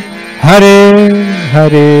Krishna, Hare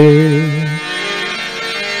Hare,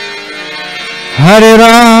 Hare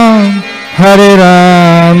Ram, Hare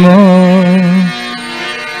Ram,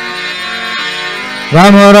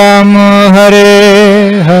 Ram Ram,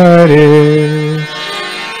 Hare Hare.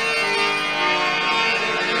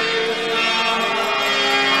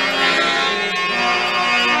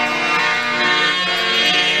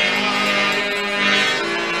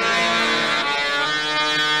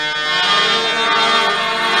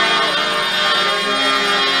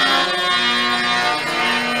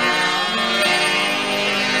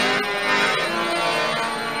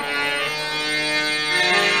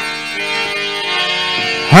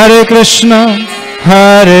 Hare Krishna,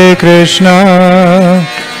 Hare Krishna,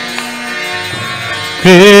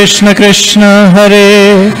 Krishna Krishna,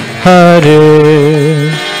 Hare Hare,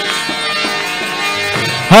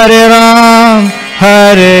 Hare Ram,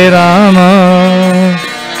 Hare Rama,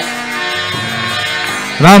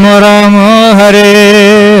 Rama Rama,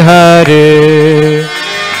 Hare Hare.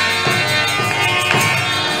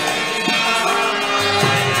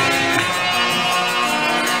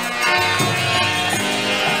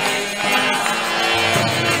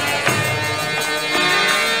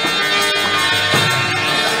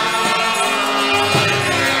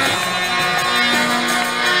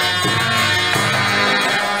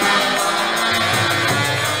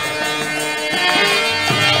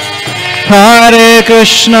 Hare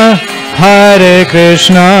Krishna, Hare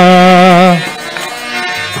Krishna,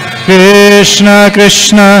 Krishna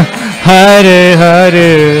Krishna, Hare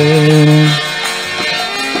Hare,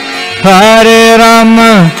 Hare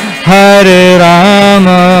Rama, Hare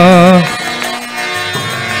Rama,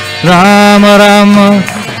 Rama Rama,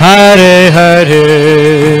 Hare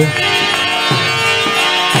Hare.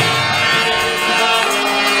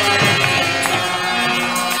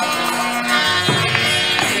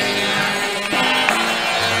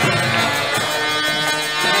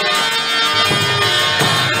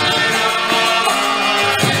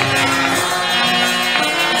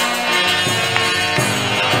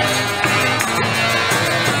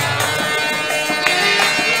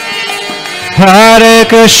 Hare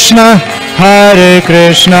Krishna, Hare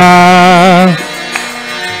Krishna,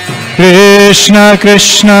 Krishna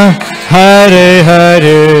Krishna, Hare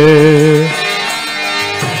Hare,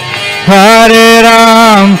 Hare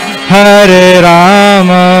Ram, Hare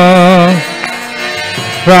Rama,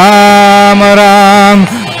 Rama Ram,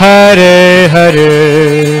 Hare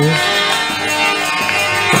Hare.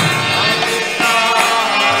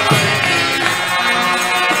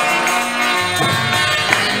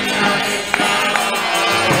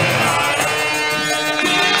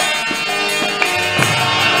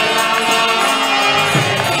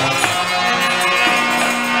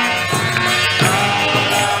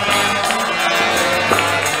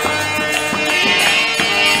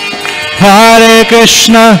 Hare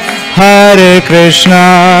Krishna, Hare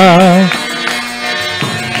Krishna,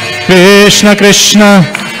 Krishna Krishna,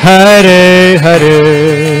 Hare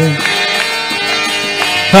Hare,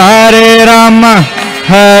 Hare Rama,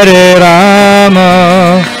 Hare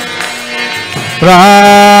Rama,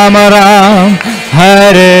 Rama Ram,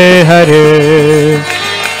 Hare Hare.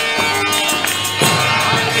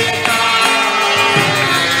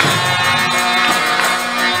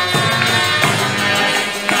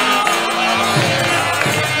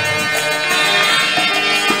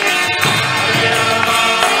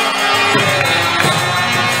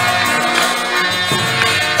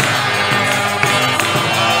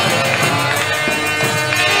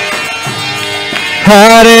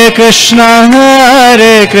 Hare Krishna,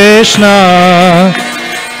 Hare Krishna,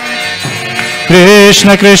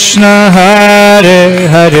 Krishna Krishna, Hare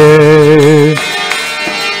Hare,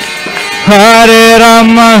 Hare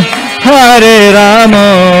Rama, Hare Rama,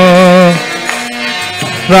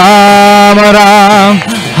 Rama Ram,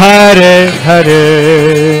 Hare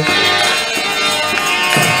Hare.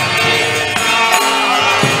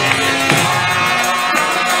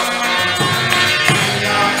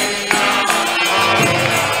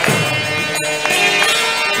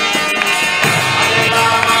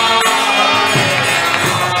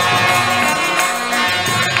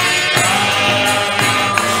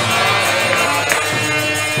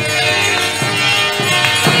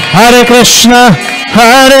 Hare Krishna,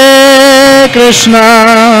 Hare Krishna,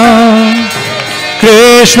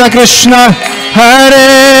 Krishna Krishna, Hare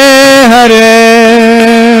Hare,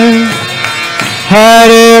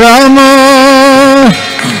 Hare Rama,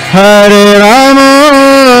 Hare Rama,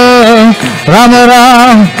 Rama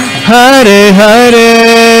Ram, Hare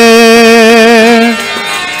Hare.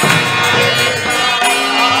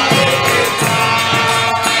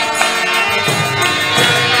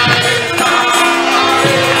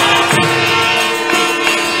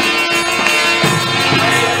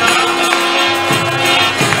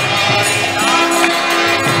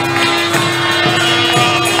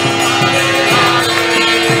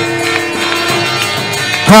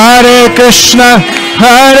 Hare Krishna,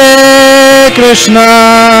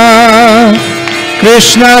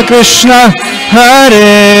 Krishna Krishna,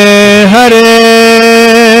 Hare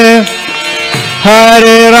Hare,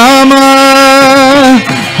 Hare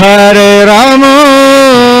Rama,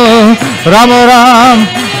 Rama Ram,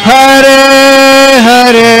 Hare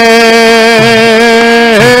Hare.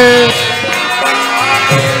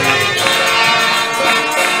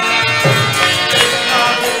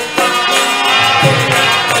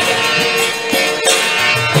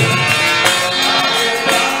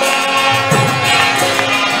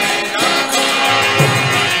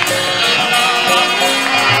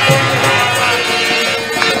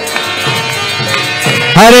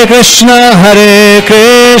 Hare Krishna,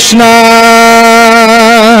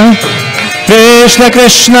 Krishna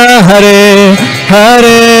Krishna, Hare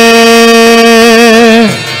Hare,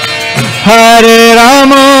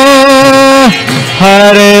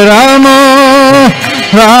 Hare Rama,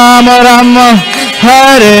 Rama Rama,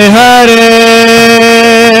 Hare Hare.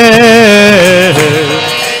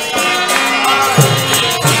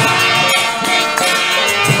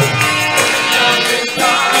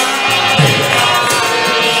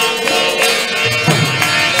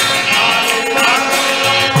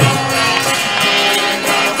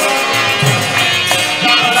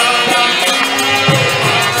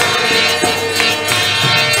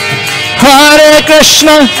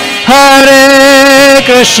 Hare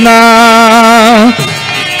Krishna,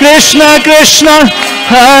 Krishna Krishna,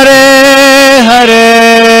 Hare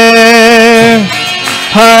Hare,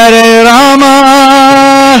 Hare Rama,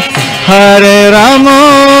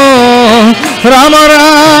 Rama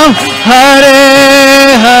Ram,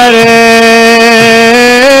 Hare Hare.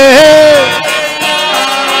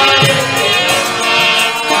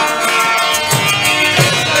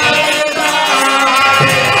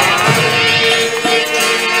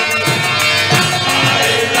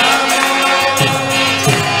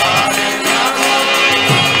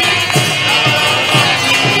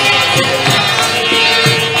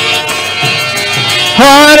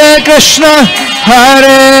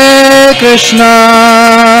 Hare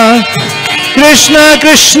Krishna, Krishna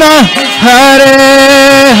Krishna, Hare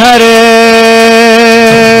Hare,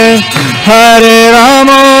 Hare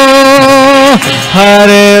Rama,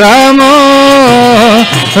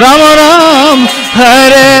 Rama Ram,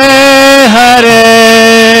 Hare Hare.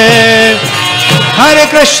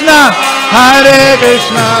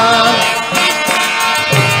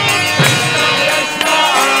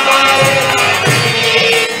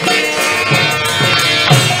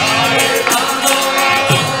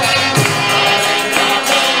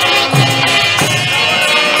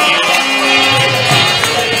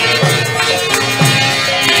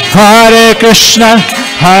 Hare Krishna,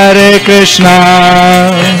 Hare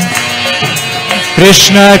Krishna,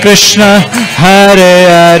 Krishna Krishna,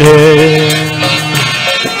 Hare Hare,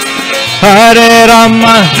 Hare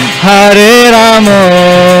Rama,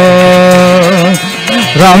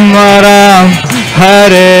 Rama Ram,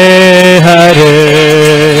 Hare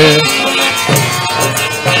Hare.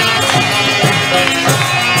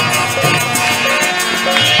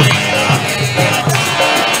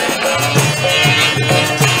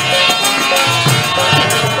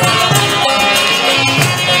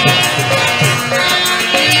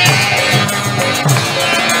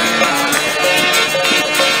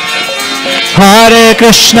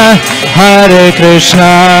 Hare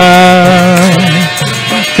Krishna,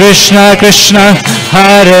 Krishna Krishna,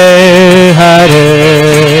 Hare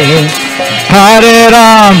Hare, Hare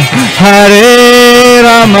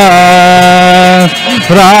Rama,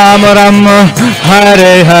 Rama Rama,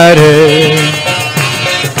 Hare Hare.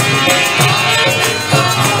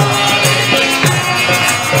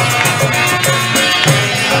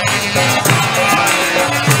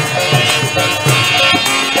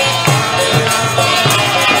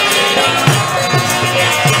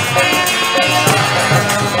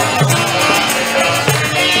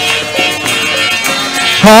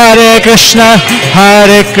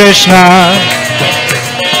 Hare Krishna,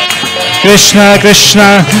 Krishna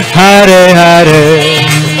Krishna, Hare Hare,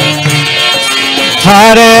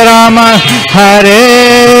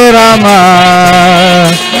 Hare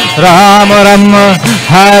Rama, Rama Rama,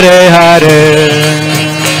 Hare Hare.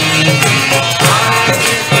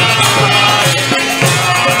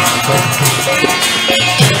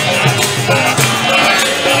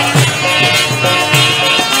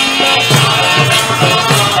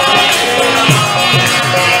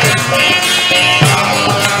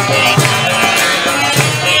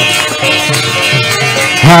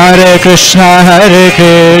 Hare Krishna,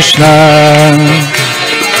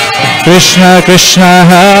 Krishna Krishna,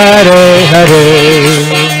 Hare Hare,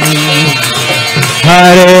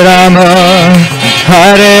 Hare Rama,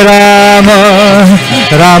 Hare Rama,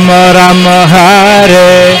 Rama Rama,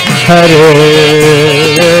 Hare Hare.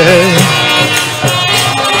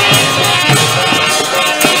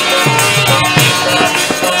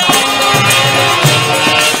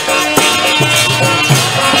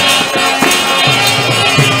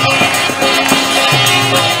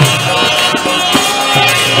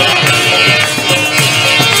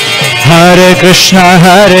 Hare Krishna,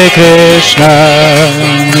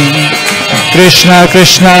 Krishna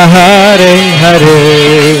Krishna, Hare Hare,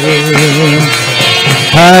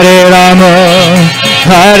 Hare Rama,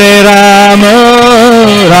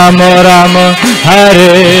 Rama Rama,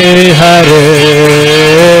 Hare Hare.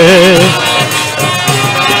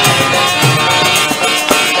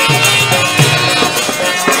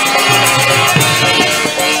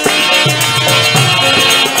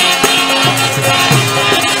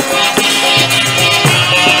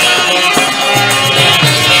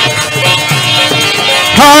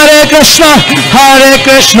 Hare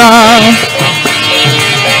Krishna,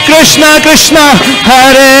 Krishna Krishna,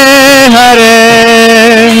 Hare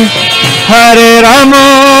Hare, Hare Rama,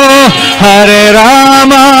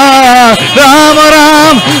 Rama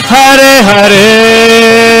Ram, Hare Hare.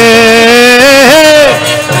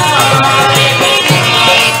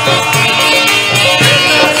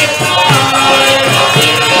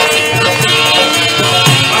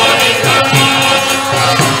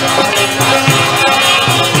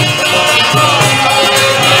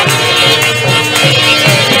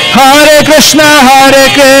 Hare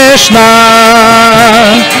Krishna,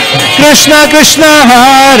 Krishna Krishna,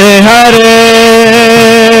 Hare Hare,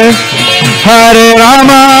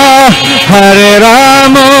 Hare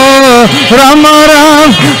Rama, Rama Ram,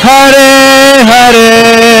 Hare Hare.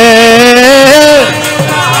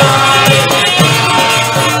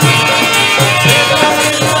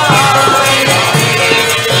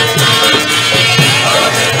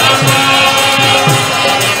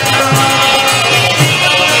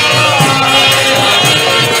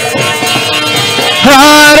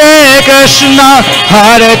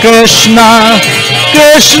 Hare Krishna,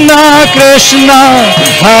 Krishna Krishna,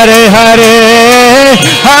 Hare Hare,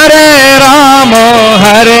 Hare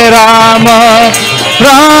Rama,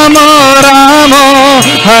 Rama Rama,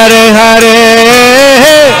 Hare Hare.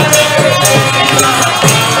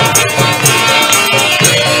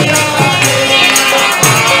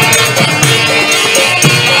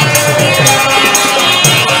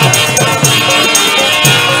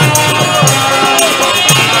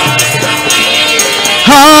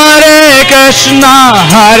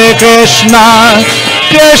 Hare Krishna,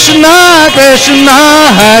 Krishna Krishna,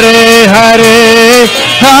 Hare Hare,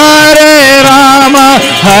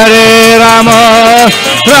 Hare Rama,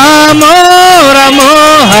 Rama Rama,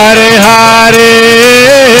 Hare Hare.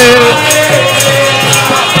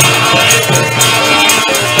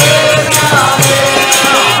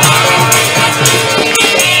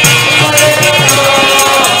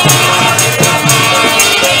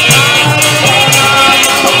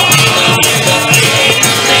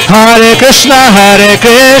 Hare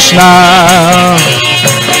Krishna,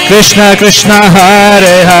 Krishna Krishna,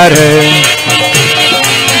 Hare Hare,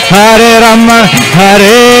 Hare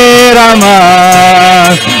Rama,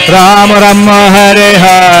 Rama Rama, Hare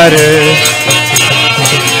Hare.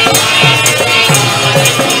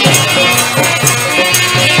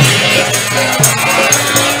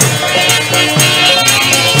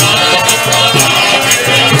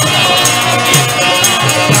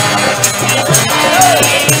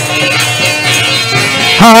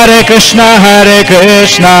 Hare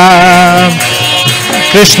Krishna,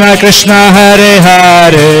 Krishna Krishna, Hare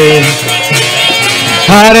Hare,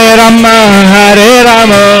 Hare Rama,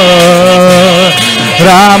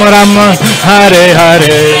 Rama Rama, Hare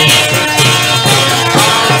Hare.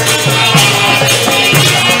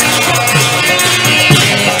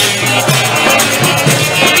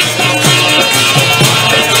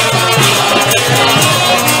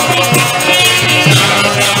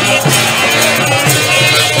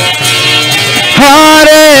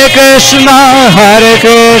 Hare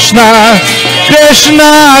Krishna,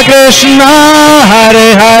 Krishna Krishna, Hare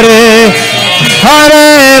Hare,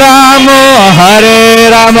 Hare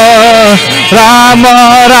Rama, Rama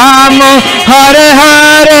Rama, Hare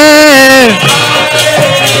Hare.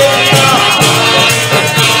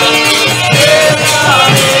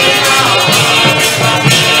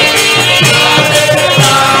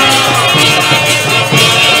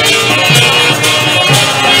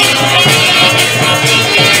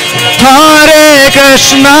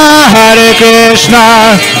 Hare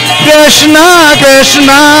Krishna, Krishna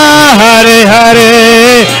Krishna, Hare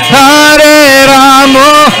Hare, Hare Rama,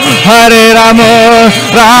 Ramo Hare Ramo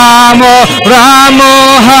Ramo Ramo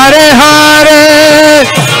Hare Hare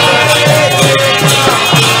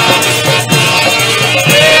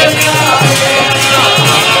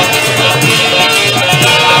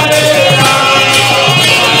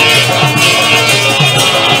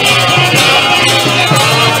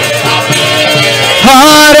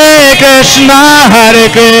Hare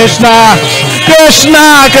Krishna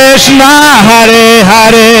Krishna Krishna Hare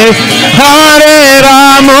Hare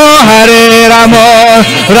Hare Ramo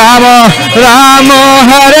Ramo Ramo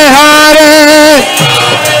Hare Hare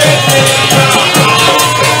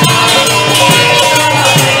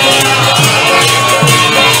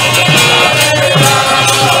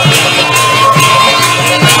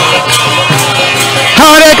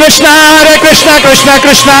Hare Krishna Krishna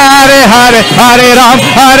Krishna Hare Hare Hare Ram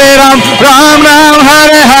Ram Ram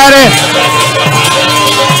Hare Hare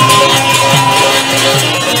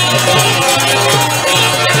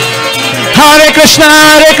Hare Krishna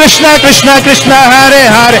Krishna Krishna Hare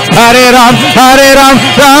Hare Hare Ram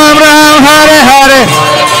Ram Ram Hare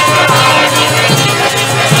Hare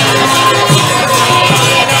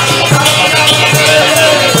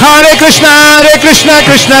Hare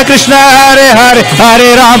Krishna Krishna Hare Hare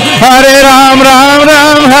Hare Ram Ram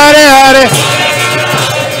Ram Hare Hare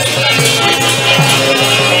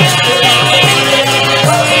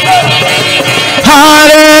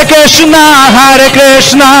Hare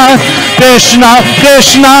Krishna Krishna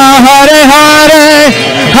Krishna Hare Hare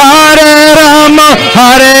Hare Rama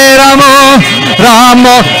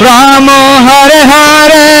Ramo Hare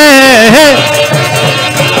Hare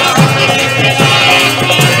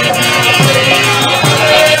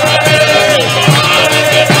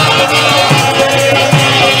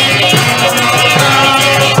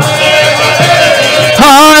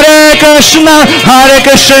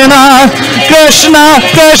Krishna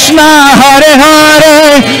Krishna Hare Hare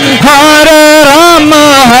Hare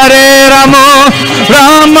Rama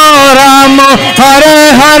Ramo Hare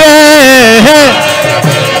Hare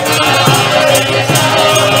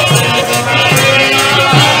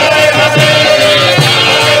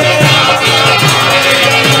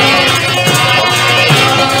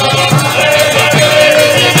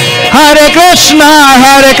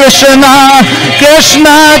Hare Krishna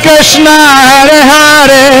Krishna Hare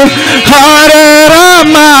Hare Hare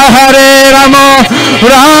Rama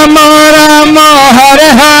Ramo Hare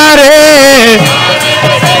Hare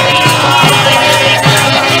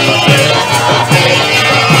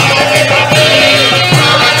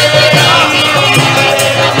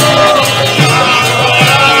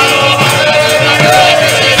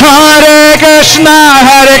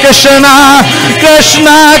Hare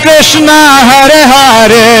Krishna Krishna Hare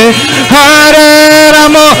Hare Hare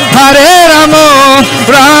Ramo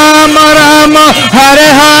Ramo Hare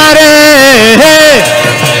Hare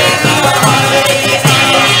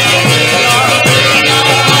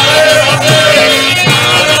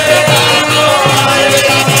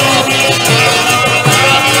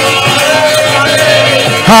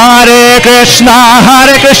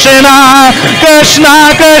Hare Krishna Krishna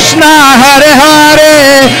Hare Hare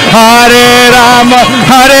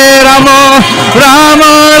Hare Ramo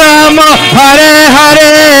Ramo Hare Hare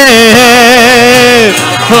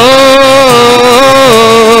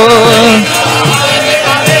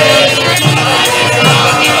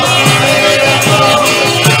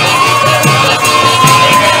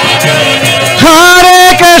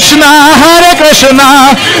Hare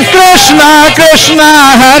Krishna Krishna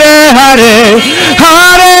Hare Hare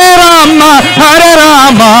Hare Rama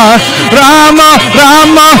Ramo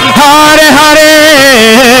Hare Hare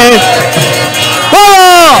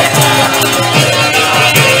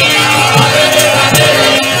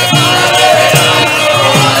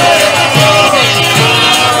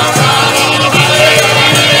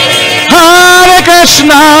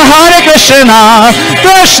Hare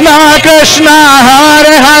Krishna Krishna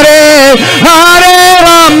Hare Hare Hare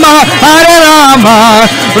Rama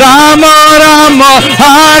Ramo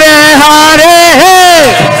Hare Hare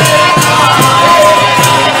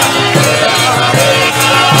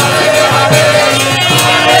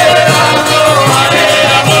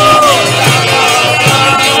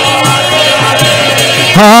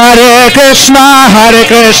Hare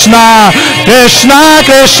Krishna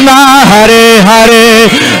Krishna Hare Hare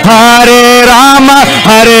Hare Rama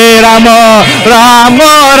Ramo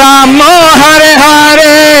Hare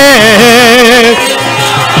Hare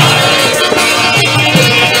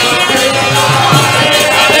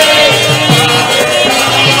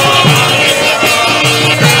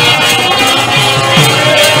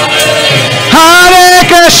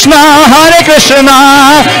Hare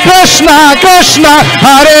Krishna, Krishna Krishna,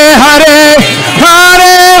 Hare Hare,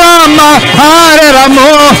 Hare Rama, Hare Rama,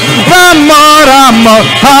 Rama Rama,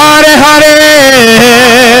 Hare Hare.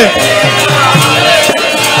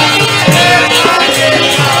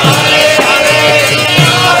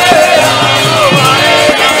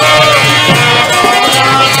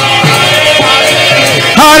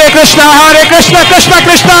 Hare Krishna, Krishna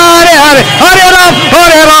Krishna, Hare Hare, Hare Ram,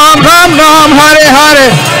 Ram Ram, Hare Hare.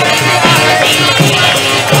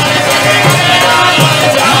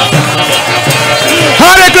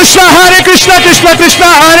 Hare Krishna, Krishna Krishna,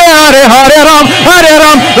 Hare Hare, Hare Ram,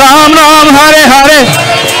 Ram Ram, Hare Hare.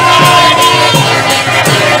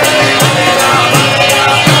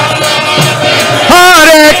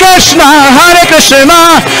 Hare Krishna,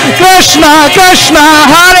 Krishna Krishna,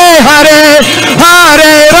 Hare Hare,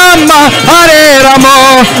 Hare Rama,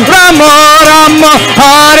 Rama Rama,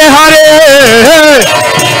 Hare Hare.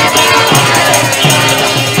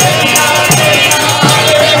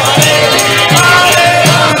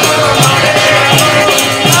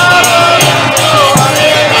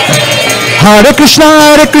 Hare Krishna,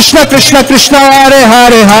 Krishna Krishna, Hare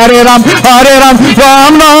Hare, Hare Ram,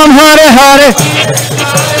 Ram Ram, Hare Hare.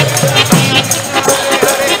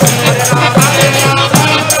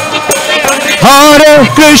 Hare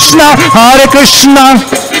Krishna,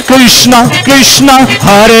 Krishna Krishna,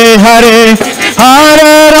 Hare Hare,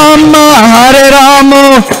 Hare Rama,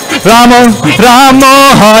 Rama Rama,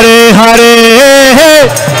 Hare Hare.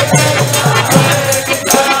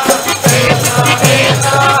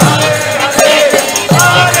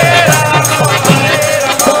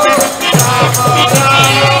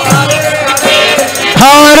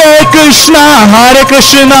 Hare Krishna,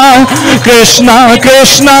 Krishna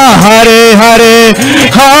Krishna, Hare Hare,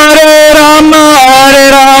 Hare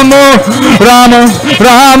Rama, Rama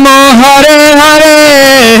Rama, Hare Hare.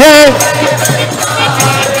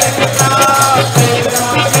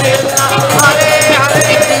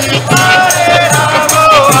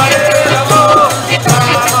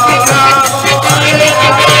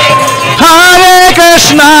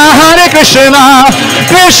 Krishna,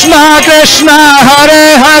 Krishna Krishna, Hare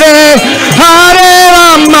Hare, Hare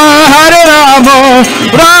Rama,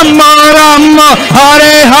 Rama Rama,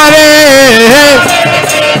 Hare Hare.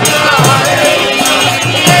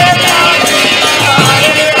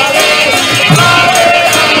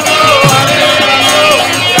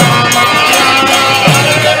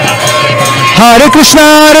 Hare Krishna,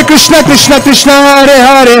 Krishna Krishna, Hare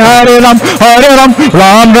Hare, Hare Ram,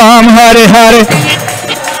 Ram Ram, Hare Hare.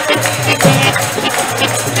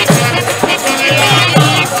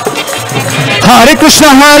 Hare Krishna,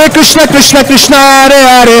 Krishna Krishna,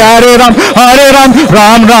 Hare Hare, Hare Ram,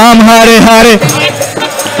 Ram Ram, Hare Hare.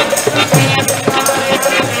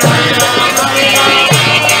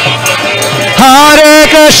 Hare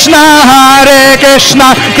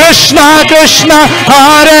Krishna, Krishna Krishna,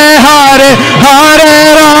 Hare Hare,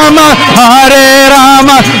 Hare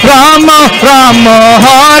Rama, Rama Rama,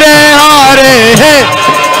 Hare Hare.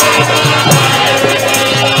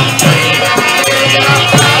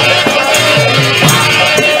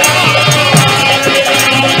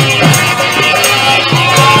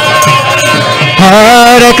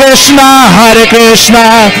 Hare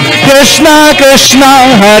Krishna, Krishna Krishna,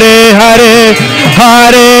 Hare Hare,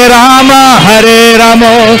 Hare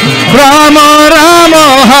Rama, Rama Rama,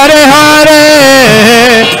 Hare Hare.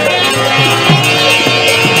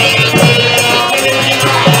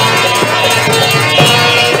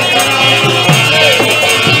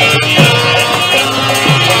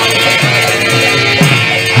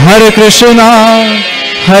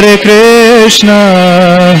 Hare Krishna,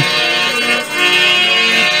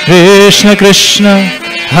 Krishna Krishna,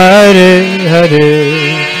 Hare Hare,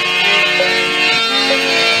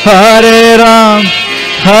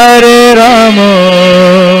 Hare Ram,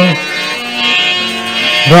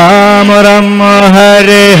 Rama Rama,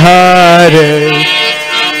 Hare Hare.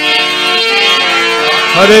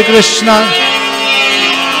 Hare Krishna.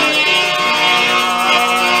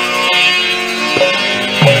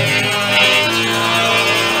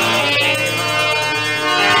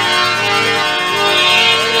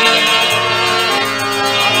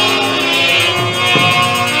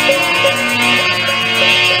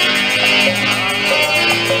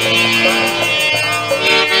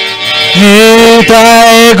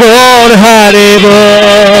 Nitai Gaur Hare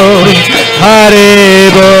Bol, Hare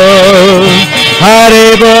Bol, Hare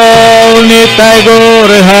Bol, Nitai Gaur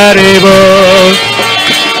Hare Bol.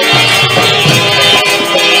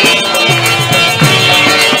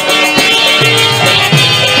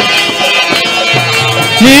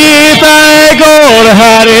 Nitai Gaur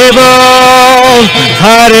Hare Bol,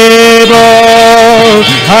 Hare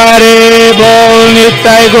Bol,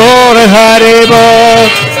 Nitai Gaur Hare Bol.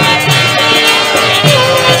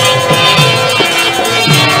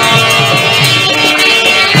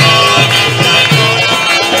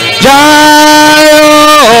 Jaya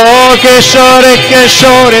Keshore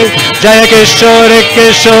Keshore, Jaya Keshore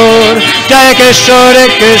Keshore, Jaya Keshore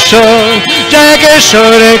Keshore, Jaya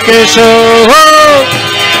Keshore Keshore.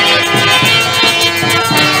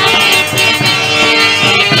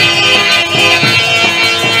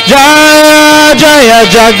 Jaya Jaya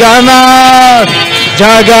Jagannath,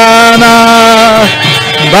 Jagannath,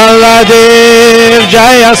 Baladev,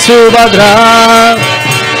 Jaya Subhadra.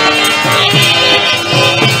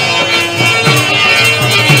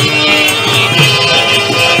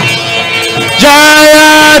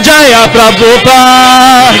 Jaya Jaya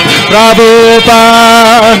Prabhupada, Prabhupada,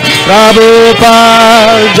 Prabhupada,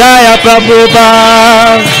 Jaya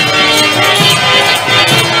Prabhupada.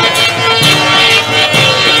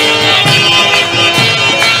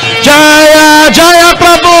 Jaya Jaya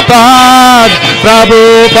Prabhupada,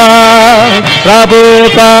 Prabhupada,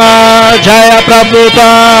 Prabhupada, Jaya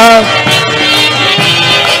Prabhupada.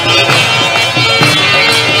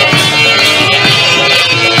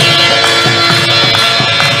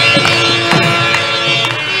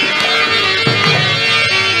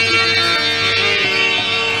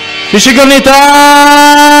 Shri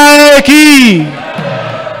Karnitai ki,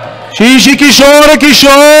 Shri Kishore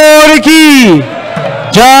Kishore ki,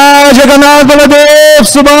 Jai Jagannath Baladev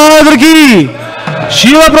Subhadra ki,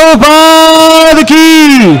 Shiva Prabhupada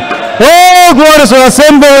ki. Oh, glorious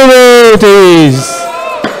assemblies.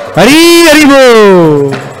 Hari Hari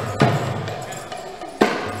Bol.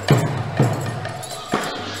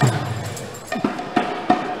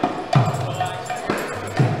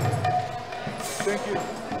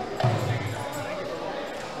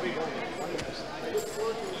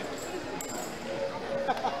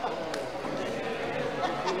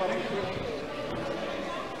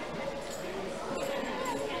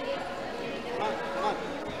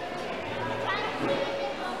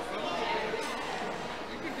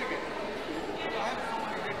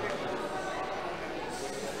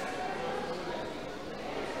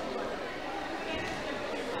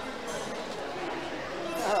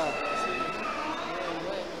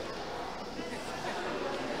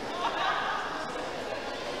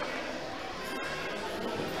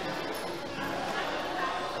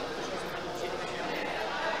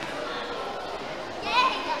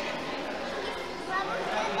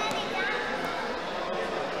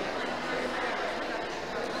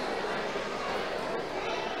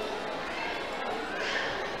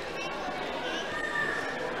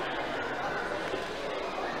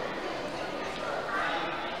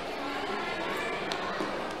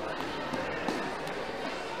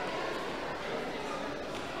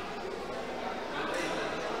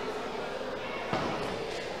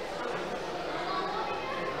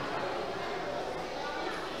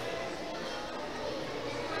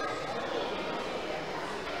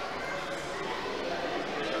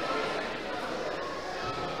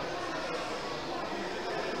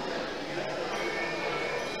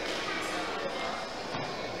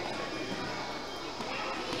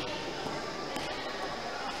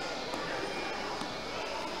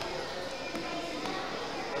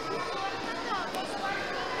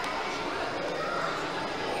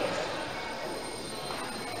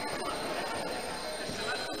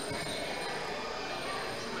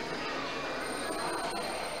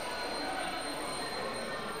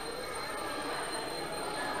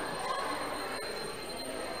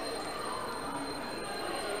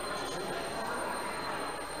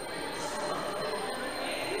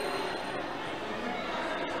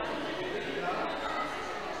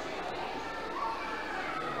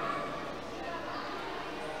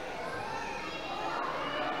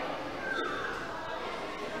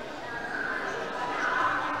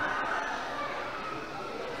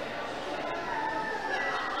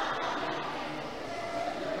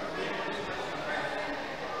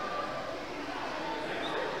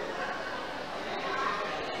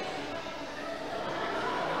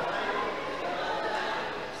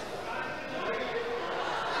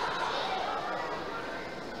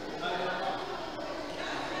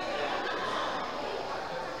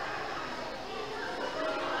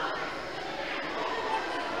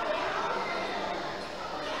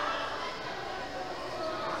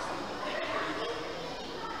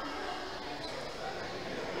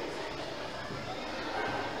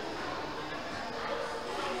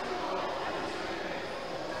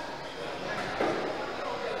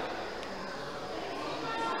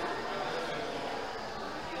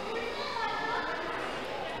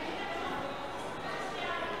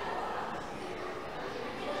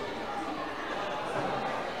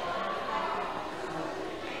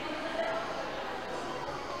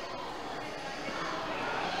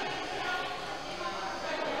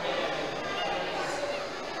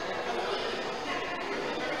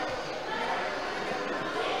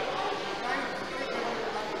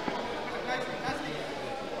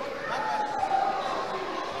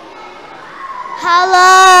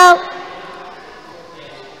 Hello.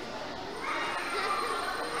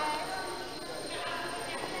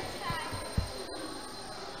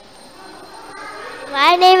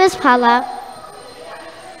 My name is Paula.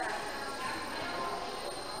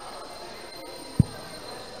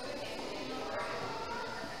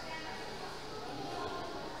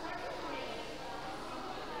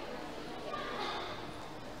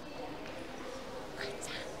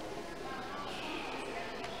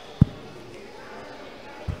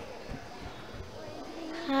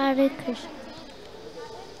 Hare Krishna.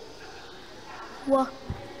 What?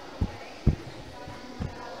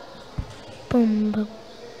 Boom, boom.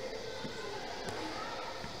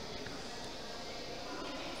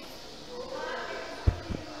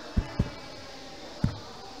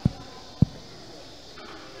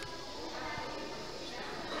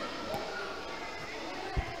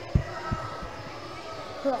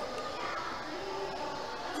 What?